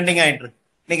எல்லாமே ட்ரெண்டிங் ஆயிட்டு இருக்கு.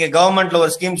 நீங்க கவர்மெண்ட்ல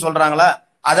ஒரு ஸ்கீம் சொல்றாங்களா,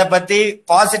 அதை பத்தி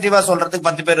பாசிட்டிவா சொல்றதுக்கு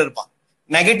 10 பேர் இருப்பான்,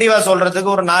 நெகட்டிவா சொல்றதுக்கு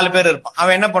ஒரு 4 பேர் இருப்பான்.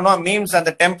 அவன் என்ன பண்ணுவான், மீம்ஸ்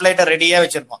அந்த டெம்ப்ளேட்டை ரெடியா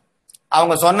வச்சிருப்பான்.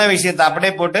 அவங்க சொன்ன விஷயத்த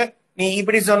அப்படியே போட்டு, நீ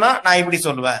இப்படி சொன்னா நான் இப்படி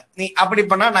சொல்லுவேன், நீ அப்படி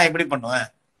பண்ணா நான் இப்படி பண்ணுவேன்.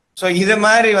 சோ இது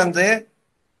மாதிரி வந்து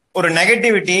ஒரு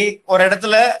நெகட்டிவிட்டி ஒரு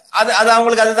இடத்துல அது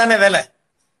அவங்களுக்கு அதுதானே வேலை.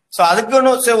 சோ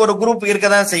அதுக்குன்னு ஒரு குரூப்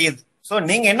இருக்கதான் செய்யுது. சோ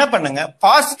நீங்க என்ன பண்ணுங்க,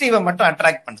 பாசிட்டிவை மட்டும்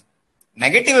அட்ராக்ட் பண்ணுங்க,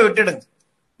 நெகட்டிவை விட்டுடுங்க.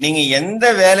 நீங்க எந்த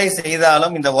வேலை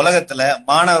செய்தாலும் இந்த உலகத்துல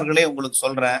மாணவர்களே உங்களுக்கு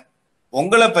சொல்றேன்,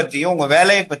 உங்களை பத்தியும் உங்க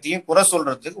வேலையை பத்தியும் குறை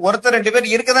சொல்றதுக்கு ஒருத்தர் 2 பேர்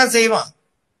இருக்கதான் செய்வான்.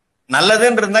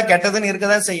 நல்லதுன்னு இருந்தா கெட்டதுன்னு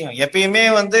இருக்கதான் செய்யும். எப்பயுமே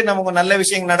வந்து நமக்கு நல்ல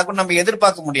விஷயங்கள் நடக்கும் நம்ம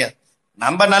எதிர்பார்க்க முடியாது.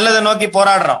 நம்ம நல்லதை நோக்கி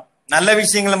போராடுறோம், நல்ல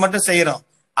விஷயங்களை மட்டும் செய்யறோம்.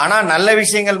 ஆனா நல்ல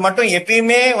விஷயங்கள் மட்டும்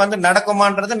எப்பயுமே வந்து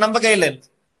நடக்குமான்றது நம்ம கையில இருக்கு.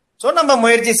 சோ நம்ம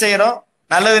முயற்சி செய்யறோம்,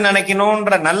 நல்லது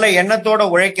நினைக்கணும்ன்ற நல்ல எண்ணத்தோட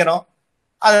உழைக்கிறோம்.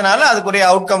 அதனால அதுக்குரிய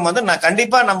அவுட்கம் வந்து நான்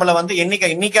கண்டிப்பா நம்மள வந்து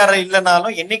இன்னைக்கார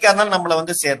இல்லைனாலும் என்னைக்கா இருந்தாலும் நம்மள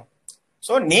வந்து சேரும்.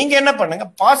 சோ நீங்க என்ன பண்ணுங்க,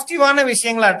 பாசிட்டிவான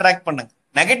விஷயங்களை அட்ராக்ட் பண்ணுங்க,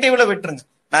 நெகட்டிவ்ல விட்டுருங்க.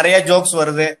 நிறைய ஜோக்ஸ்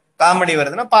வருது, காமெடி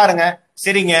வருதுன்னா பாருங்க,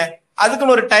 சிரிங்க,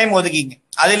 அதுக்குன்னு ஒரு டைம் ஒதுக்கிங்க,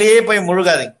 அதுலயே போய்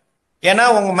முழுகாதீங்க. ஏன்னா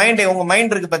உங்க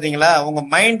மைண்ட் இருக்கு பாத்தீங்களா, உங்க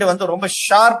மைண்ட் வந்து ரொம்ப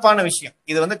ஷார்ப்பான விஷயம்.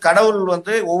 இது வந்து கடவுள்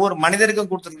வந்து ஒவ்வொரு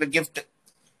மனிதருக்கும் கொடுத்துருக்கிற கிஃப்ட்.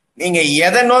 நீங்க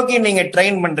எதை நோக்கி நீங்க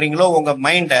ட்ரெயின் பண்றீங்களோ உங்க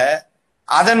மைண்ட,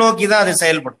 அதை நோக்கி தான் அது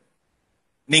செயல்படும்.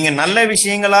 நீங்க நல்ல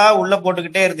விஷயங்களா உள்ள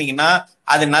போட்டுக்கிட்டே இருந்தீங்கன்னா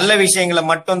அது நல்ல விஷயங்களை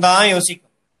மட்டும்தான்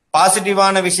யோசிக்கும்,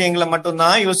 பாசிட்டிவான விஷயங்களை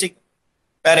மட்டும்தான் யோசிக்கும்,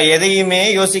 வேற எதையுமே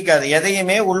யோசிக்காது,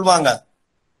 எதையுமே உள்வாங்காது.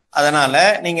 அதனால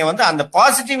நீங்க அந்த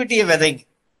பாசிட்டிவிட்டியை விதைங்க.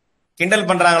 கிண்டல்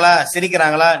பண்றாங்களா,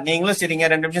 சிரிக்கிறாங்களா, நீங்களும் சிரிங்க,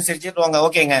 2 நிமிஷம் சிரிச்சுட்டு வாங்க,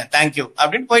 ஓகேங்க, தேங்க்யூ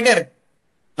அப்படின்னு போயிட்டே இருக்கு.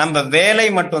 நம்ம வேலை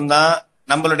மட்டும்தான்,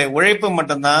 நம்மளுடைய உழைப்பு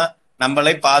மட்டும்தான்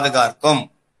நம்மளை பாதுகாக்கும்.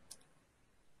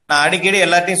 நான் அடிக்கடி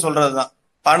எல்லார்ட்டையும் சொல்றதுதான்,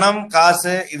 பணம்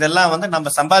காசு இதெல்லாம்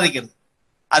நம்ம சம்பாதிக்கிறது,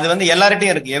 அது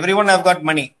எல்லார்ட்டையும் இருக்கு. Every one have got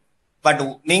money. But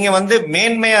நீங்க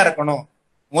மேன்மையா இருக்கணும்,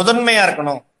 முதன்மையா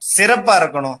இருக்கணும், சிறப்பா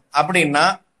இருக்கணும் அப்படின்னா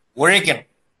உழைக்கணும்.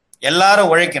 எல்லாரும்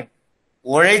உழைக்கணும்.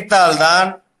 உழைத்தால்தான்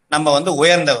நம்ம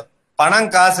உயர்ந்தவர். பணம்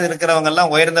காசு இருக்கிறவங்க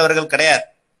எல்லாம் உயர்ந்தவர்கள் கிடையாது,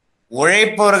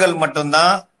 உழைப்பவர்கள்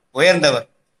மட்டும்தான் உயர்ந்தவர்.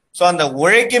 சோ அந்த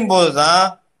உழைக்கும் போதுதான்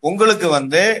உங்களுக்கு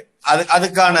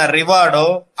அதுக்கான ரிவார்டோ,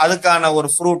 அதுக்கான ஒரு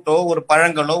ஃப்ரூட்டோ, ஒரு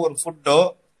பழங்களோ, ஒரு ஃபுட்டோ,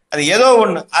 அது ஏதோ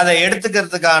ஒண்ணு அதை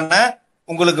எடுத்துக்கிறதுக்கான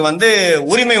உங்களுக்கு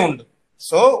உரிமை உண்டு.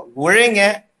 சோ உழைங்க,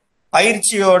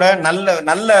 பயிற்சியோட, நல்ல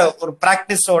நல்ல ஒரு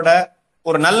பிராக்டிஸோட,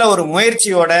 ஒரு நல்ல ஒரு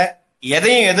முயற்சியோட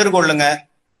எதையும் எதிர்கொள்ளுங்க,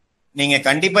 நீங்க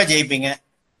கண்டிப்பா ஜெயிப்பீங்க.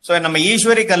 சோ நம்ம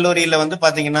ஈஸ்வரி கல்லூரியில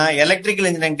பாத்தீங்கன்னா எலக்ட்ரிக்கல்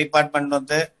இன்ஜினியரிங்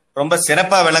டிபார்ட்மெண்ட் ரொம்ப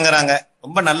சிறப்பா விளங்குறாங்க,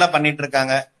 ரொம்ப நல்லா பண்ணிட்டு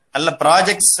இருக்காங்க, நல்ல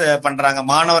ப்ராஜெக்ட்ஸ் பண்றாங்க.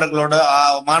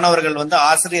 மாணவர்கள்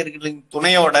ஆசிரியர்களின்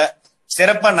துணையோட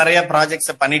சிறப்பா நிறைய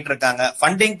ப்ராஜெக்ட்ஸ் பண்ணிட்டு இருக்காங்க,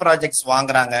 ஃபண்டிங் ப்ராஜெக்ட்ஸ்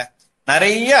வாங்குறாங்க,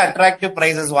 நிறைய அட்ராக்டிவ்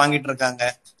பிரைசஸ் வாங்கிட்டு இருக்காங்க.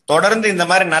 தொடர்ந்து இந்த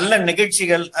மாதிரி நல்ல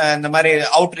நிகழ்ச்சிகள், இந்த மாதிரி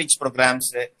அவுட்ரீச்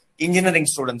ப்ரோக்ராம்ஸ் இன்ஜினியரிங்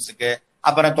ஸ்டூடெண்ட்ஸுக்கு,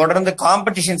 அப்புறம் தொடர்ந்து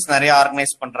காம்படிஷன்ஸ் நிறைய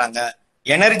ஆர்கனைஸ் பண்றாங்க.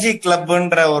 எனர்ஜி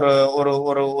கிளப்ன்ற ஒரு ஒரு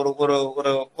ஒரு ஒரு ஒரு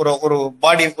ஒரு ஒரு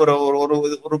பாடி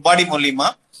ஒரு பாடி மூலியமா,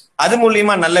 அது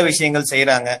மூலியமா நல்ல விஷயங்கள்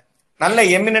செய்யறாங்க. நல்ல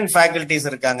எமினன்ட் ஃபேக்கல்டிஸ்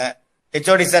இருக்காங்க.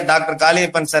 HOD sir doctor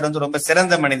Kaliappan sir ரொம்ப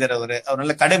சிறந்த மனிதர். அவர்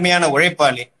நல்ல கடுமையான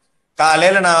உழைப்பாளி.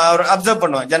 காலையில நான் அவர் அப்சர்வ்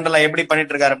பண்ணுவேன், ஜென்ரலா எப்படி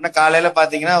பண்ணிட்டு இருக்காரு அப்படின்னா, காலையில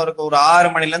பாத்தீங்கன்னா அவருக்கு ஒரு 6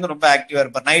 மணில இருந்து ரொம்ப ஆக்டிவா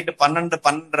இருப்பார், நைட்டு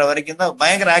 12 வரைக்கும் தான்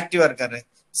பயங்கர ஆக்டிவா இருக்காரு,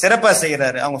 சிறப்பா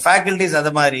செய்யறாரு. அவங்க ஃபேக்கல்டிஸ்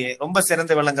அது மாதிரி ரொம்ப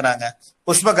சிறந்து விளங்குறாங்க.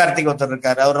 புஷ்ப கார்த்திக் ஒருத்தர்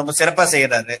இருக்காரு, அவர் ரொம்ப சிறப்பா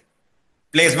செய்யறாரு.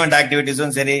 பிளேஸ்மெண்ட்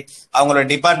ஆக்டிவிட்டிஸும் சரி, அவங்களோட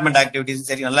டிபார்ட்மெண்ட் ஆக்டிவிட்டிஸும்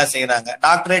சரி நல்லா செய்யறாங்க.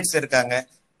 டாக்டரேட்ஸ் இருக்காங்க,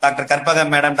 doctor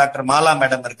Karpagam madam, doctor Mala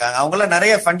madam இருக்காங்க. அவங்கள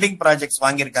நிறைய ஃபண்டிங் ப்ராஜெக்ட்ஸ்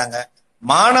வாங்கியிருக்காங்க,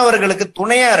 மாணவர்களுக்கு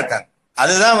துணையா இருக்காங்க.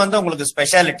 அதுதான் உங்களுக்கு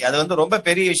ஸ்பெஷாலிட்டி, அது ரொம்ப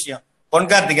பெரிய விஷயம். பொன்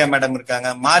கார்த்திகா மேடம் இருக்காங்க,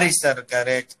 மாரிஷ் சார்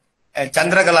இருக்காரு,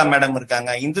 சந்திரகலா மேடம் இருக்காங்க,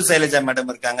 இந்து சைலஜா மேடம்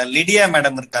இருக்காங்க, லிடியா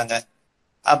மேடம் இருக்காங்க,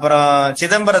 அப்புறம்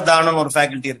சிதம்பர தானன் ஒரு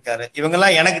ஃபேக்கல்டி இருக்காரு. இவங்க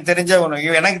எல்லாம் எனக்கு தெரிஞ்ச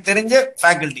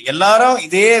ஃபேக்கல்டி. எல்லாரும்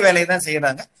இதே வேலையை தான்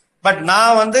செய்யறாங்க. பட்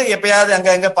நான் எப்பயாவது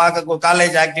அங்க பார்க்க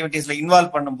காலேஜ் ஆக்டிவிட்டீஸ்ல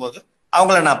இன்வால்வ் பண்ணும்போது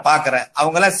அவங்கள நான் பாக்குறேன்.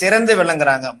 அவங்க எல்லாம் சிறந்து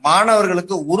விளங்குறாங்க,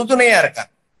 மாணவர்களுக்கு உறுதுணையா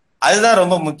இருக்காங்க. அதுதான்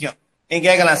ரொம்ப முக்கியம். நீங்க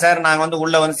கேட்கலாம், சார் நாங்க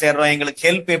உள்ள சேர்றோம், எங்களுக்கு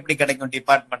ஹெல்ப் எப்படி கிடைக்கும்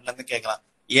டிபார்ட்மெண்ட்ல இருந்து கேட்கலாம்.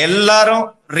 எல்லாரும்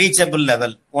ரீச்சபிள்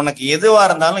லெவல். உனக்கு எதுவா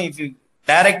இருந்தாலும் if you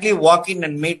directly walk in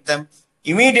and meet தம்,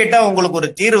 இமீடியட்டா உங்களுக்கு ஒரு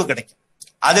தீர்வு கிடைக்கும்.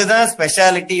 அதுதான்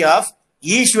speciality of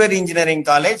Eswari engineering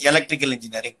college electrical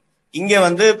engineering. இங்க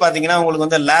பாத்தீங்கன்னா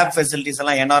உங்களுக்கு லேப் ஃபெசிலிட்டிஸ்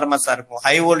எல்லாம் எனார்மஸா இருக்கும்.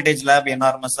 ஹை வோல்டேஜ் லேப்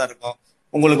எனார்மஸா இருக்கும்.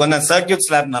 உங்களுக்கு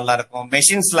சர்க்யூட்ஸ் லேப் நல்லா இருக்கும்.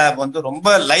 மெஷின்ஸ் லேப் ரொம்ப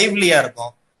லைவ்லியா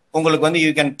இருக்கும். உங்களுக்கு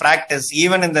யூ கேன் பிராக்டிஸ்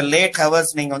ஈவன் இந்த லேட்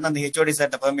ஹவர்ஸ். நீங்க அந்த ஹெச்ஓடி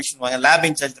சார்ட்ட பெர்மிஷன் வாங்கி, லேப்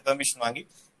இன்சார்ஜ் பெர்மிஷன் வாங்கி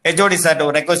ஹெச்ஓடி சார்ட்ட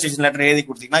ஒரு ரெக்வஸ்டேஷன் லெட்டர் எழுதி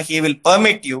கொடுத்தீங்கன்னா he will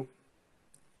permit you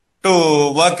to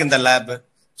work in the lab.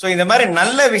 So இந்த மாதிரி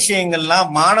நல்ல விஷயங்கள்லாம்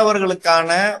மாணவர்களுக்கான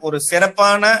ஒரு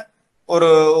சிறப்பான ஒரு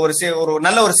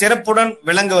நல்ல ஒரு சிறப்புடன்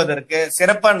விளங்குவதற்கு,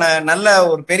 சிறப்பா நல்ல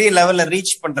ஒரு பெரிய லெவல்ல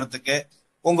ரீச் பண்றதுக்கு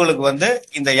உங்களுக்கு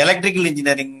இந்த எலக்ட்ரிக்கல்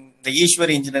இன்ஜினியரிங், இந்த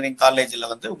ஈஸ்வரி இன்ஜினியரிங் காலேஜ்ல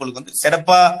உங்களுக்கு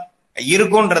சிறப்பா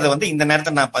இருக்கும்ன்றத இந்த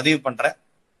நேரத்தை நான் பதிவு பண்றேன்.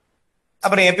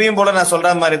 அப்புறம் எப்பயும் போல நான் சொல்ற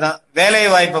மாதிரி தான், வேலை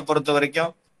வாய்ப்பை பொறுத்த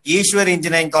வரைக்கும் Eswari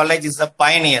engineering college is a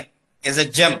pioneer, is a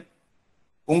GeM.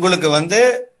 உங்களுக்கு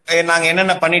நாங்க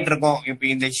என்னென்ன பண்ணிட்டு இருக்கோம் இப்ப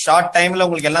இந்த ஷார்ட் டைம்ல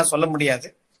உங்களுக்கு எல்லாம் சொல்ல முடியாது.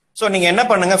 சோ நீங்க என்ன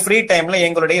பண்ணுங்க, ஃப்ரீ டைம்ல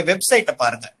எங்களுடைய வெப்சைட்டை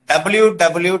பாருங்க,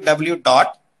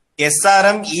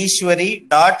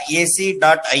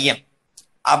 www.srmeeshwari.ac.in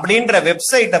அப்படின்ற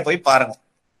வெப்சைட்டை போய் பாருங்க.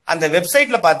 அந்த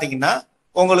வெப்சைட்ல பாத்தீங்கன்னா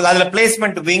உங்களுக்கு அதுல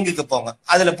பிளேஸ்மெண்ட் விங்குக்கு போங்க.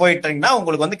 அதுல போயிட்டீங்கன்னா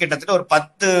உங்களுக்கு கிட்டத்தட்ட ஒரு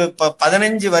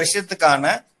 10-15 வருஷத்துக்கான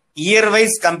இயர்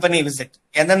வைஸ் கம்பெனி விசிட்,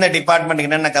 எந்தெந்த டிபார்ட்மெண்ட்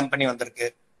என்னென்ன கம்பெனி வந்திருக்கு,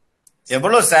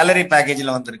 எவ்வளவு சேலரி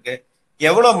பேக்கேஜ்ல வந்திருக்கு,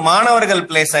 எவ்வளவு மாணவர்கள்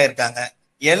பிளேஸ் ஆயிருக்காங்க,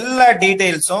 எல்லா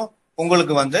டீடைல்ஸும்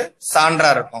உங்களுக்கு சான்றா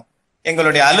இருக்கும்.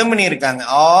 எங்களுடைய அலுமினி இருக்காங்க,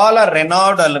 ஆல் ஆர்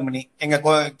ரெனால்ட் அலுமினி. எங்க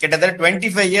கிட்டத்தட்ட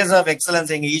 25 இயர்ஸ் ஆஃப்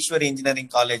எக்ஸலன்ஸ் எங்க ஈஸ்வரி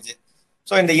இன்ஜினியரிங் காலேஜ்.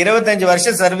 ஸோ இந்த 25 வருஷ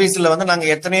சர்வீஸ்ல நாங்க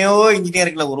எத்தனையோ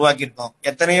இன்ஜினியர்களை உருவாக்கியிருக்கோம்,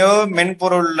 எத்தனையோ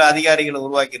மென்பொருள் அதிகாரிகளை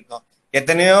உருவாக்கியிருக்கோம்,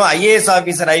 எத்தனையோ ஐஏஎஸ்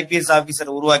ஆபீசர் ஐபிஎஸ்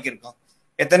ஆபீசர் உருவாக்கியிருக்கோம்,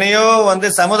 எத்தனையோ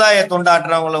சமுதாய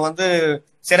தொண்டாற்றுறவங்களை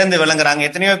சிறந்து விளங்குறாங்க,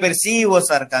 எத்தனையோ பேர்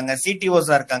சிஇஓஸா இருக்காங்க,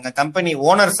 சிடிஓஸா இருக்காங்க, கம்பெனி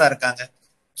ஓனர்ஸா இருக்காங்க.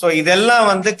 ஸோ இதெல்லாம்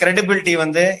வந்து கிரெடிபிலிட்டி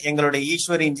வந்து எங்களுடைய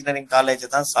ஈஸ்வரி இன்ஜினியரிங் காலேஜ்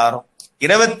தான் சாரும்.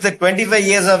 25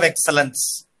 years of excellence,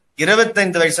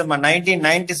 25 வருஷமா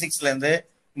 1996 இருந்து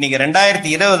இன்னைக்கு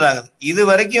 2020 ஆகுது. இது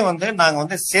வரைக்கும் வந்து நாங்க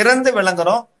வந்து சிறந்து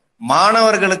விளங்குறோம்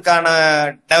மாணவர்களுக்கான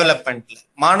டெவலப்மெண்ட்ல,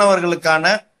 மாணவர்களுக்கான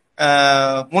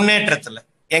முன்னேற்றத்துல.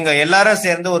 எங்க எல்லாரும்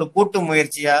சேர்ந்து ஒரு கூட்டு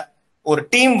முயற்சியா, ஒரு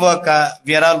டீம் ஒர்க்கா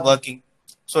we are all working.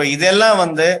 So இதெல்லாம்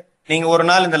வந்து நீங்க ஒரு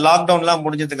நாள் இந்த லாக்டவுன்லாம்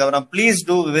முடிஞ்சதுக்கு அப்புறம் please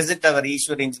do visit our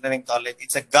Eswari engineering college.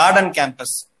 It's a garden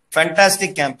campus,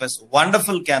 fantastic campus,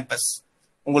 wonderful campus.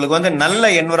 உங்களுக்கு வந்து நல்ல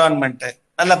என்விரான்மெண்ட்,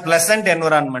 நல்ல பிளசன்ட்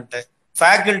என்விரான்மெண்ட்,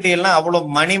 ஃபேக்கல்டி எல்லாம்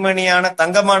அவ்வளவு மணிமணியான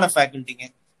தங்கமான ஃபேக்கல்ட்டிங்க.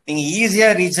 நீங்க ஈஸியா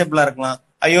ரீச்சபிளா இருக்கலாம்.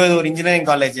 ஐயோ இது ஒரு இன்ஜினியரிங்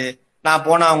காலேஜ், நான்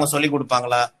போனா அவங்க சொல்லி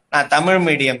கொடுப்பாங்களா, நான் தமிழ்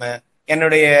மீடியம்,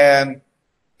 என்னுடைய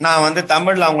நான் வந்து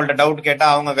தமிழ்ல அவங்கள்ட்ட டவுட் கேட்டா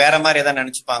அவங்க வேற மாதிரி ஏதாவது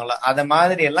நினைச்சுப்பாங்களா, அத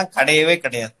மாதிரி எல்லாம் கிடையவே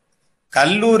கிடையாது.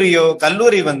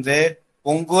 கல்லூரி வந்து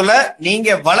உங்களை நீங்க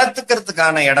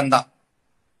வளர்த்துக்கிறதுக்கான இடம் தான்.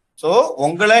 ஸோ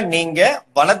உங்களை நீங்க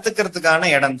வளர்த்துக்கிறதுக்கான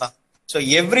இடம் தான். So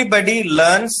everybody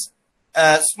learns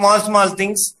small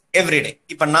things everyday.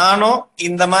 இப்ப நானும்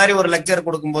இந்த மாதிரி ஒரு லெக்சர்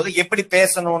கொடுக்கும்போது எப்படி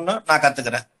பேசணும்னு நான்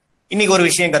கத்துக்கிறேன். இன்னைக்கு ஒரு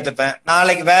விஷயம் கத்துப்பேன்,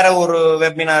 நாளைக்கு வேற ஒரு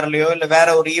வெபினார்லயோ இல்ல வேற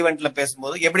ஒரு ஈவெண்ட்ல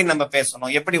பேசும்போது எப்படி நம்ம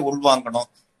பேசணும், எப்படி உள்வாங்கணும்,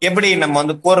 எப்படி நம்ம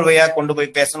வந்து கோர்வையா கொண்டு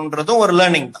போய் பேசணும்ன்றதும் ஒரு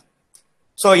லேர்னிங் தான்.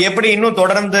 ஸோ எப்படி இன்னும்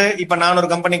தொடர்ந்து இப்ப 400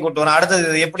 கம்பெனி கூட்டு வரேன்,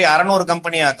 அடுத்தது எப்படி 600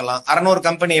 கம்பெனி ஆக்கலாம், 600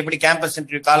 கம்பெனி எப்படி கேம்பஸ்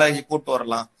இன்டர்வியூ காலேஜ் கூட்டு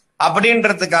வரலாம்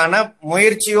அப்படின்றதுக்கான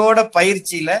முயற்சியோட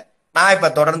பயிற்சியில நான்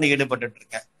இப்ப தொடர்ந்து ஈடுபட்டு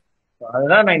இருக்கேன்.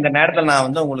 அதுதான் நான் இந்த நேரத்தில் நான்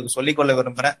வந்து உங்களுக்கு சொல்லிக்கொள்ள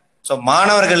விரும்புறேன். ஸோ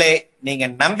மாணவர்களே, நீங்க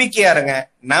நம்பிக்கையா இருங்க.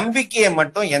 நம்பிக்கையை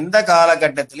மட்டும் எந்த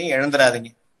காலகட்டத்திலையும்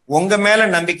எழுந்துடாதீங்க. உங்க மேல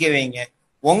நம்பிக்கை வைங்க.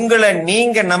 உங்களை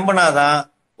நீங்க நம்பினாதான்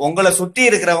உங்களை சுத்தி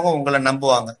இருக்கிறவங்க உங்களை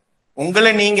நம்புவாங்க.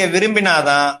 உங்களை நீங்க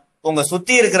விரும்பினாதான் உங்க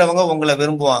சுத்தி இருக்கிறவங்க உங்களை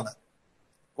விரும்புவாங்க.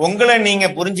 உங்களை நீங்க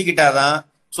புரிஞ்சுக்கிட்டாதான்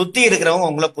சுத்தி இருக்கிறவங்க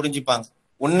உங்களை புரிஞ்சுப்பாங்க.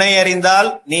 உன்னை அறிந்தால்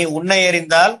நீ உன்னை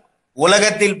அறிந்தால்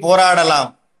உலகத்தில் போராடலாம்,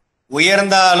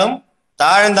 உயர்ந்தாலும்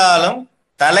தாழ்ந்தாலும்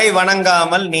தலை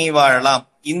வணங்காமல் நீ வாழலாம்.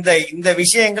 இந்த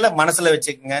விஷயங்களை மனசுல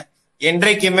வச்சுக்கோங்க.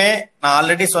 என்றைக்குமே நான்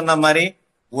ஆல்ரெடி சொன்ன மாதிரி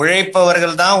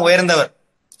உழைப்பவர்கள் தான் உயர்ந்தவர்.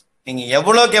 நீங்க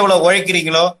எவ்வளோக்கு எவ்வளவு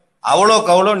உழைக்கிறீங்களோ அவ்வளோக்கு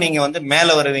அவ்வளோ நீங்க வந்து மேல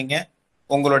வருவீங்க.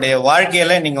 உங்களுடைய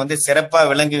வாழ்க்கையில நீங்க வந்து சிறப்பா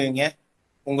விளங்குவீங்க.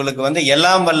 உங்களுக்கு வந்து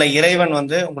எல்லாம் வல்ல இறைவன்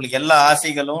வந்து உங்களுக்கு எல்லா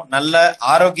ஆசைகளும், நல்ல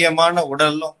ஆரோக்கியமான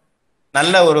உடலும்,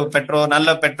 நல்ல ஒரு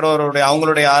பெற்றோருடைய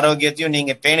அவங்களுடைய ஆரோக்கியத்தையும்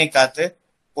நீங்க பேணி காத்து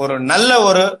ஒரு நல்ல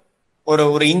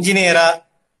ஒரு இன்ஜினியரா,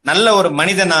 நல்ல ஒரு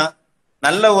மனிதனா,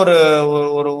 நல்ல ஒரு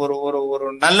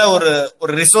நல்ல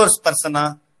ஒரு ரிசோர்ஸ் பர்சனா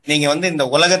நீங்க வந்து இந்த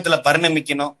உலகத்துல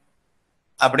பரிணமிக்கணும்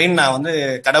அப்படின்னு நான் வந்து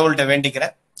கடவுள்கிட்ட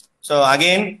வேண்டிக்கிறேன். So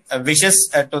again, wishes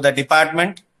to the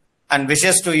department and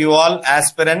wishes to you all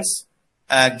aspirants.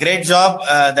 Great job,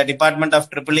 the department of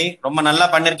EEE. ரொம்ப நல்லா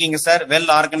பண்ணிருக்கீங்க சார், well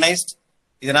organized.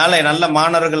 இதனால நல்ல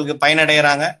மாணவர்களுக்கு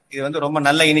பயனடைகிறாங்க. இது வந்து ரொம்ப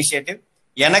நல்ல இனிஷியேட்டிவ்.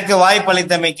 எனக்கு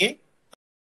வாய்ப்பளித்தமைக்கு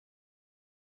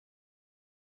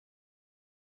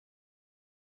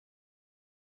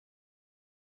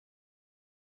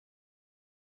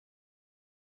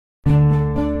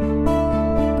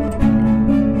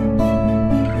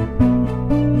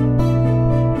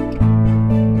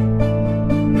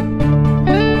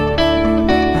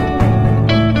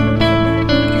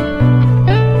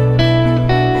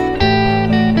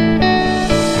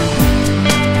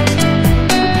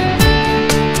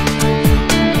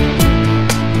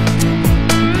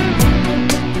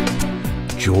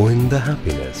Join the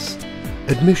happiness.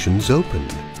 Admissions open.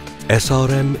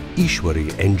 SRM Easwari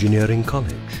Engineering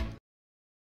College.